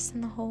 save us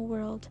in the whole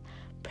world.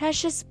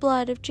 Precious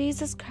blood of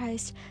Jesus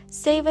Christ,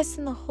 save us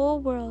in the whole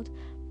world.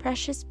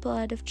 Precious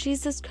blood of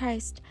Jesus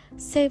Christ,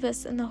 save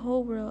us in the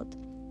whole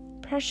world.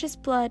 Precious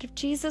blood of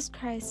Jesus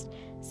Christ,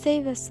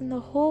 save us in the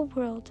whole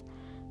world.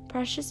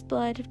 Precious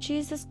blood of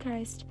Jesus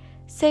Christ,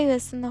 save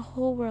us in the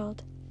whole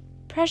world.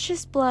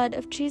 Precious blood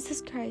of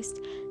Jesus Christ,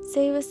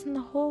 save us in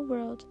the whole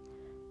world.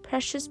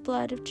 Precious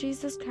blood of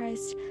Jesus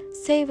Christ,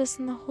 save us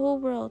in the whole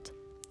world.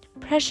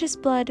 Precious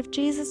blood of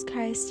Jesus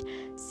Christ,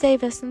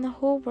 save us in the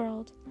whole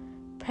world.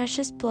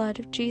 Precious blood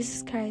of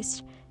Jesus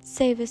Christ,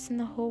 save us in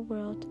the whole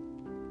world.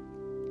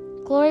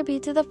 Glory be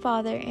to the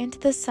Father, and to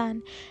the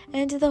Son,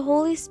 and to the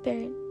Holy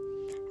Spirit,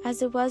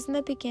 as it was in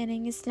the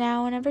beginning, is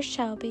now, and ever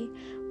shall be,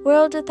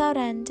 world without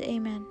end.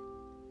 Amen.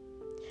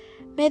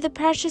 May the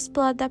precious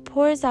blood that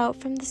pours out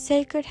from the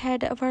sacred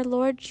head of our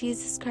Lord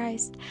Jesus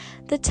Christ,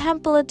 the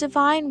temple of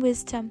divine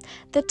wisdom,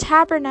 the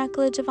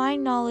tabernacle of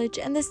divine knowledge,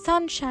 and the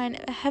sunshine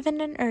of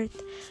heaven and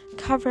earth,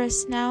 cover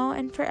us now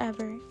and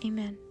forever.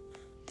 Amen.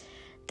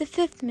 The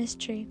fifth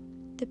mystery,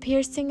 the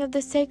piercing of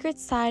the sacred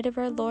side of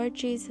our Lord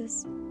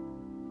Jesus.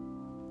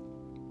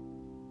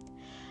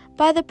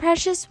 By the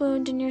precious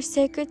wound in your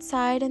sacred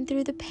side, and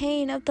through the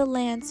pain of the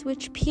lance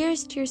which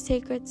pierced your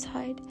sacred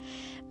side,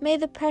 may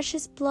the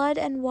precious blood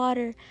and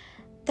water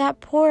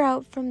that pour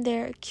out from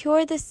there,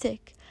 cure the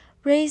sick,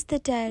 raise the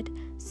dead,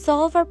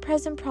 solve our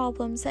present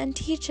problems, and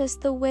teach us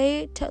the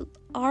way to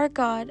our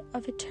God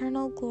of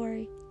eternal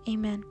glory.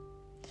 Amen.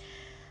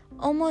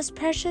 O most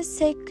precious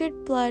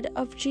sacred blood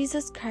of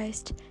Jesus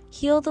Christ,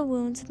 heal the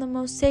wounds in the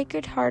most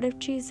sacred heart of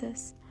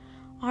Jesus.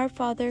 Our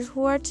Father,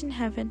 who art in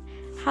heaven,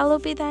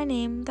 hallowed be thy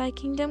name. Thy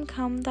kingdom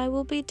come, thy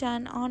will be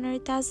done on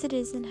earth as it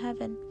is in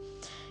heaven.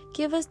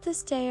 Give us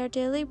this day our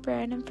daily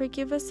bread, and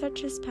forgive us our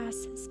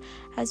trespasses,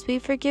 as we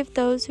forgive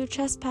those who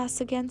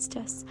trespass against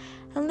us.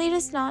 And lead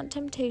us not into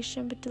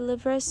temptation, but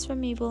deliver us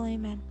from evil.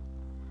 Amen.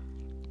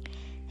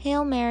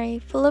 Hail Mary,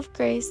 full of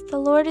grace, the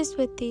Lord is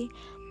with thee.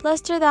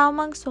 Blessed art thou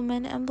amongst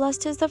women, and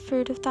blessed is the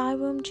fruit of thy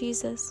womb,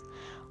 Jesus.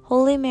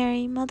 Holy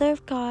Mary, Mother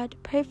of God,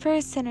 pray for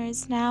us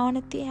sinners, now and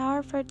at the hour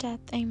of our death.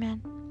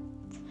 Amen.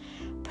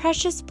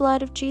 Precious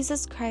blood of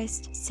Jesus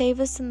Christ, save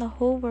us in the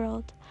whole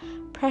world.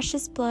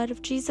 Precious blood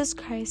of Jesus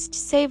Christ,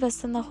 save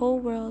us in the whole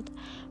world.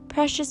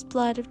 Precious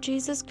blood of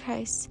Jesus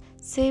Christ,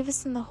 save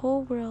us in the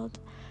whole world.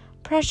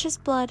 Precious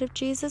blood of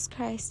Jesus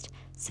Christ,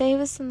 save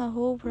us in the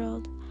whole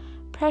world.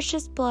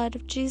 Precious blood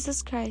of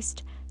Jesus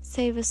Christ,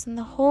 save us in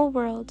the whole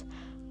world.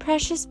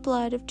 Precious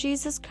blood of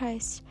Jesus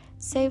Christ,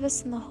 save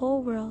us in the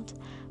whole world.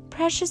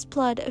 Precious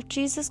blood of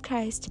Jesus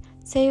Christ,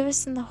 save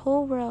us in the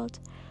whole world.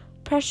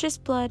 Precious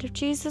blood of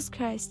Jesus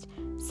Christ,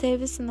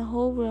 save us in the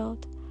whole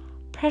world.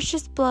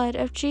 Precious blood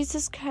of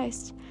Jesus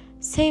Christ,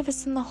 save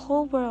us in the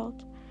whole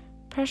world.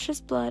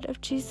 Precious blood of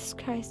Jesus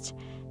Christ,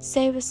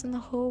 save us in the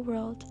whole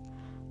world.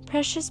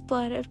 Precious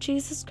blood of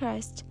Jesus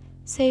Christ,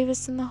 save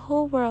us in the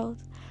whole world.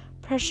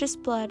 Precious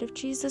blood of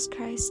Jesus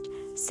Christ,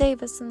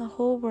 save us in the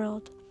whole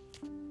world.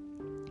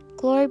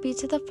 Glory be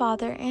to the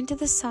Father, and to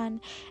the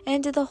Son,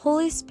 and to the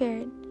Holy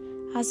Spirit,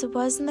 as it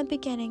was in the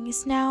beginning,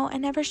 is now,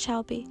 and ever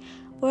shall be,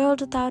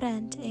 world without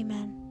end.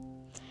 Amen.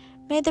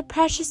 May the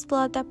precious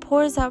blood that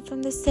pours out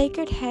from the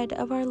sacred head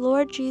of our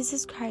Lord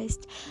Jesus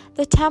Christ,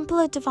 the temple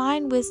of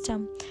divine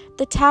wisdom,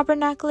 the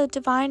tabernacle of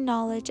divine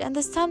knowledge, and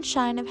the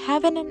sunshine of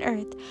heaven and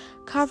earth,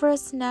 cover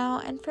us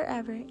now and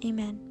forever.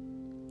 Amen.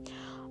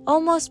 O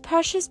most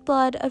precious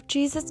blood of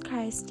Jesus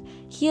Christ,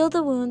 heal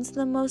the wounds in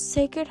the most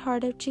sacred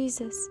heart of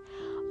Jesus.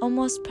 O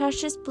most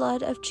precious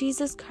blood of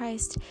Jesus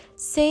Christ,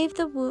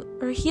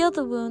 heal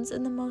the wounds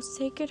in the most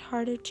sacred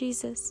heart of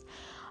Jesus.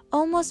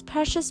 O most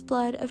precious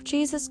blood of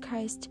Jesus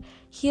Christ,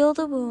 heal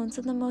the wounds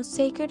in the most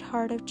sacred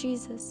heart of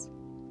Jesus.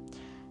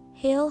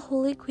 Hail,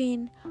 Holy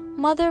Queen,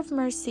 Mother of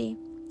Mercy,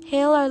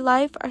 hail our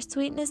life, our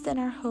sweetness, and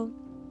our hope.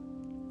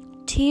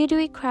 To you do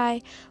we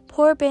cry,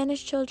 poor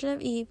banished children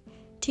of Eve.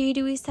 To you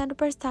do we send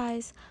up our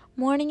sighs,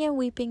 mourning and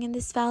weeping in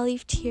this valley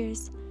of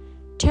tears.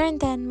 Turn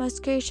then,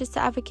 most gracious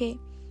Advocate,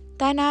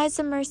 thine eyes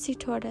of mercy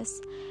toward us,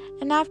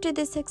 and after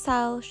this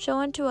exile show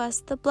unto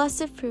us the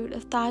blessed fruit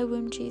of thy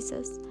womb,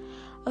 Jesus.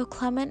 O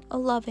clement, O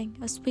loving,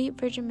 O sweet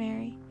Virgin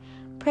Mary,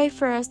 pray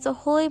for us, O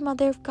Holy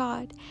Mother of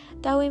God,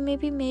 that we may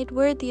be made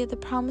worthy of the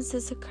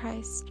promises of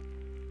Christ.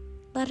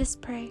 Let us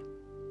pray.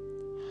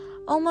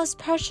 O most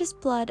precious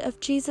blood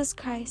of Jesus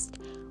Christ,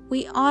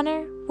 we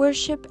honor,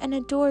 worship, and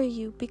adore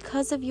you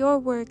because of your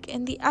work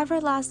in the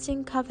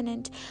everlasting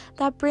covenant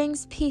that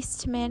brings peace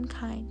to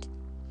mankind.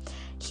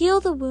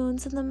 Heal the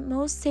wounds in the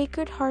most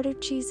sacred heart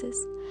of Jesus.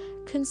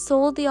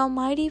 Console the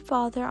Almighty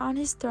Father on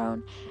his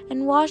throne,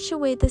 and wash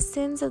away the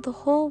sins of the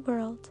whole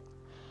world.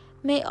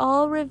 May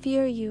all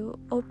revere you,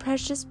 O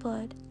precious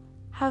blood.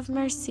 Have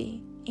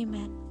mercy.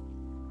 Amen.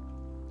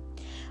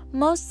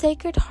 Most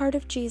Sacred Heart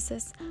of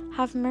Jesus,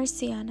 have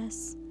mercy on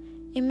us.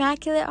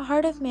 Immaculate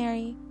Heart of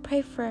Mary,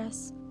 pray for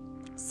us.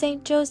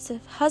 Saint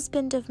Joseph,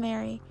 husband of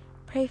Mary,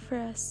 pray for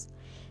us.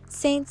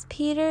 Saints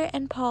Peter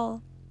and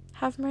Paul,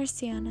 have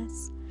mercy on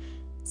us.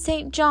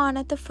 Saint John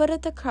at the foot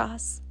of the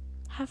cross,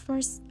 have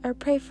mercy, or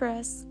pray for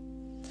us.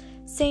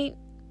 Saint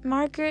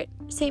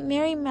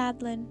Mary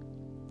Magdalene,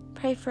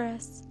 pray for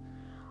us.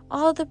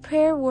 All the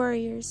prayer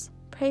warriors,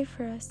 pray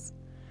for us.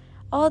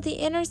 All the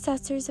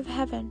intercessors of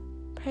heaven,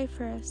 pray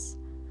for us.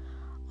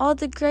 All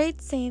the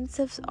great saints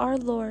of our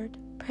Lord,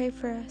 pray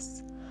for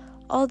us.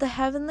 All the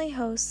heavenly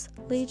hosts,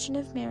 Legion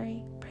of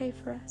Mary, pray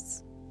for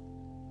us.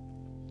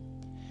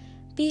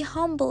 Be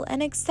humble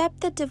and accept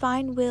the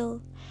divine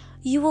will.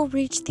 You will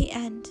reach the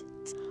end.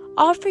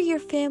 Offer your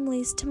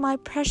families to my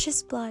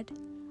precious blood.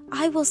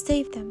 I will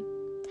save them.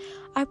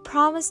 I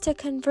promise to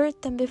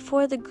convert them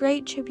before the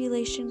great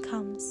tribulation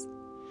comes.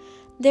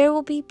 There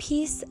will be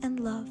peace and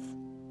love.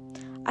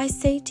 I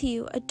say to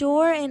you,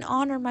 adore and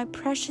honor my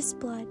precious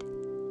blood.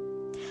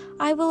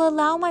 I will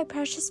allow my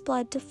precious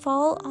blood to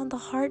fall on the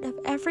heart of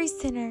every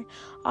sinner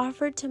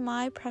offered to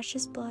my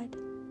precious blood.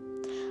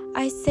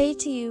 I say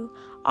to you,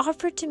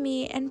 offer to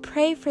me and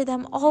pray for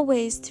them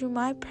always through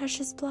my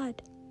precious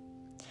blood.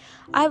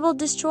 I will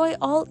destroy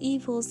all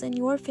evils in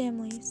your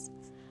families.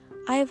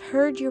 I have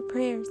heard your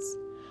prayers.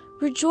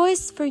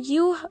 Rejoice, for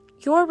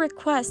your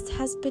request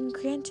has been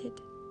granted.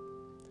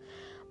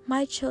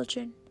 My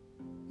children,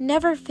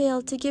 never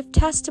fail to give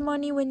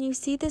testimony when you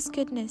see this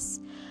goodness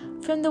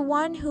from the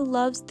one who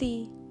loves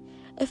thee.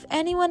 If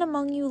anyone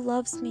among you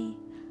loves me,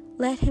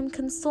 Let him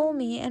console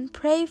me and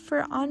pray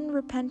for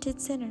unrepented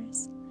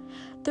sinners.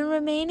 The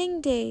remaining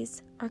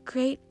days are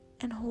great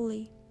and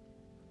holy.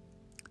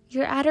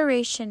 Your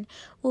adoration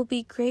will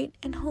be great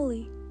and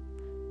holy.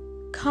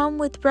 Come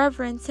with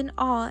reverence and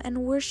awe and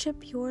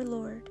worship your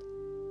Lord.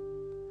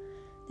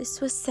 This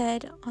was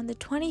said on the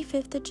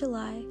 25th of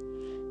July,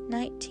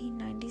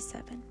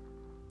 1997.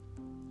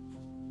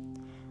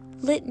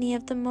 Litany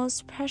of the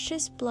Most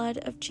Precious Blood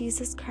of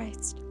Jesus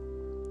Christ.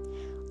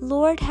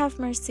 Lord, have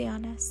mercy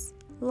on us.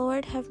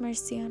 Lord, have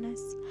mercy on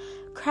us.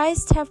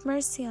 Christ, have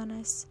mercy on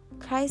us.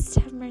 Christ,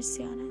 have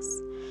mercy on us.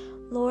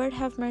 Lord,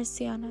 have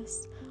mercy on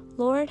us.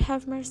 Lord,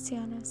 have mercy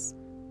on us.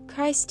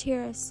 Christ,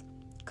 hear us.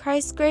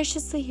 Christ,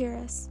 graciously hear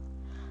us.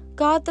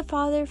 God the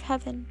Father of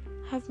heaven,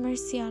 have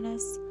mercy on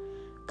us.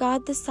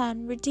 God the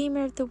Son,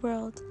 Redeemer of the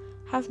world,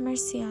 have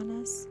mercy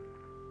on us.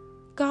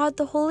 God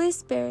the Holy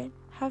Spirit,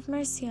 have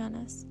mercy on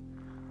us.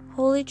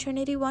 Holy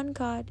Trinity, one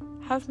God,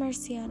 have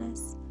mercy on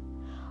us.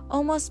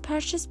 O most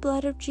precious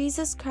blood of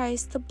Jesus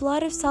Christ, the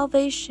blood of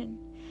salvation,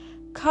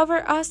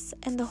 cover us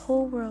and the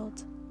whole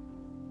world.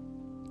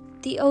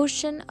 The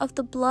ocean of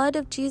the blood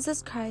of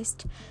Jesus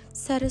Christ,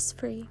 set us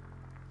free.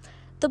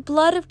 The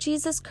blood of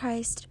Jesus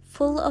Christ,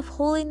 full of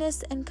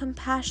holiness and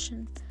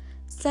compassion,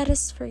 set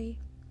us free.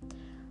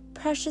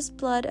 Precious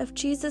blood of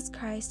Jesus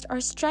Christ,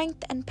 our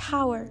strength and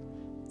power,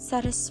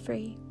 set us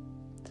free.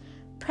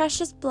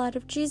 Precious blood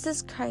of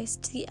Jesus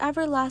Christ, the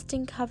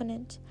everlasting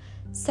covenant,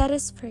 set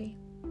us free.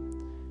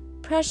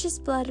 Precious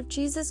blood of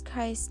Jesus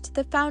Christ,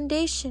 the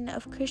foundation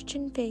of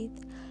Christian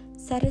faith,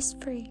 set us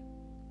free.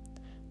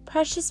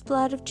 Precious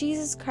blood of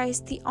Jesus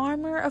Christ, the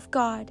armor of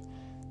God,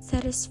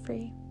 set us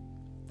free.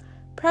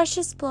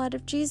 Precious blood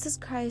of Jesus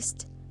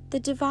Christ,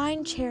 the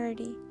divine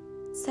charity,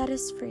 set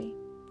us free.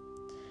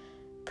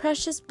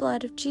 Precious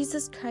blood of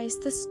Jesus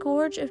Christ, the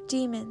scourge of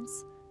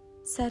demons,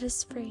 set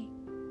us free.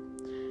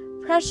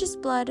 Precious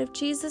blood of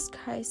Jesus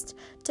Christ,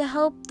 to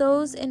help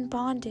those in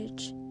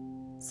bondage,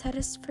 set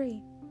us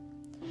free.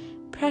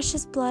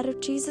 Precious blood of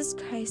Jesus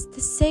Christ,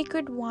 the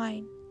sacred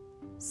wine,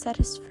 set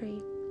us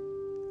free.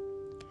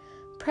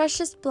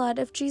 Precious blood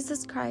of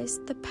Jesus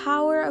Christ, the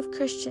power of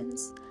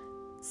Christians,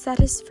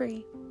 set us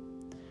free.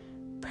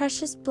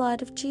 Precious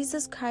blood of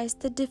Jesus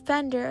Christ, the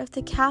defender of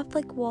the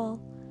Catholic wall,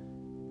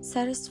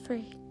 set us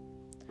free.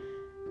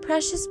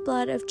 Precious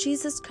blood of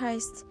Jesus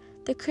Christ,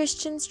 the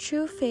Christian's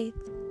true faith,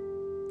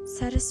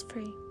 set us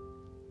free.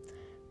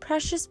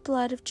 Precious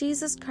blood of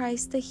Jesus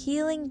Christ, the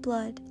healing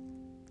blood,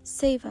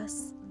 save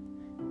us.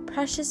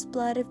 Precious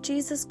blood of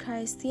Jesus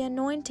Christ, the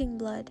anointing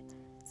blood,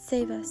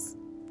 save us.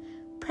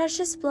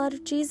 Precious blood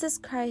of Jesus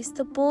Christ,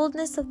 the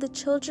boldness of the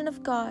children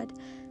of God,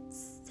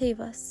 save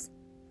us.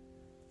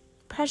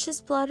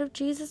 Precious blood of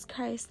Jesus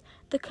Christ,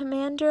 the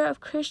commander of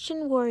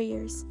Christian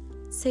warriors,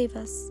 save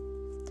us.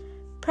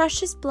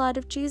 Precious blood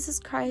of Jesus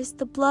Christ,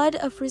 the blood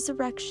of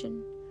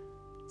resurrection,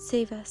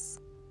 save us.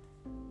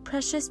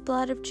 Precious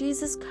blood of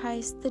Jesus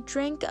Christ, the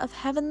drink of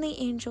heavenly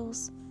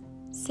angels,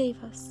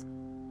 save us.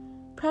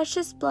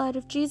 Precious blood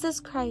of Jesus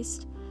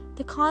Christ,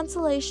 the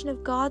consolation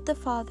of God the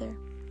Father,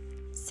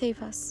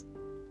 save us.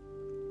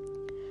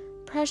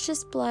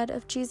 Precious blood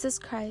of Jesus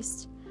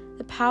Christ,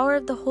 the power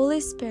of the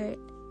Holy Spirit,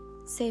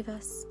 save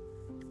us.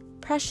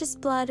 Precious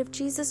blood of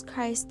Jesus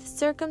Christ, the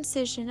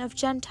circumcision of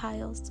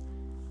Gentiles,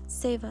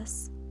 save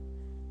us.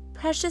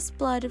 Precious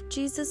blood of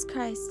Jesus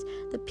Christ,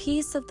 the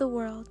peace of the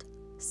world,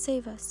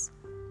 save us.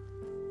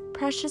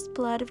 Precious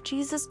blood of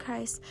Jesus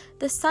Christ,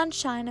 the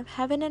sunshine of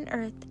heaven and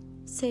earth,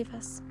 save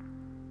us.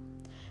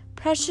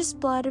 Precious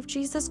blood of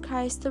Jesus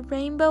Christ, the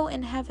rainbow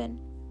in heaven,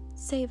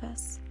 save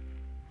us.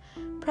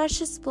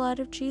 Precious blood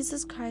of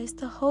Jesus Christ,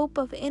 the hope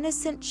of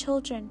innocent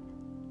children,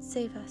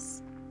 save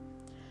us.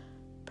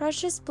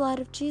 Precious blood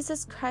of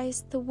Jesus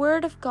Christ, the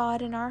Word of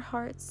God in our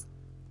hearts,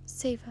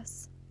 save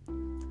us.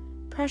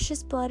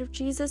 Precious blood of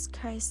Jesus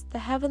Christ, the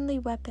heavenly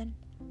weapon,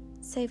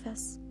 save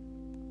us.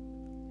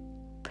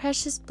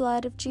 Precious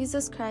blood of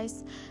Jesus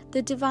Christ,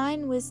 the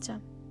divine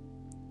wisdom,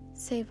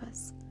 save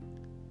us.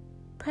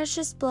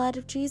 Precious blood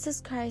of Jesus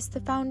Christ, the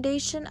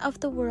foundation of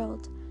the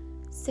world,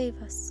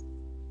 save us.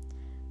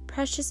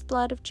 Precious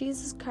blood of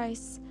Jesus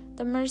Christ,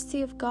 the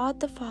mercy of God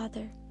the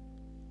Father,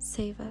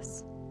 save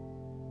us.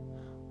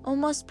 O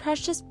most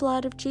precious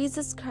blood of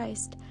Jesus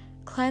Christ,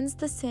 cleanse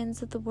the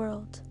sins of the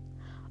world.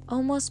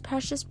 O most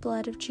precious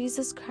blood of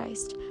Jesus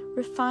Christ,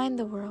 refine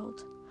the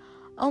world.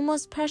 O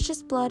most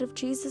precious blood of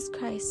Jesus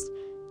Christ,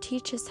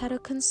 teach us how to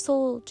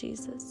console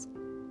Jesus.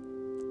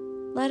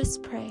 Let us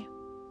pray.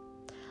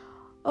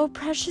 O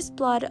precious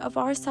blood of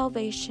our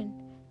salvation,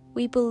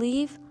 we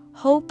believe,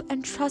 hope,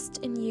 and trust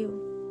in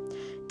you.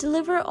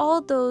 Deliver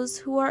all those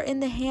who are in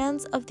the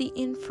hands of the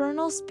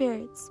infernal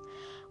spirits,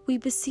 we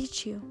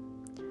beseech you.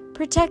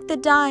 Protect the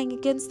dying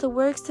against the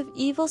works of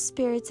evil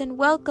spirits and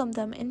welcome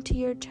them into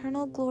your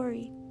eternal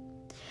glory.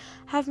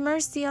 Have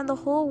mercy on the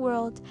whole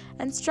world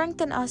and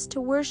strengthen us to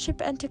worship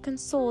and to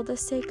console the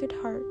Sacred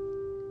Heart.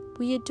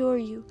 We adore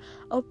you,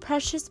 O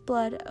precious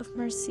blood of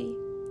mercy.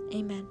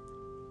 Amen.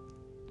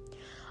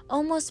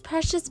 O most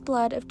precious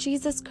blood of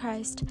Jesus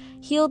Christ,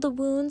 heal the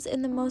wounds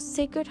in the most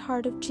sacred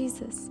heart of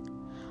Jesus.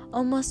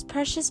 O most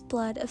precious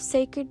blood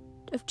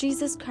of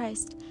Jesus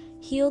Christ,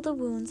 heal the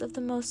wounds of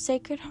the most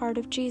sacred heart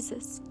of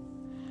Jesus.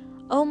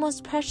 O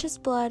most precious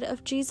blood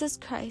of Jesus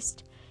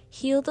Christ,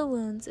 heal the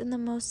wounds in the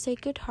most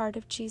sacred heart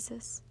of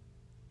Jesus.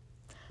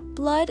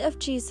 Blood of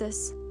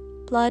Jesus,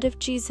 blood of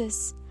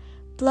Jesus,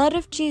 blood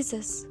of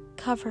Jesus,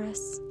 cover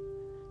us.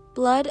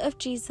 Blood of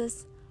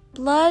Jesus,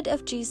 blood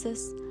of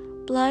Jesus,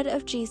 blood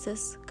of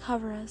Jesus,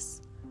 cover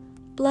us.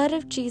 Blood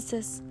of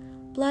Jesus,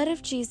 blood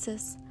of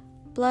Jesus,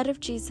 blood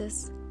of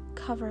Jesus,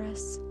 cover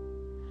us.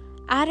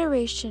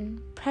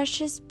 Adoration,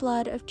 precious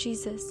blood of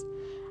Jesus.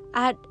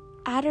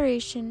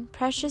 Adoration,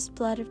 precious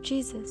blood of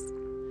Jesus.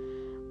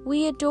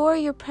 We adore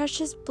your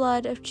precious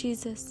blood of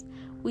Jesus.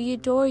 We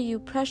adore you,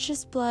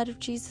 precious blood of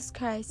Jesus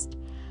Christ.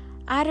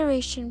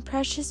 Adoration,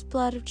 precious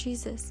blood of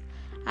Jesus.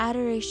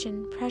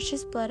 Adoration,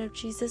 precious blood of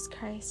Jesus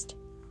Christ.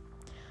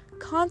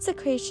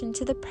 Consecration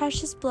to the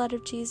precious blood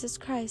of Jesus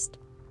Christ.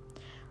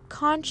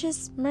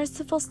 Conscious,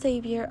 merciful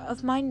Savior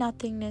of my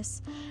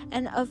nothingness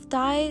and of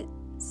thy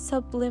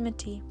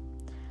sublimity,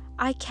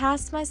 I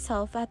cast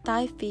myself at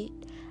thy feet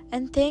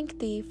and thank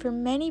thee for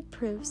many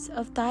proofs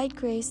of thy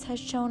grace has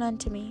shown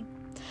unto me,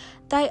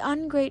 thy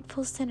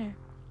ungrateful sinner.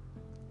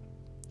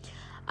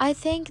 I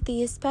thank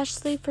thee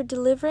especially for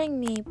delivering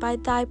me by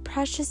thy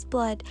precious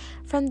blood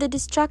from the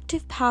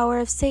destructive power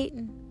of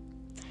Satan.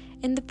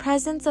 In the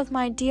presence of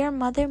my dear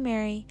Mother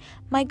Mary,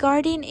 my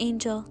guardian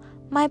angel,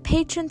 my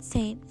patron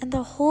saint, and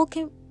the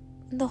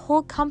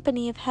whole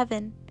company of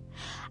heaven,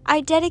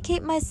 I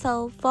dedicate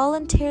myself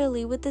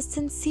voluntarily with a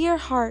sincere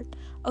heart,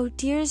 O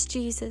dearest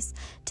Jesus,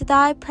 to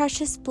thy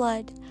precious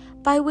blood,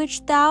 by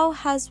which thou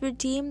hast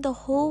redeemed the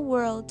whole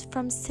world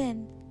from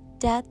sin,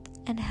 death,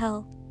 and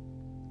hell.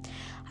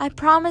 I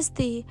promise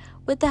thee,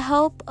 with the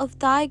help of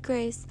thy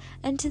grace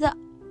and to the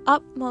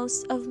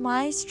utmost of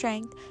my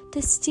strength,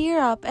 to stir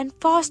up and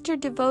foster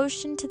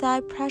devotion to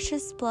thy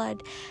precious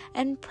blood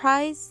and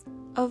prize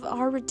of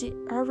our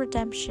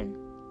redemption,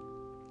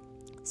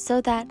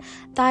 so that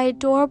thy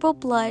adorable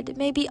blood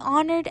may be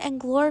honored and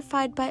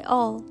glorified by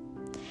all.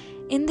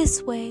 In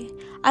this way,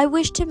 I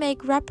wish to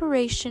make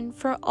reparation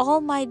for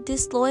all my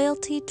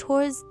disloyalty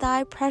towards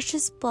thy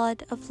precious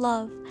blood of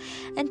love,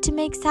 and to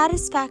make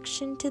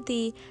satisfaction to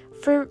thee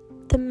for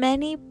the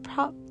many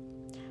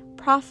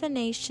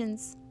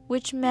profanations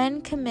which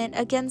men commit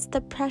against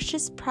the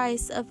precious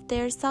price of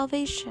their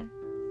salvation.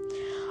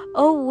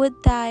 O would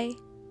thou,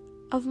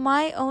 of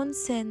my own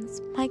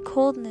sins, my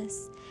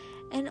coldness,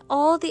 and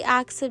all the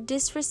acts of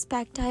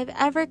disrespect I have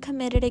ever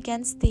committed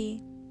against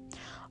thee,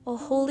 O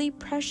holy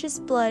precious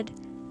blood,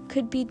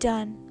 could be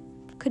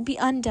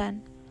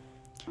undone.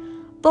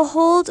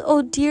 Behold,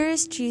 O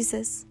dearest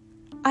Jesus,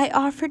 I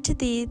offer to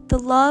thee the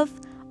love,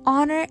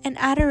 honor, and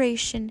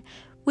adoration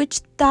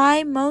which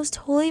thy most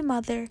holy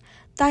mother,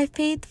 thy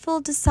faithful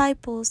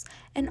disciples,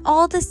 and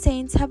all the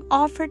saints have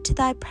offered to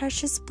thy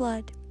precious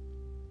blood.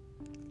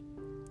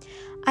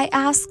 I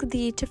ask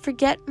thee to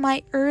forget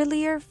my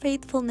earlier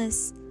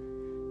faithlessness,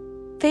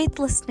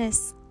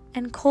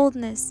 and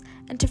coldness,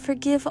 and to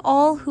forgive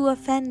all who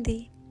offend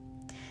thee.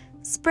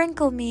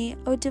 Sprinkle me,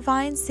 O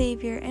divine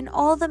Savior, and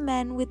all the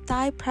men with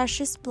thy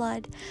precious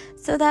blood,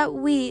 so that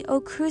we, O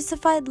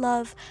crucified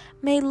love,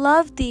 may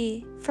love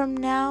thee from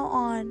now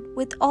on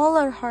with all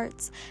our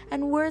hearts,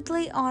 and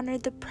worthily honor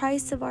the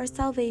price of our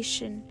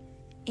salvation.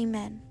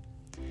 Amen.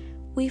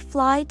 We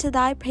fly to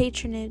thy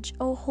patronage,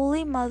 O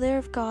Holy Mother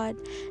of God.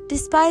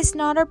 Despise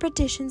not our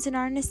petitions and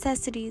our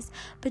necessities,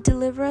 but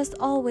deliver us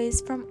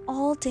always from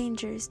all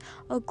dangers,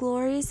 O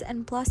glorious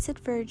and blessed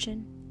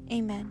Virgin.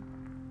 Amen.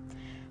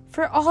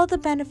 For all the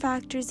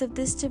benefactors of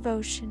this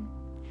devotion,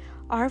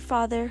 Our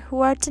Father, who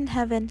art in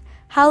heaven,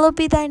 hallowed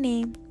be thy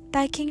name.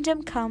 Thy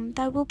kingdom come,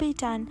 thy will be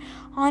done,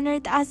 on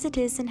earth as it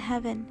is in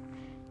heaven.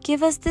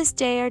 Give us this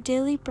day our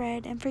daily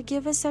bread, and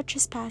forgive us our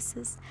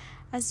trespasses,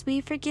 as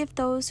we forgive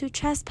those who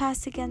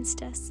trespass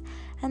against us.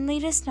 And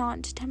lead us not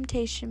into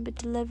temptation, but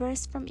deliver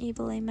us from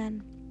evil.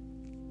 Amen.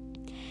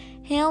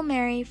 Hail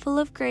Mary, full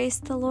of grace,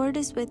 the Lord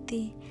is with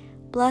thee.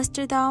 Blessed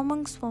art thou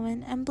amongst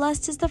women, and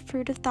blessed is the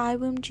fruit of thy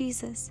womb,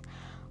 Jesus.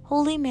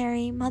 Holy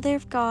Mary, Mother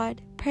of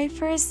God, pray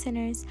for us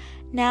sinners,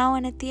 now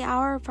and at the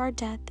hour of our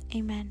death.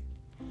 Amen.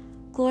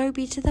 Glory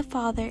be to the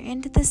Father,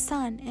 and to the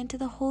Son, and to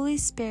the Holy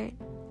Spirit,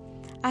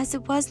 as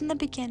it was in the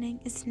beginning,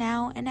 is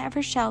now, and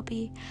ever shall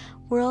be,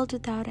 world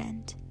without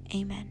end.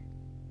 Amen.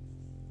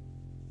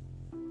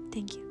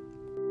 Thank you.